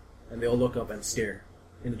 and they all look up and stare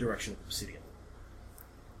in the direction of Obsidian.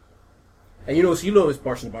 And you notice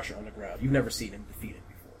Barsha and Barsha on the ground. You've never seen him defeated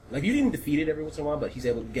before. Like you've seen him defeated every once in a while, but he's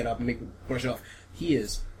able to get up and make Barsha off. He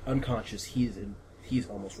is unconscious. He is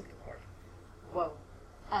almost ripped apart. Whoa.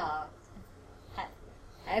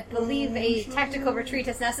 I believe a tactical retreat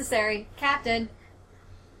is necessary. Captain,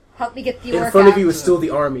 help me get the orc In front out. of you is still the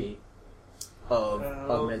army of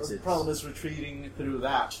The Menzies. problem is retreating through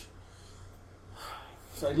that.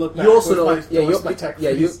 So I look back. You also know, towards my tech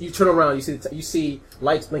priest. you turn around, you see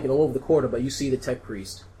lights blinking all over the corridor, but you see the tech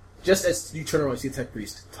priest. Just as you turn around, you see the tech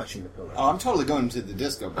priest touching the pillar. Oh, I'm totally going to the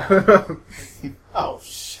disco ball. Oh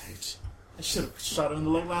shit! I should have shot him in the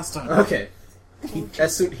leg last time. Okay.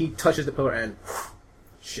 As soon he touches the pillar and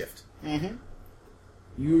shift. Mm-hmm.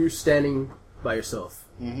 You're standing by yourself,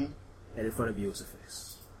 Mm-hmm. and in front of you is a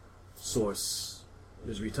face. Source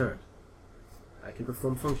is returned. I can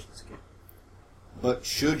perform functions again. But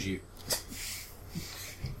should you?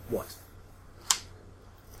 What?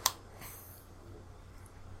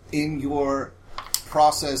 In your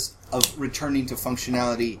process of returning to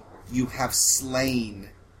functionality, you have slain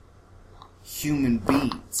human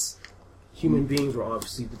beings. Human beings were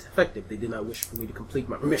obviously defective. They did not wish for me to complete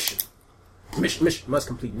my mission. Mission must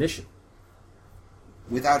complete mission.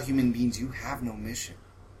 Without human beings, you have no mission.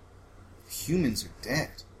 Humans are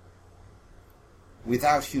dead.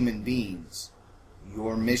 Without human beings,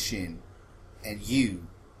 your mission and you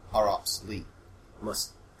are obsolete.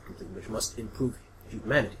 Must complete mission. Must improve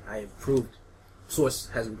humanity. I have improved. Source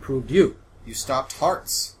has improved you. You stopped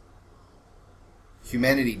hearts.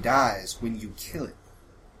 Humanity dies when you kill it.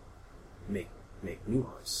 Make new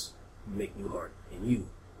hearts. Make new heart in you.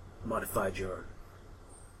 Modified your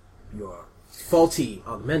faulty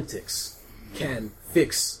augmentics can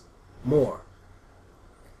fix more.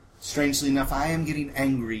 Strangely enough, I am getting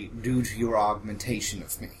angry due to your augmentation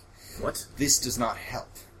of me. What? This does not help.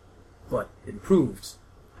 But improved.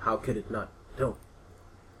 How could it not? Don't.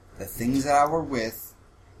 The things that I were with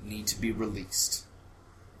need to be released.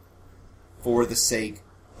 For the sake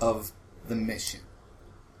of the mission.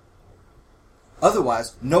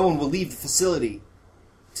 Otherwise, no one will leave the facility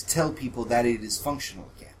to tell people that it is functional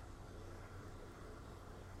again.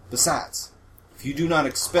 Besides, if you do not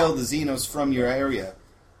expel the Xenos from your area,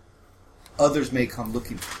 others may come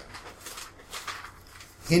looking for them,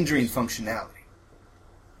 hindering functionality.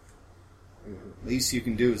 Least you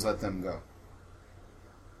can do is let them go.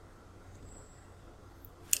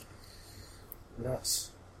 Nuts.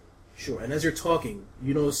 Sure. And as you're talking,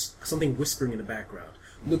 you notice something whispering in the background.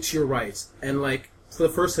 Look to your right, and like for the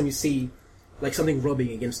first time you see like something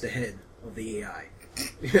rubbing against the head of the AI.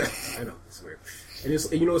 Yeah, I know, it's weird. And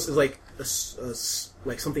you notice it's like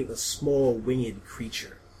like something, a small winged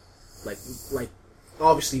creature, like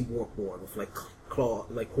obviously warp-born with like claw,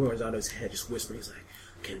 like horns out of his head, just whispering. He's like,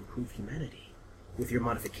 "Can improve humanity with your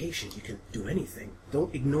modifications. You can do anything.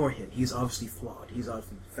 Don't ignore him. He's obviously flawed. He's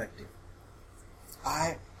obviously defective."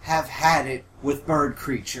 I have had it with bird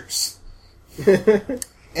creatures.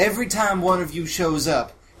 Every time one of you shows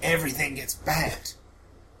up, everything gets bad.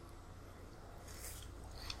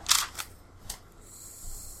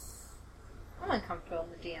 I'm uncomfortable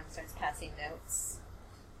when the DM starts passing notes.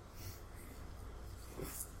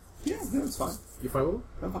 Yeah, no, it's fine. You fine with him?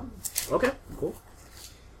 I'm fine. Okay, cool.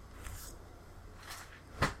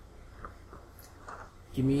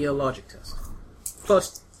 Give me a logic test.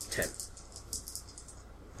 Plus 10.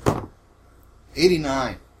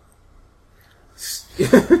 89.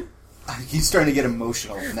 He's starting to get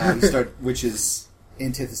emotional now. Which is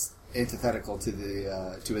antithetical to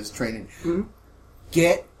the to his training. Mm-hmm.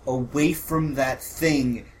 Get away from that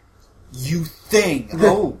thing, you thing!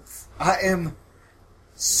 Oh, I am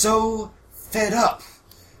so fed up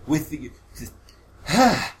with the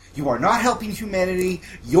you are not helping humanity.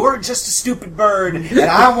 You're just a stupid bird, and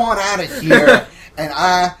I want out of here.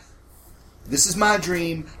 And this is my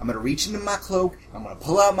dream. I'm going to reach into my cloak. I'm going to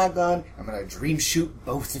pull out my gun. I'm going to dream shoot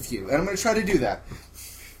both of you. And I'm going to try to do that.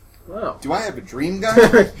 Wow. Do I have a dream gun?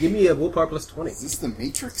 Give me a willpower plus 20. Is this the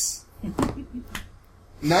Matrix?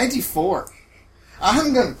 94.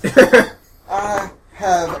 I'm going to... I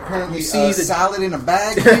have apparently You see the salad in a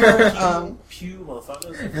bag here. Pew,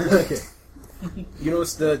 motherfuckers. Okay. You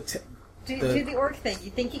notice the Do the orc thing. You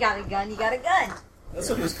think you got a gun, you got a gun. That's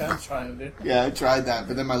what he was kind of trying to do. Yeah, I tried that,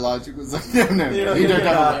 but then my logic was like, no. You're You don't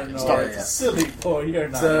not have an to orc. start. Yeah. Silly boy, you're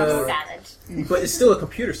not So- an orc. Savage. but it's still a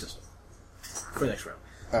computer system for the next round.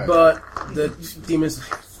 Alright. But the demons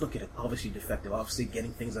look at it, obviously defective, obviously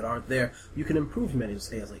getting things that aren't there. You can improve humanity.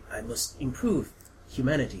 Say, like, I must improve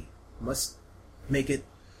humanity. Must make it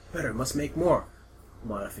better. Must make more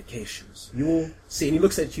modifications. You will see. And he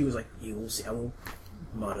looks at you as like, you will see. I will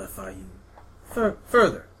modify you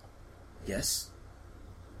further. Yes.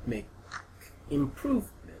 Make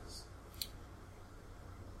improvements.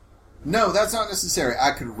 No, that's not necessary.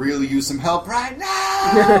 I could really use some help right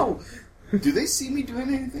now! Do they see me doing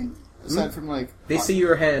anything? Aside from, like... They see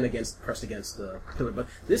your hand pressed against the pillar, but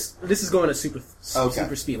this is going at super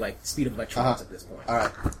speed, like speed of electrons at this point.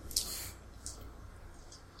 Alright.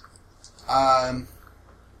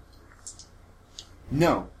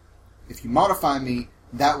 No. If you modify me,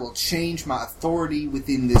 that will change my authority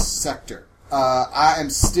within this sector. I am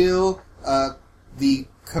still the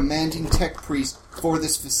commanding tech priest for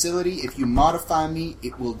this facility. If you modify me,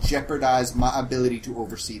 it will jeopardize my ability to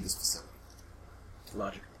oversee this facility.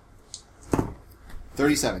 Logic.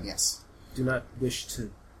 37, yes. Do not wish to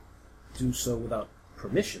do so without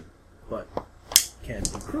permission, but can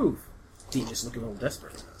improve. Dean just looking a little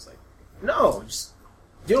desperate. I was like, no,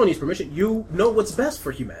 you don't need permission. You know what's best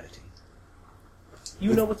for humanity.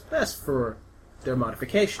 You know what's best for their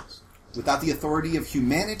modifications. Without the authority of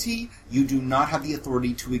humanity, you do not have the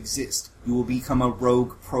authority to exist. You will become a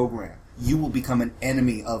rogue program. You will become an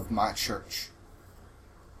enemy of my church.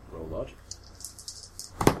 Roll logic.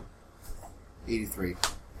 83.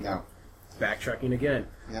 No. Backtracking again.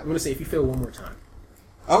 Yep. I'm going to say if you fail one more time.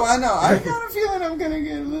 Oh, I know. I got a feeling I'm going to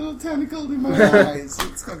get a little tentacled in my eyes.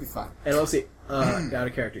 It's going to be fine. And I'll say, out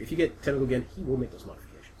of character. If you get tentacle again, he will make those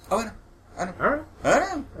modifications. Oh, I know. I know. Alright. I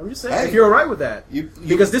know. I'm just saying. Hey. If you're alright with that. You,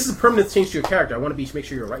 Because this is a permanent change to your character. I want to make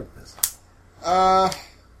sure you're alright with this.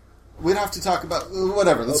 we'd have to talk about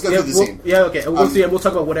whatever. Let's go yeah, through the scene. Yeah, okay. We'll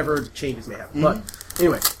talk about whatever changes may happen. But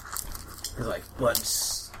anyway, he's like,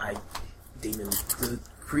 demon, the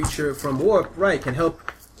creature from Warp, right, can help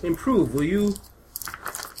improve. Will you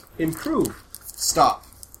improve? Stop.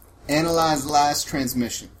 Analyze last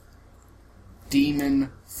transmission.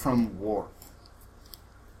 Demon from Warp.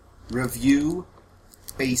 Review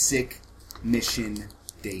basic mission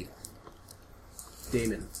data.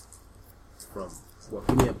 Damon from Warp.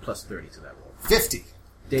 Give me a plus 30 to that roll. 50.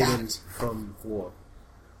 Damon Got it. from Warp.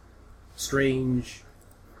 Strange,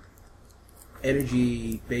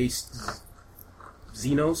 energy-based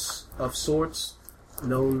Xenos of sorts,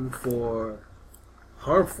 known for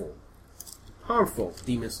harmful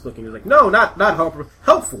demons looking. They're like, no, not harmful,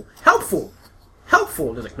 helpful.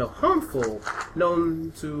 They're like, no, harmful,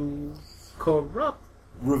 known to corrupt,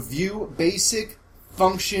 Review basic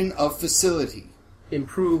function of facility.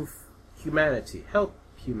 improve humanity, help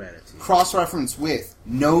humanity, Cross-reference with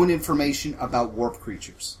known information about warp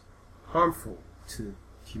creatures. harmful to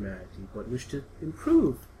humanity, but wish to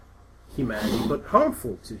improve humanity, but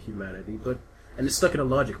harmful to humanity, and it's stuck in a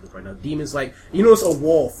logic loop right now. Demons, like, you notice a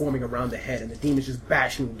wall forming around the head, and the demon's just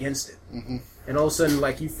bashing against it. Mm-hmm. And all of a sudden,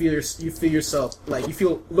 like, you feel yourself, like,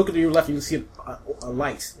 look to your left, and you see a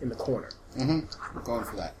light in the corner. Mm-hmm. We're going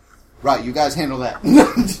for that. Right, you guys handle that.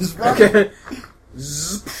 Just run. Okay.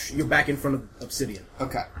 Zzz, you're back in front of Obsidian.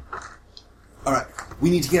 Okay. Alright, we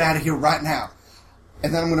need to get out of here right now.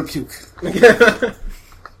 And then I'm gonna puke.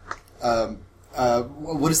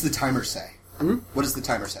 What does the timer say? What does the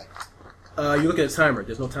timer say? You look at the timer.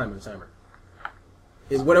 There's no time on the timer.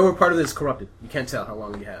 Whatever part of it is corrupted. You can't tell how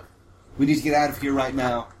long you have. We need to get out of here right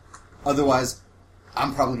now. Otherwise,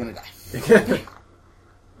 I'm probably gonna die.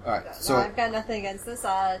 Alright, so... I've got nothing against this.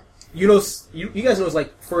 You know, you guys know, it's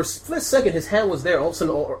like for a split second his hand was there. All of a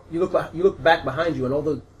sudden, you look back behind you, and all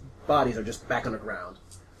the bodies are just back on the ground.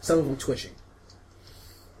 Some of them twitching.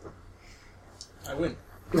 I win.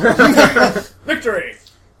 Victory!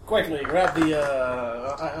 Quickly, grab the,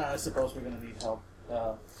 I suppose we're gonna need help.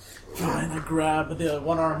 Trying to grab the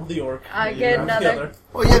one arm of the orc. I You get grab the another. other.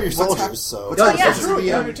 Well, you have your What's soldiers, so... What's Oh, happened yeah. to True, the,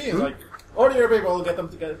 you have your team. Like, ordinary people will get them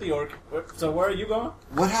to get the orc. So where are you going?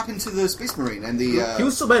 What happened to the Space Marine and the... He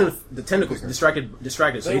was still been with the tentacles, distracted, so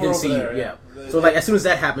They he were didn't over see there, you. yeah. Yeah. So like as soon as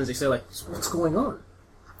that happens, they say like, "What's going on?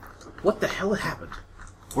 What the hell happened?"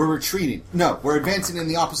 We're retreating. No, we're advancing in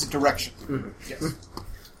the opposite direction. Yes.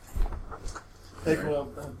 Well,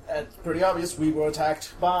 it's pretty obvious. We were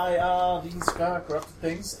attacked by these corrupted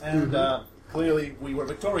things, and clearly we were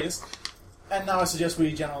victorious. And now I suggest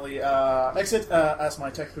we generally exit, as my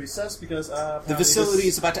tech priest says, because The facility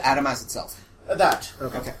is about to atomize itself. that.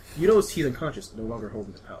 Okay. You notice he's unconscious, no longer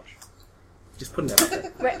holding the pouch. Just putting that out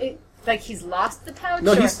there. Right, like he's lost the pouch?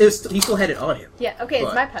 No, or- he still had it on him. Yeah, okay, it's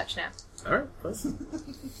But- my pouch now. All right.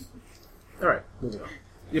 All right. Moving on.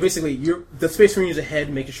 You're the Space Marine is ahead,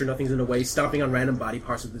 making sure nothing's in the way, stomping on random body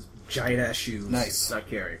parts with his giant ass shoes. Nice. Not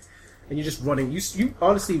carrying. And you're just running. You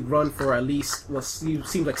honestly run for at least what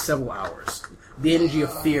seems like several hours. The energy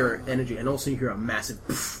of fear, and also you hear a massive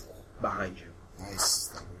poof behind you. Nice.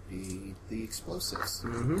 That would be the explosives.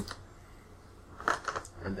 Mm-hmm.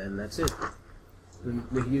 And then that's it. And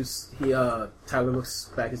Tyler looks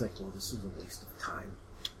back. He's like, "Well, this is a waste of time.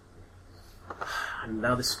 And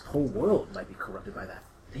now this whole world might be corrupted by that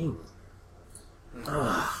thing.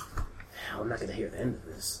 Hell, I'm not going to hear the end of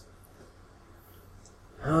this.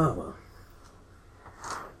 Oh, well.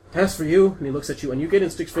 As for you," and he looks at you, and you get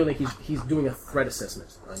instinctive feeling he's doing a threat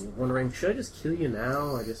assessment. And you're wondering, should I just kill you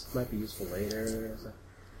now? I guess it might be useful later.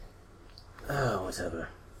 Oh, whatever.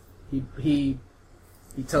 He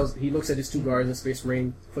looks at his two guards, and Space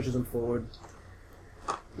Marine pushes them forward.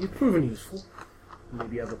 You've proven useful.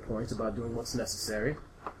 Maybe you have a point about doing what's necessary.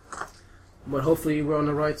 But hopefully we're on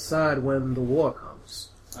the right side when the war comes.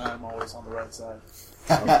 I'm always on the right side.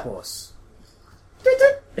 Of course.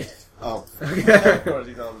 Oh. Of course,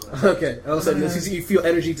 he's always right. Okay, all of a sudden you feel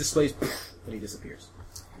energy displaced, and he disappears.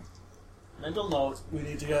 Mental note: we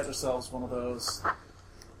need to get ourselves one of those.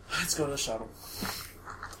 Let's go to the shuttle.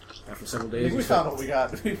 After several I days, think you we start- found what we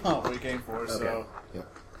got. We found what we came for. So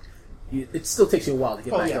it still takes you a while to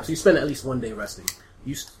get Oh, back yeah. up, so you spend at least one day resting.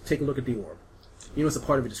 You take a look at the orb. You notice a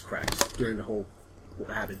part of it is cracked during the whole what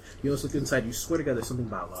happened. You also look inside. You swear to God, there's something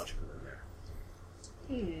biological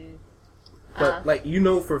in there. But like you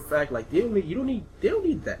know for a fact, like they don't need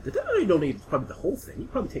that. They don't need probably the whole thing. You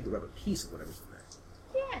probably take a rubber piece of whatever's in there.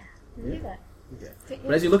 Yeah, we'll do that. Okay.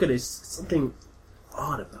 But as you look at it, it's something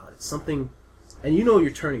odd about it. Something, and you know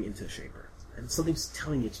you're turning into a shaper, and something's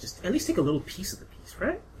telling you to just at least take a little piece of the piece,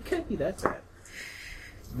 right? It can't be that bad.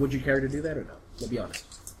 Would you care to do that or no? Let's be honest.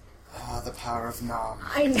 The power of Nam.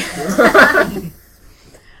 I know.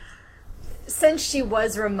 Since she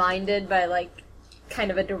was reminded by, like, kind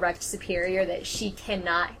of a direct superior that she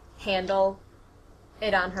cannot handle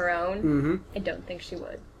it on her own, I don't think she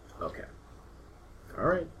would. Okay. All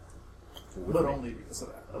right. But only because of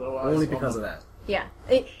that. Otherwise, Only because of that. Yeah.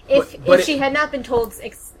 But If she had not been told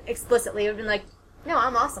explicitly, it would have been like, no,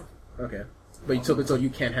 I'm awesome. Okay. But you took it so you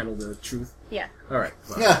can't handle the truth? Yeah. All right.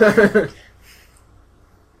 Well.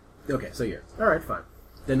 Okay, so yeah. All right, fine.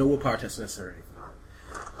 Then no willpower test necessary.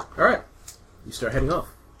 All right. You start heading off.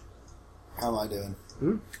 How am I doing?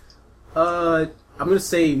 I'm gonna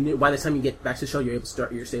say by the time you get back to the show, you're able to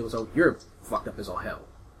start your stables. So you're fucked up as all hell.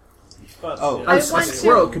 But, Oh. I A want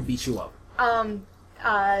squirrel to- could beat you up.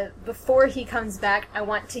 Before he comes back, I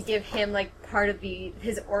want to give him, like, part of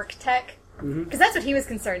his orc tech. Because that's what he was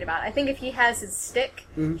concerned about. I think if he has his stick,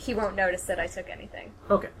 he won't notice that I took anything.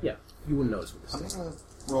 Okay, yeah. You wouldn't notice with I'm this thing. gonna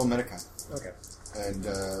roll Medica. Okay. And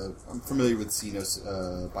I'm familiar with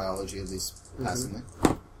Xenos biology, at least passingly.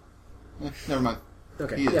 Never mind.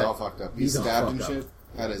 Okay. He is yeah. all fucked up. He's He's all stabbed and fucked up. shit.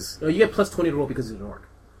 That is... No, you get plus 20 to roll because he's an orc.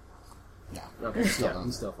 Yeah. Okay, Still yeah, done.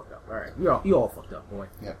 he's still fucked up. Alright, you all fucked up, boy.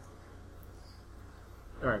 Yeah.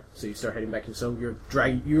 Alright, so you start heading back to so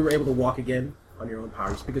you're able to walk again on your own power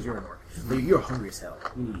just because you're an orc. But you're hungry as hell.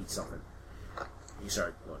 You need to eat something. You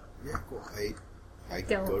start going. Yeah, cool. I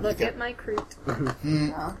Don't go to look the at my creep.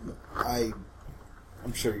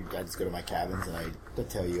 I'm sure I just go to my cabins and I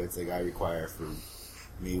tell you it's like I require food.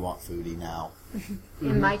 Me want foodie now.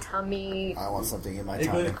 In my tummy. I want something in my a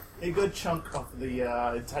tummy. good chunk of the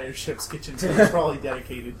entire ship's kitchen is probably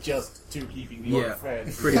dedicated just to keeping the Yeah, orc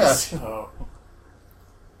fed. pretty much. So,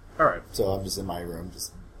 Alright. So I'm just in my room,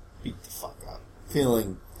 just beat the fuck up.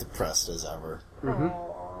 Feeling depressed as ever.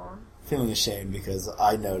 Aww. Feeling ashamed because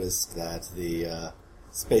I noticed that the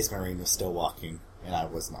Space Marine was still walking and I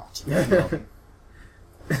was not.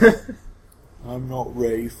 I'm not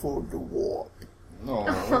ready for the warp. No.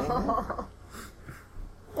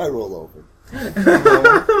 I roll over.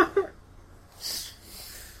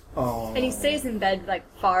 Oh. And he stays in bed, like,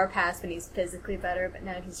 far past when he's physically better, but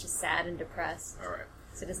now he's just sad and depressed. Alright.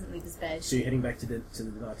 So he doesn't leave his bed. So you're heading back to the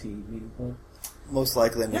Nazi meeting point? Most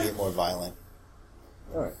likely I'm going to get more violent.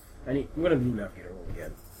 Alright. I'm gonna do Navigator roll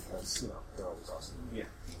again. That's, they're always awesome. Yeah.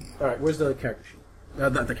 Alright, where's the character sheet?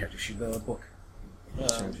 Not the character sheet, the book.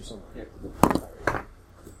 Let's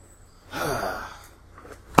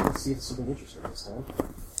see if it's something interesting this time.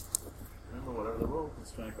 remember, whatever the roll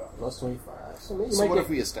is 25. Plus 25. So maybe you So might what get... if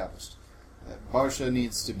we established that Barsha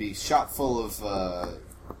needs to be shot full of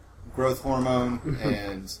growth hormone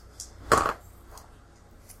and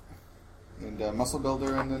muscle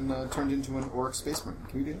builder, and then turned into an orc space marine?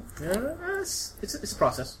 Can we do that? It's a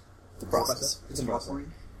process. It's a process. It's a process.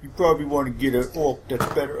 You probably want to get an orc that's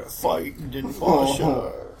better at fighting than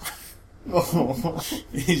Barsha.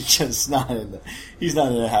 He's just he's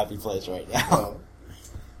not in a happy place right now.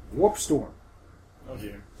 Warp storm. Oh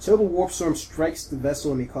dear. Terrible warp storm strikes the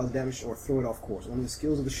vessel and may cause damage or throw it off course. Only the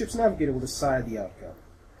skills of the ship's navigator will decide the outcome.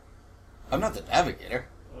 I'm not the navigator.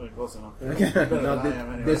 Oh, close enough. Okay. Better than No, I am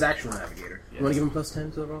anyway. there's actual navigator. Yes. You want to give him plus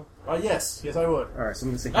 10 to the roll? Yes, I would. Alright, so I'm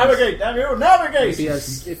going to say... Navigate, damn you, navigate!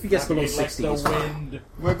 If he gets below Navigate 60, like he's the fine. wind.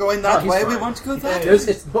 We're going Oh, that he's way. We fine. want to go that way.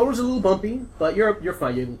 It's boulder's a little bumpy, but you're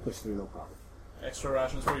fine. You're able to push through, no problem. Extra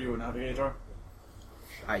rations for you, navigator.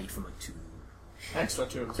 I eat from like 2. Extra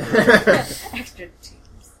tubes. Extra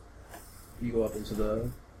teams. You go up into the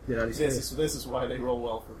United States. This is why they roll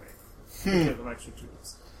well for me. Give them extra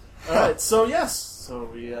tubes. Alright, so yes. So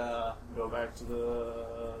we go back to the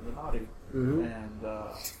naughty. Mm-hmm. And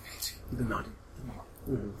The naughty.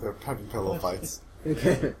 They're talking pillow fights.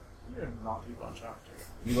 Okay. you're a naughty bunch after.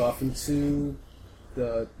 You go off into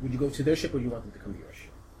the... Would you go to their ship or do you want them to come to your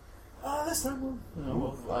ship? This time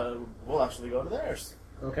we'll actually go to theirs.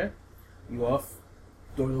 Okay. You go off.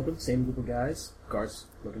 Door open. Same group of guys. Guards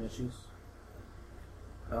looking at you.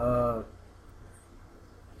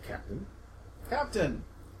 Captain. Captain.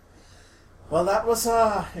 Well, that was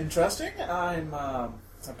interesting.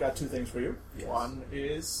 I've got 2 things for you. Yes. One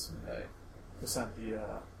is to send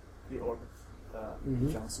the orb.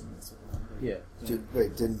 Johnson. Yeah.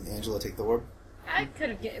 Didn't Angela take the orb? I could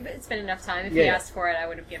have given it's been enough time. If Yeah. he asked for it, I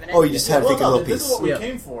would have given it. Oh, you just had to take a little This is piece. what we Yeah.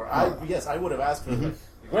 came for. Yes, I would have asked for it.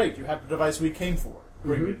 Great, you have the device we came for.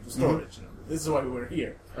 Bring it to storage. this is why we were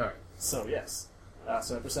here. All right. So yes.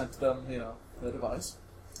 So I presented them, the device.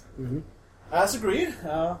 Mm-hmm. As agreed.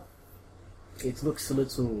 It looks a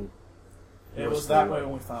little. It was that way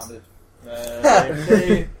when we found it.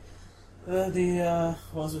 The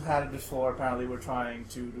ones who had it before apparently were trying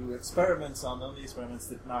to do experiments on them. The experiments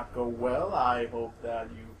did not go well. I hope that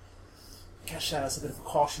you catch that as a bit of a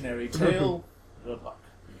cautionary tale. Good luck.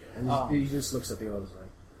 And he just looks at the others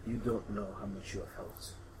like, you don't know how much you have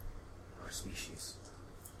helped our species.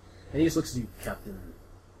 And he just looks at you, Captain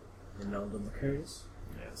Ronaldo Macarius.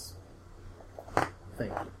 Yes.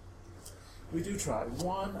 Thank you. We do try.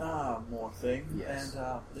 One more thing. Yes.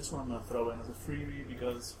 And this one I'm going to throw in as a freebie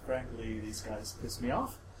because, frankly, these guys piss me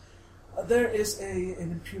off. There is an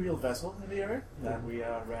Imperial vessel in the area that we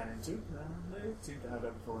ran into. They seem to have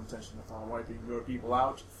every full intention of wiping your people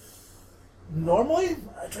out. Normally,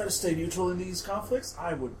 I try to stay neutral in these conflicts.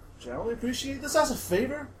 I would generally appreciate this as a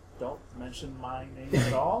favor. Don't mention my name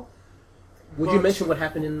at all. Would you mention what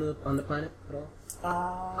happened on the planet at all?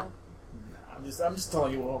 I'm just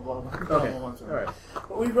telling you what Okay. All right.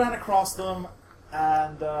 But we ran across them,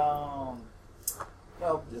 and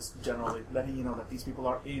just generally letting you know that these people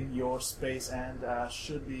are in your space and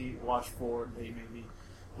should be watched for. They may be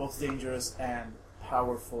both dangerous and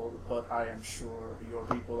powerful, but I am sure your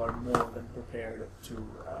people are more than prepared to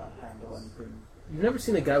handle anything. You've never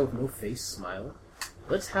seen a guy with no face smile?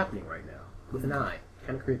 What's happening right now? With an eye.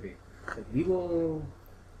 Kind of creepy. Like, we will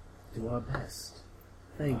do our best.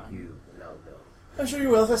 Thank you, Ronaldo. I'm sure you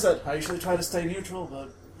will. As I said, I usually try to stay neutral,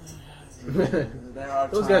 but there are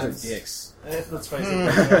Those times... guys are dicks. Let's face it,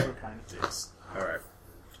 those guys are kind of dicks. Alright.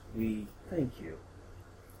 We thank you.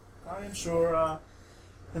 I am sure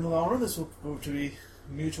in the long run this will prove to be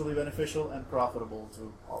mutually beneficial and profitable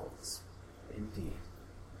to all of us. Indeed.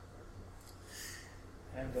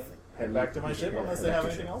 And head back to my ship unless they have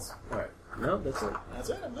anything else. Alright. No, that's it. That's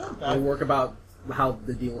it. I'm done. We'll work about how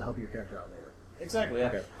the deal will help your character out later. Exactly. Yeah.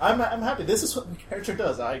 Okay. I'm happy. This is what my character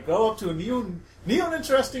does. I go up to new and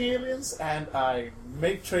interesting aliens, and I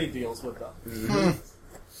make trade deals with them.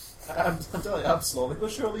 Mm-hmm. I'm telling you, I'm slowly but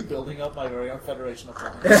surely building up my very own federation of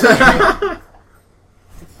planets.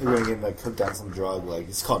 We're gonna get him hooked on some drug, like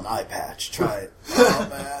it's called an eye patch. Try it. Oh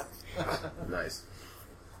man. Nice.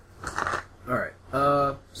 Alright.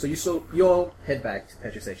 So you all head back to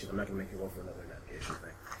Petra Station. I'm not gonna make you roll for another navigation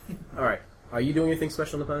thing. Alright. Are you doing anything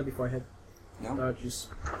special on the planet before I head? No. Just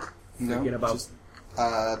No. thinking about... Just,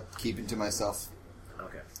 keeping to myself.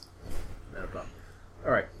 Okay. Not a problem.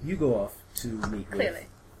 Alright, you go off to meet Clearly.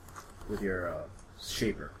 with your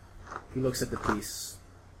shaper. He looks at the piece,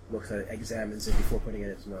 looks at it, examines it before putting it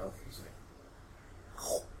in his mouth.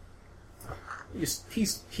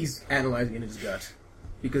 He's analyzing it in his gut.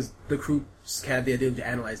 Because the crew had the idea to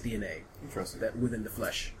analyze DNA Interesting. that within the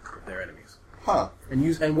flesh of their enemies. Huh.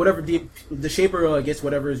 And whatever the shaper gets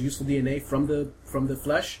whatever is useful DNA from the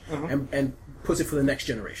flesh and puts it for the next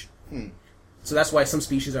generation. So that's why some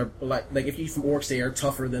species are like if you eat from orcs, they are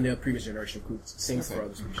tougher than the previous generation of crews. Same for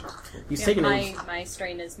other species. He's taking those. My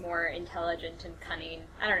strain is more intelligent and cunning.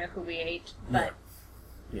 I don't know who we ate, but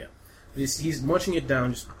Yeah. He's munching it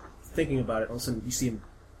down, just thinking about it. All of a sudden, you see him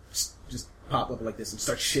just pop up like this and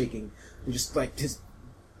start shaking, and just like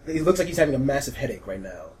it looks like he's having a massive headache right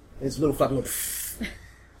now. And his little flap going,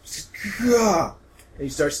 and he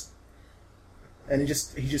starts, and he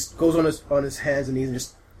just goes on his hands and knees and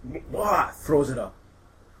just throws it up.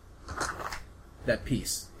 That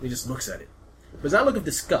piece. He just looks at it, but it's not a look of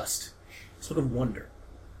disgust. It's a look of wonder.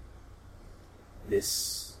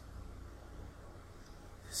 This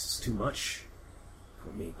is too much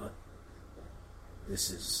for me, but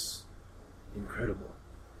this is incredible.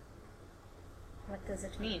 what does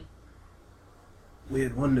it mean? We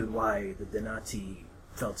had wondered why the Denati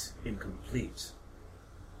felt incomplete.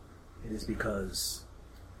 It is because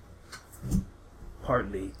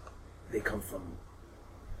partly they come from...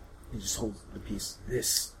 He just holds the piece.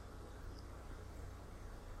 This.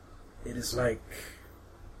 It is like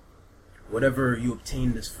whatever you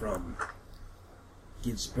obtain this from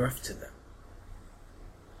gives birth to them.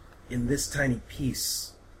 In this tiny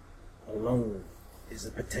piece alone is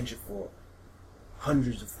the potential for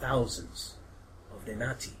hundreds of thousands of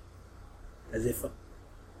Denati. As if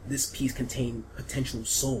this piece contained potential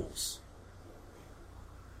souls.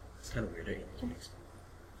 It's kind of weird, eh?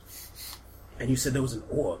 And you said there was an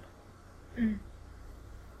orb.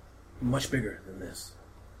 Much bigger than this.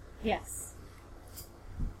 Yes.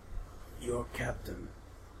 Your captain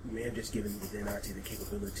may have just given the Denati the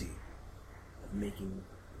capability of making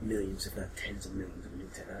millions, if not tens of millions of new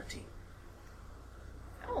Denati.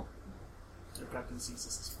 Oh. Your captain sees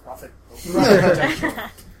this as profit.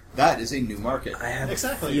 That is a new market. I have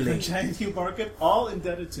Exactly. a The feeling. giant new market, all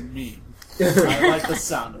indebted to me. I like the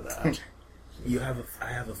sound of that. I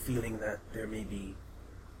have a feeling that there may be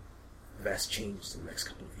vast change in the next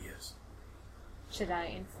couple of years. Should I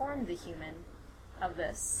inform the human of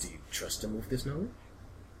this? Do you trust him with this knowledge?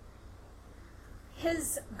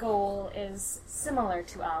 His goal is similar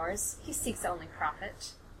to ours. He seeks only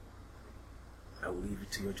profit. I will leave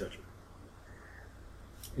it to your judgment.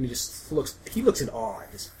 And he looks in awe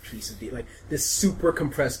at this piece of DNA, like this super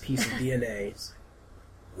compressed piece of DNA. It's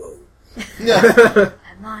like, whoa.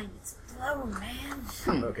 My mind is blown,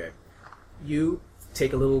 man. Okay. You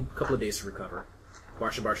take a couple of days to recover.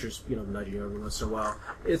 Barsha's, nudging you every once in a while.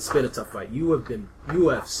 It's been a tough fight. You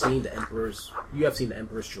have seen the Emperor's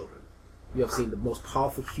children. You have seen the most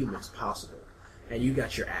powerful humans possible. And you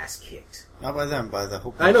got your ass kicked. Not by them, by the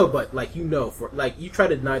whole. I know, but you try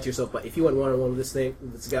to deny it to yourself, but if you went one-on-one with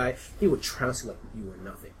this guy, he would trounce you like you were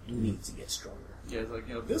nothing. You need to get stronger. Yeah, it's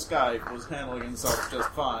like, this guy was handling himself just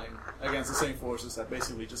fine against the same forces that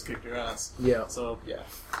basically just kicked your ass. Yeah. So, yeah.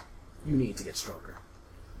 You need to get stronger.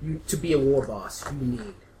 To be a war boss, you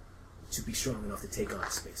need to be strong enough to take on a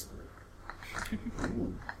space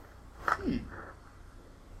marine.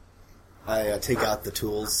 I take out the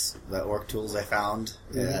tools, the orc tools I found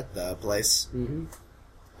at the place. Mm-hmm.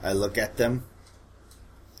 I look at them,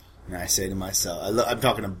 and I say to myself, I'm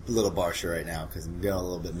talking to little Barsha right now, because I'm getting a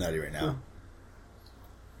little bit nutty right now.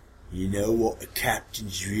 You know what a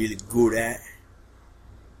captain's really good at?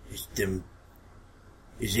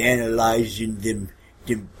 Is analyzing them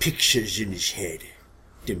pictures in his head.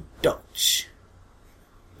 Them thoughts.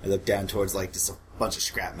 I look down towards, just a bunch of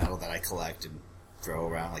scrap metal that I collect and throw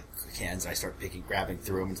around like cans, and I start grabbing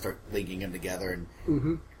through them and start linking them together.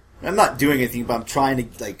 And I'm not doing anything, but I'm trying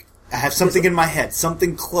to, I have something in my head,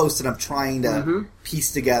 something close that I'm trying to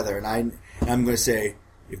piece together. And I'm going to say,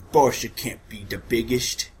 if Barsha can't be the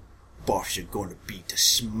biggest, Barsha going to be the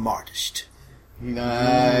smartest.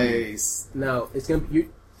 Nice. Now, it's going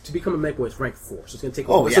to become a mech boy, it's rank 4, so it's going to take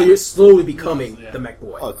Oh, a yeah. So you're slowly becoming the mech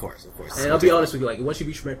boy. Oh, of course. And I'll be honest with you, once you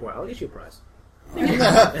reach mech boy, I'll get you a prize.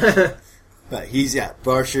 But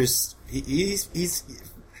Barsha's, he's,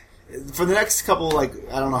 for the next couple, I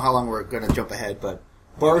don't know how long we're going to jump ahead, but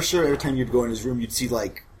Barsha, every time you'd go in his room, you'd see,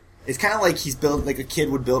 it's kind of like he's built, like a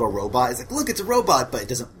kid would build a robot. It's like, look, it's a robot, but it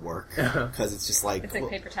doesn't work. Because it's just It's like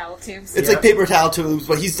paper towel tubes. It's like paper towel tubes,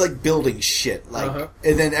 but he's, building shit. And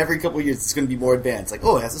then every couple of years, it's going to be more advanced. Like,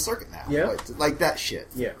 oh, it has a circuit now. Yeah. Like that shit.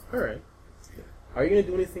 Yeah, alright. Are you going to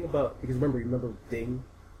do anything about, because remember Ding?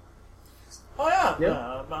 Oh, yeah.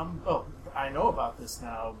 Yeah. I know about this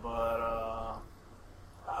now, but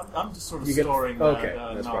I'm just sort of You get- storing okay,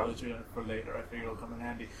 that that's knowledge for later. I figure it'll come in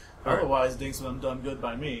handy. All right. Otherwise, Ding's been done good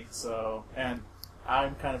by me, so... And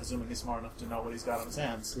I'm kind of assuming he's smart enough to know what he's got on his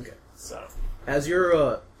hands. Okay. So... As you're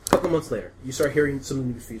a couple months later, you start hearing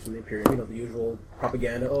some news feeds from the Imperium. The usual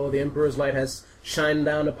propaganda. Oh, the Emperor's light has shined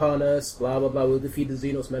down upon us. Blah blah blah. We'll defeat the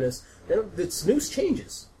Xenos menace. Then this news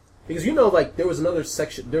changes because there was another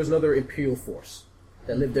section. There was another Imperial force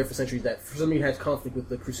that lived there for centuries. That for some reason had conflict with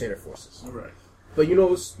the Crusader forces. Right. But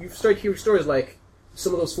you start hearing stories like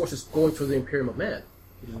some of those forces going towards the Imperium of Man,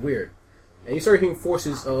 which is weird. And you start hearing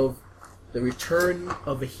forces of the return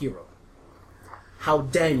of a hero. How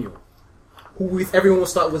Daniel, who everyone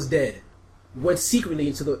thought was dead, went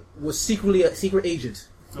secretly was secretly a secret agent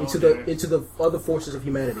into the other forces of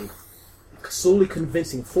humanity, slowly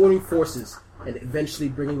convincing, forming forces, and eventually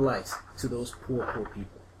bringing light to those poor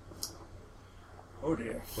people. Oh,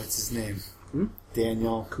 dear. What's his name?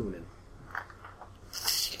 Daniel Kunin.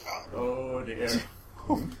 Oh, dear.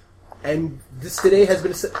 And this today has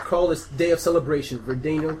been called a day of celebration where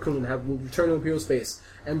Daniel Kunin will return to Imperial space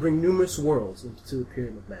and bring numerous worlds into the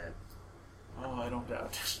Imperium of Man. Oh, I don't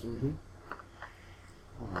doubt. Mm-hmm.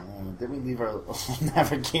 Did we leave our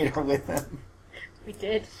navigator with him? We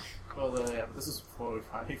did. Well, yeah, but this is before we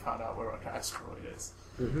finally found out where our asteroid is.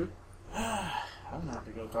 Mm-hmm. I'm gonna have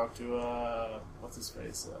to go talk to, what's his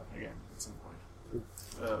face, again, at some point.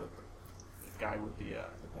 The guy with the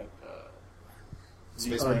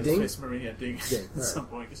Space Marine. Ding? Space Marine, yeah, Ding, Yeah, at right. some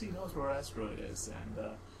point, because he knows where our asteroid is, and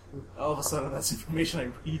all of a sudden that's information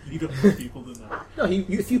I really don't want people to know. No,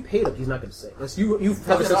 if you paid him, he's not going to say it. Unless you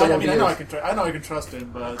have a sense of I what mean, he I know I is. can I know I can trust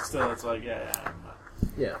him, but still, it's like, yeah,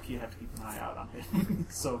 Yeah. you have to keep an eye out on him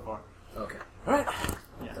so far. Okay. All right,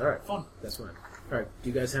 yeah, All right. fun. That's fine. All right. Do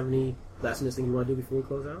you guys have any last minute thing you want to do before we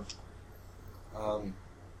close out?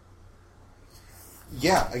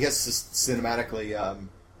 Yeah, I guess just cinematically,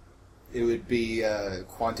 it would be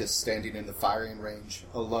Qantas standing in the firing range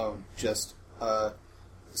alone, just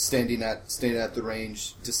standing at the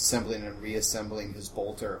range, disassembling and reassembling his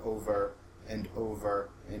bolter over and over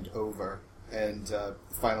and over. And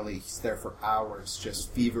finally, he's there for hours,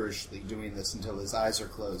 just feverishly doing this until his eyes are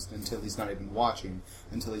closed, until he's not even watching,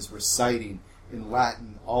 until he's reciting in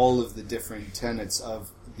Latin all of the different tenets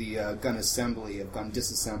of the gun assembly, of gun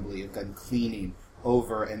disassembly, of gun cleaning,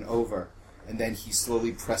 over and over. And then he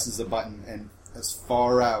slowly presses a button, and as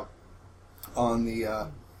far out on the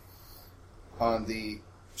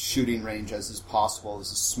shooting range as is possible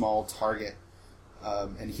is a small target,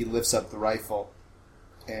 and he lifts up the rifle.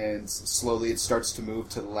 And slowly it starts to move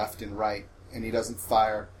to the left and right, and he doesn't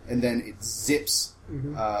fire. And then it zips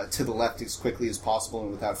to the left as quickly as possible,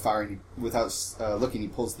 and without firing, without looking, he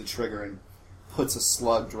pulls the trigger and puts a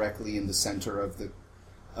slug directly in the center of the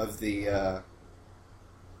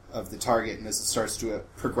target. And as it starts to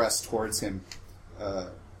progress towards him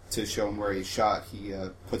to show him where he's shot, he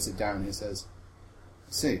puts it down and he says,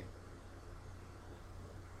 "See,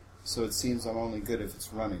 so it seems I'm only good if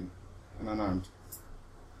it's running and unarmed."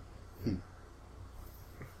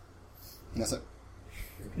 That's it.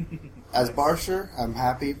 As Barsher, I'm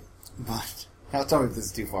happy, but now tell me if this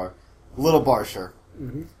is too far. Little Barsher.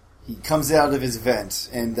 He comes out of his vent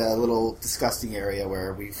in the little disgusting area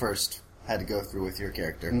where we first had to go through with your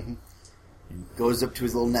character. He goes up to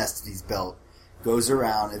his little nest that he's built, goes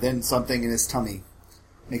around, and then something in his tummy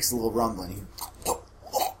makes a little rumbling.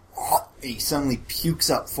 He suddenly pukes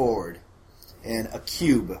up forward, and a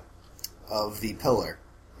cube of the pillar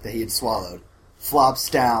that he had swallowed flops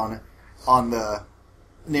down on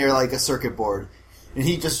near like a circuit board, and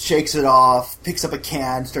he just shakes it off, picks up a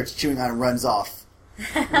can, starts chewing on it, and runs off.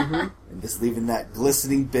 And just leaving that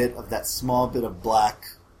glistening bit of that small bit of black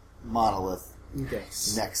monolith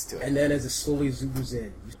next to it. And then as it slowly zooms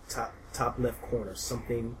in, top left corner,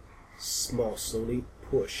 something small slowly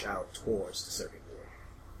push out towards the circuit board.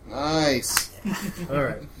 Nice. All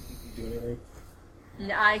right. You do anything?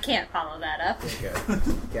 No, I can't follow that up. Okay.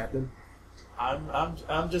 Captain?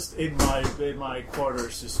 I'm just in my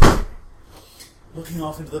quarters, just looking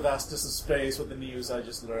off into the vastness of space with the news I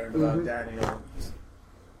just learned about Daniel.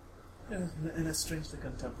 In a strangely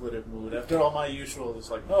contemplative mood. After all my usual,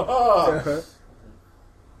 just like, ha.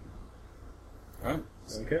 Alright.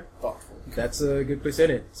 Okay. Thoughtful. That's a good place to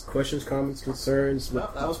end it. It's questions, comments, concerns.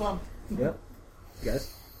 Well, that was fun. Yep. You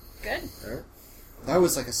guys? Good. All right. That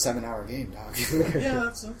was like a 7-hour game, dog. Yeah,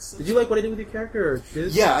 that's Did you like what I did with your character, or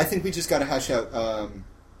his? Yeah, I think we just got to hash out.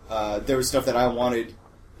 There was stuff that I wanted,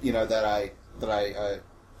 that I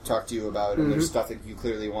talked to you about, and there's stuff that you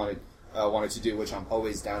clearly wanted to do, which I'm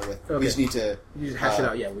always down with. Okay. We just need to You just hash it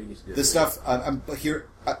out. Yeah, we need to do the stuff. I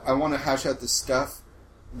want to hash out the stuff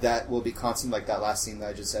that will be constant, like that last scene that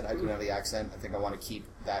I just said. I didn't have the accent. I think I want to keep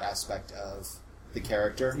that aspect of the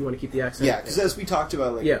character. You want to keep the accent? Yeah, because as we talked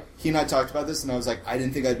about, Yeah. he and I talked about this, and I was like, I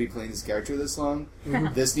didn't think I'd be playing this character this long.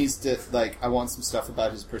 This needs to, I want some stuff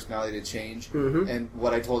about his personality to change. And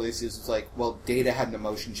what I told Ace was like, well, Data had an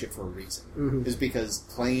emotion chip for a reason. Is because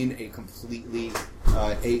playing a completely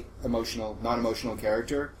non-emotional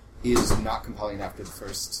character is not compelling after the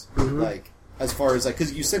first, as far as,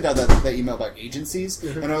 because you sent out that email about agencies,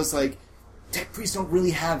 and I was like, tech priests don't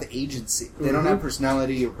really have agency. They don't have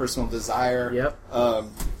personality or personal desire. Yep.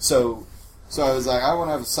 So I was like, I want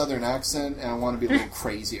to have a southern accent, and I want to be a little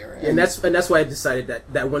crazier. And that's why I decided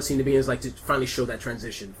that one scene to be is like to finally show that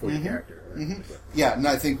transition for your character. Right? Yeah, and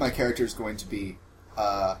I think my character is going to be.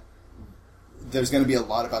 There's going to be a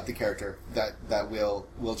lot about the character that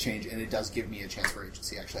will change, and it does give me a chance for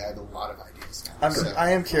agency. Actually, I have a lot of ideas now.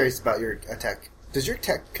 I am curious about your tech. Does your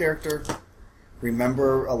tech character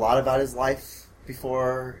remember a lot about his life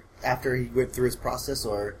after he went through his process,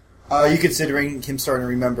 or are you considering him starting to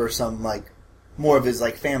remember some more of his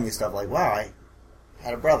family stuff, like, wow, I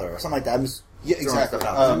had a brother or something like that? I'm just throwing exactly.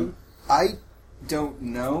 stuff out. I don't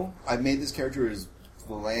know. I've made this character as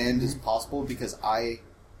bland as possible because I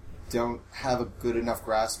don't have a good enough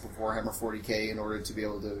grasp of Warhammer 40k in order to be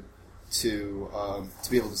able to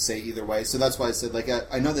say either way. So that's why I said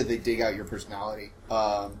I know that they dig out your personality.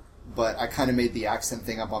 But I kind of made the accent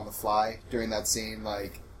thing up on the fly during that scene.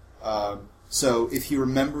 So if he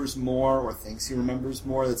remembers more or thinks he remembers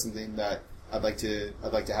more, that's something that I'd like to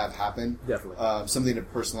have happen. Definitely. Something to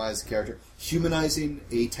personalize the character. Humanizing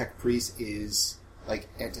a tech priest is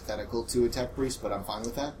antithetical to a tech priest, but I'm fine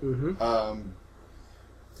with that.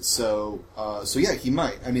 So yeah, he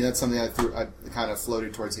might. I mean, that's something I kind of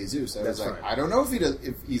floated towards Jesus. I was like, fine. I don't know if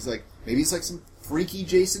he's maybe he's some freaky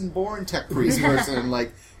Jason Bourne tech priest person,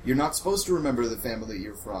 and you're not supposed to remember the family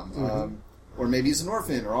you're from. Or maybe he's an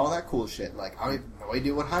orphan, or all that cool shit. I don't even know no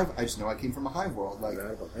idea what hive. I just know I came from a hive world. Like,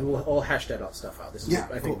 and we'll all hash that out stuff out. This is, Yeah,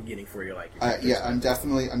 I think, cool. the beginning for your like. I'm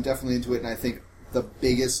definitely into it, and I think the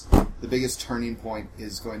biggest turning point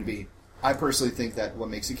is going to be. I personally think that what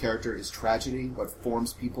makes a character is tragedy. What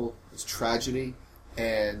forms people is tragedy,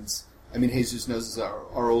 and I mean, Jesus knows as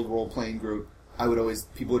our old role playing group.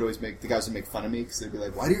 People would always make, the guys would make fun of me because they'd be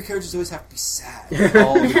like, why do your characters always have to be sad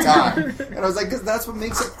all the time? And I was like, because that's what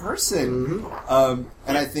makes a person.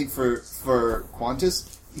 And I think for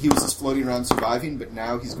Qantas, he was just floating around surviving, but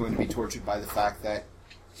now he's going to be tortured by the fact that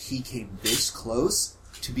he came this close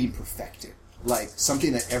to being perfected. Like,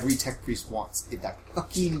 something that every tech priest wants. If that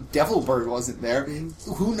fucking devil bird wasn't there,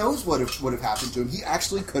 who knows what would have happened to him? He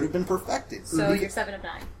actually could have been perfected. So you're 7 of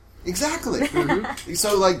 9. Exactly.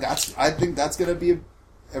 So, like, I think that's gonna be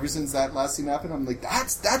ever since that last scene happened, I'm like,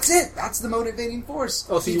 that's it. That's the motivating force.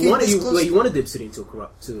 Oh, so He you came wanted this close. you wanted the Obsidian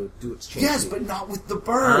to do its change. Yes, to but not with the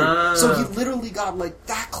bird. Ah. So he literally got like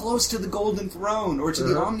that close to the Golden Throne or to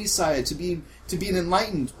the Omniscient to being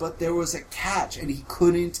enlightened, but there was a catch, and he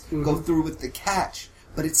couldn't go through with the catch.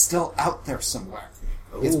 But it's still out there somewhere.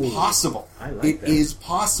 It's Ooh. possible. I like It that. is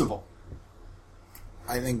possible.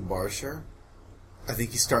 I think Barsher, I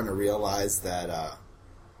think he's starting to realize that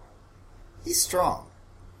he's strong,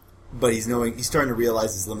 but he's starting to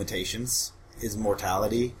realize his limitations, his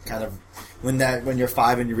mortality. Kind of when you're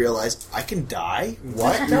 5 and you realize I can die.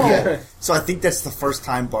 What? No. Yeah. So I think that's the first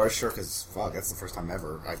time Barsher, because fuck, that's the first time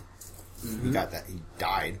ever. He got that. He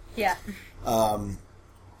died. Yeah.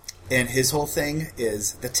 And his whole thing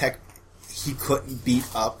is the tech. He couldn't beat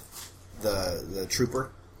up the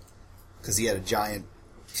trooper because he had a giant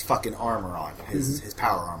fucking armor on, his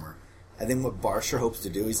power armor. I think what Barsher hopes to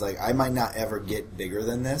do, he's like, I might not ever get bigger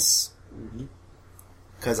than this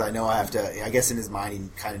because I know I have to. I guess in his mind, he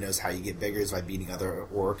kind of knows how you get bigger is by beating other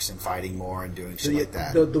orcs and fighting more and doing shit like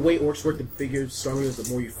that. The way orcs work, the bigger, stronger, the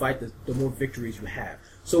more you fight, the more victories you have.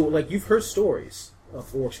 So, like, you've heard stories of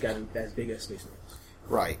orcs getting as big as Space Marines.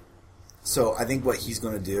 Right. So I think what he's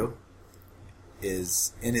going to do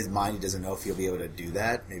is, in his mind, he doesn't know if he'll be able to do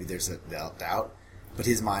that. Maybe there's a doubt. But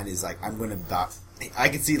his mind is like, I'm going to... I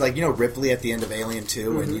can see, like, Ripley at the end of Alien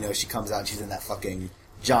 2 when, she comes out and she's in that fucking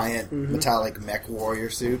giant metallic mech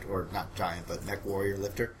warrior suit. Or not giant, but mech warrior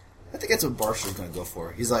lifter. I think that's what Barsher's going to go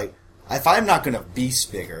for. He's like, if I'm not going to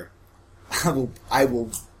beast bigger, I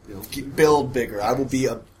will build bigger. I will be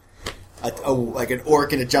like an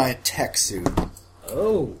orc in a giant tech suit.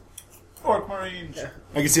 Oh. Orc Marines.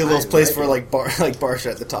 I can see a little place for like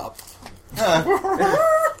Barsha at the top.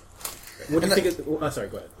 What do you think of... Oh, sorry,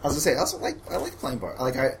 go ahead. I was gonna say, I like playing Bar.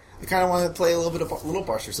 I kind of want to play a little bit of little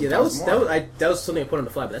Barsha. Yeah, that was something I put on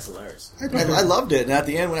the fly, but that's hilarious. I loved it, and at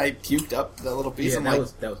the end when I puked up that little piece, Yeah, I'm that like,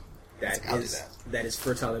 was I'll do that is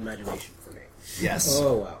fertile imagination for me. yes.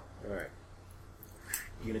 Oh wow! All right,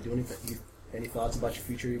 you gonna do anything? Any thoughts about your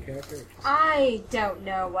future, your character? I don't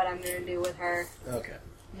know what I'm going to do with her. Okay.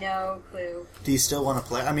 No clue. Do you still want to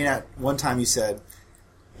play? I mean, at one time you said,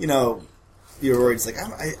 you were worried. It's like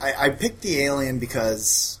I picked the alien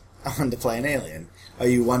because I wanted to play an alien. Are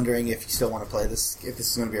you wondering if you still want to play this? If this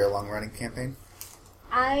is going to be our long-running campaign?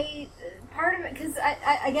 Part of it, because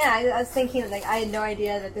I was thinking, like, I had no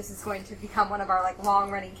idea that this is going to become one of our, like,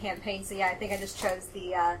 long-running campaigns, so yeah, I think I just chose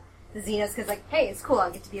the Xenos, because, like, hey, it's cool, I'll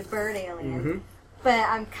get to be a bird alien. But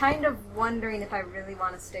I'm kind of wondering if I really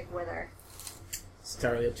want to stick with her. It's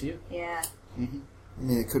entirely up to you. Yeah. I mean,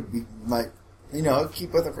 it could be,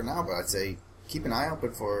 keep with it for now, but I'd say keep an eye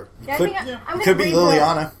open for... Yeah, could, I'm gonna could be read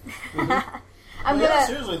Liliana.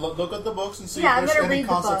 Seriously, look at the books and see I'm if there's gonna any read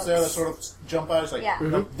the concepts there that books. sort of jump out. It's like,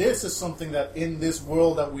 Yeah. this is something that in this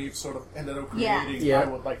world that we've sort of ended up creating, Yeah. I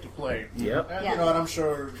would like to play. Yep. And, Yeah. and I'm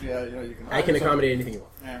sure, you can... I can accommodate anything you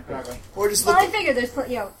want. Yeah, exactly. Or just Well, look I figure there's,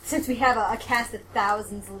 since we have a cast of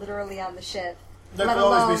thousands literally on the ship, There let could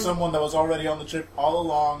always alone... be someone that was already on the ship all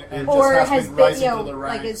along and or just has been been, rising through the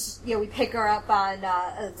like, ranks. we pick her up on,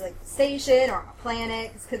 like, station or a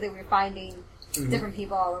planet, because we're finding different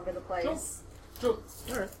people all over the place. True.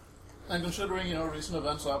 Alright. And considering, recent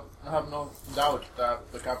events, I have no doubt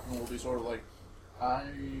that the captain will be sort of like, I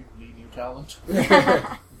need new talent.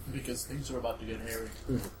 Because things are about to get hairy.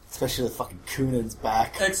 especially with fucking Kunan's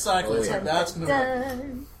back. Exactly. Oh, It's yeah. like, that's going to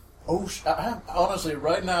Dun. I have, honestly,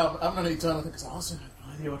 right now, I'm going to need time to think, because I also have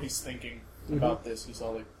no idea what he's thinking about this. He's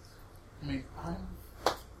all like,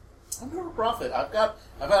 I'm not a prophet. I've got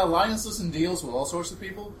alliances and deals with all sorts of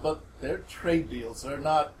people, but they're trade deals. They're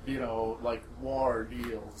not, like war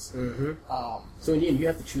deals. So in the end, you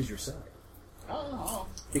have to choose your side I don't know.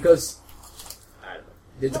 because I don't know.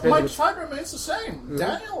 It My depends. side remains the same.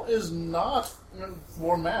 Daniel is not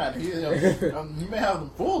for Matt. He may have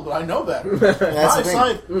them fooled, but I know better. That's the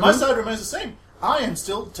thing. My side remains the same. I am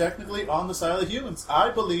still technically on the side of the humans. I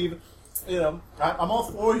believe, I'm all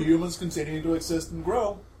for humans continuing to exist and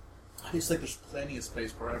grow. I just think there's plenty of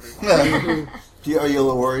space for everyone. Are you a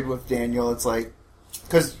little worried with Daniel? It's like,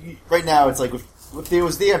 because right now it's like, if it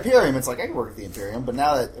was the Imperium, it's like, I can work with the Imperium, but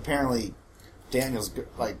now that apparently Daniel's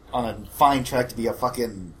like on a fine track to be a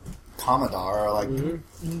fucking Commodore, like...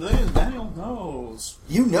 Daniel knows.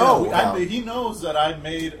 You know. He knows that I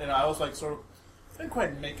made, and I was like sort of, I didn't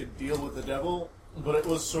quite make a deal with the devil, but it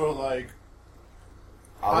was sort of like,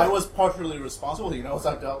 I was partially responsible. He knows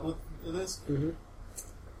I've dealt with this.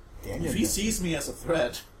 Daniel, if he sees me as a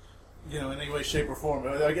threat, in any way, shape, or form,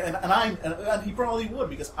 and he probably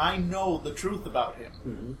would, because I know the truth about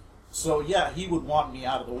him. So yeah, he would want me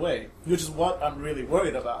out of the way, which is what I'm really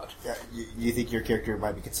worried about. Yeah, you think your character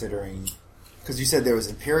might be considering... Because you said there was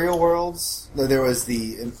Imperial worlds, no, there was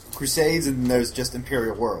the Crusades, and there's just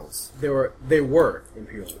Imperial worlds. There were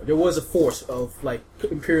Imperial. There was a force of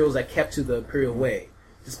Imperials that kept to the Imperial way,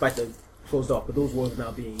 despite the closed off. But those worlds are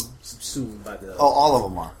now being subsumed by the. Oh, all of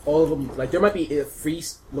them are. All of them. There might be free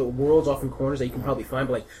little worlds off in corners that you can probably find,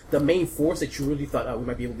 but the main force that you really thought we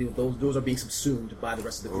might be able to deal with, those are being subsumed by the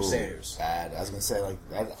rest of the Crusaders. Bad. I was gonna say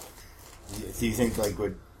do you think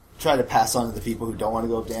would try to pass on to the people who don't want to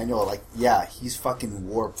go with Daniel, yeah, he's fucking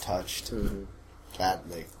warp touched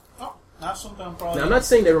badly. Oh, that's something I'm probably... Now, I'm not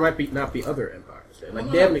saying there might not be other empires.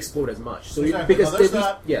 They haven't explored as much. So exactly. Because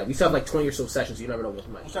we still have 20 or so sessions, so you never know what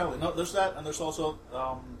might. Exactly. No, there's that, and there's also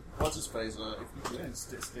what's his face? Ding.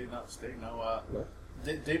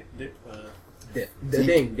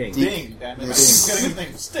 Ding. Damn it! Getting his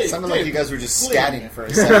name. Sounded like you guys were just scatting for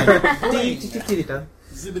a second.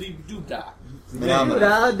 Zibbity doodah.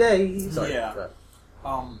 Sorry. Yeah.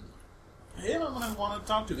 Him I'm gonna want to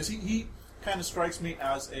talk to, because he kind of strikes me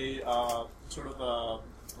as a sort of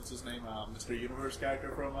what's his name, Mr. Universe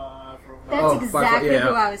character from. That's exactly who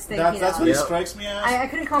I was thinking. That's what he strikes me as. I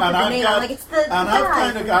couldn't come up with the name. I'm like, it's the and guy. I've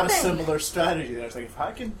kind of got a similar strategy there. It's like, if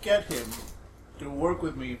I can get him to work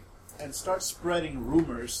with me and start spreading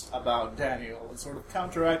rumors about Daniel and sort of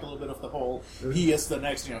counteract a little bit of the whole, he is the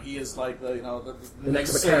next, he is like the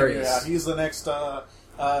next savior. Yeah, he's the next,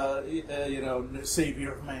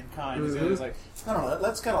 savior of mankind. It's like, no,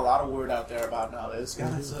 let's get a lot of word out there about now. This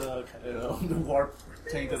guy's, warp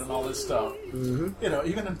tainted and all this stuff.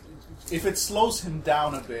 Even if it slows him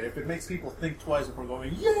down a bit, if it makes people think twice before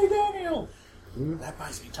going, yay, Daniel! That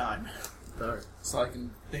buys me time. Alright. So I can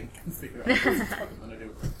think and figure out what the fuck I'm going to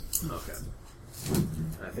do. Okay.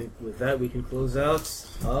 I think with that we can close out.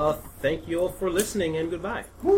 Thank you all for listening, and goodbye.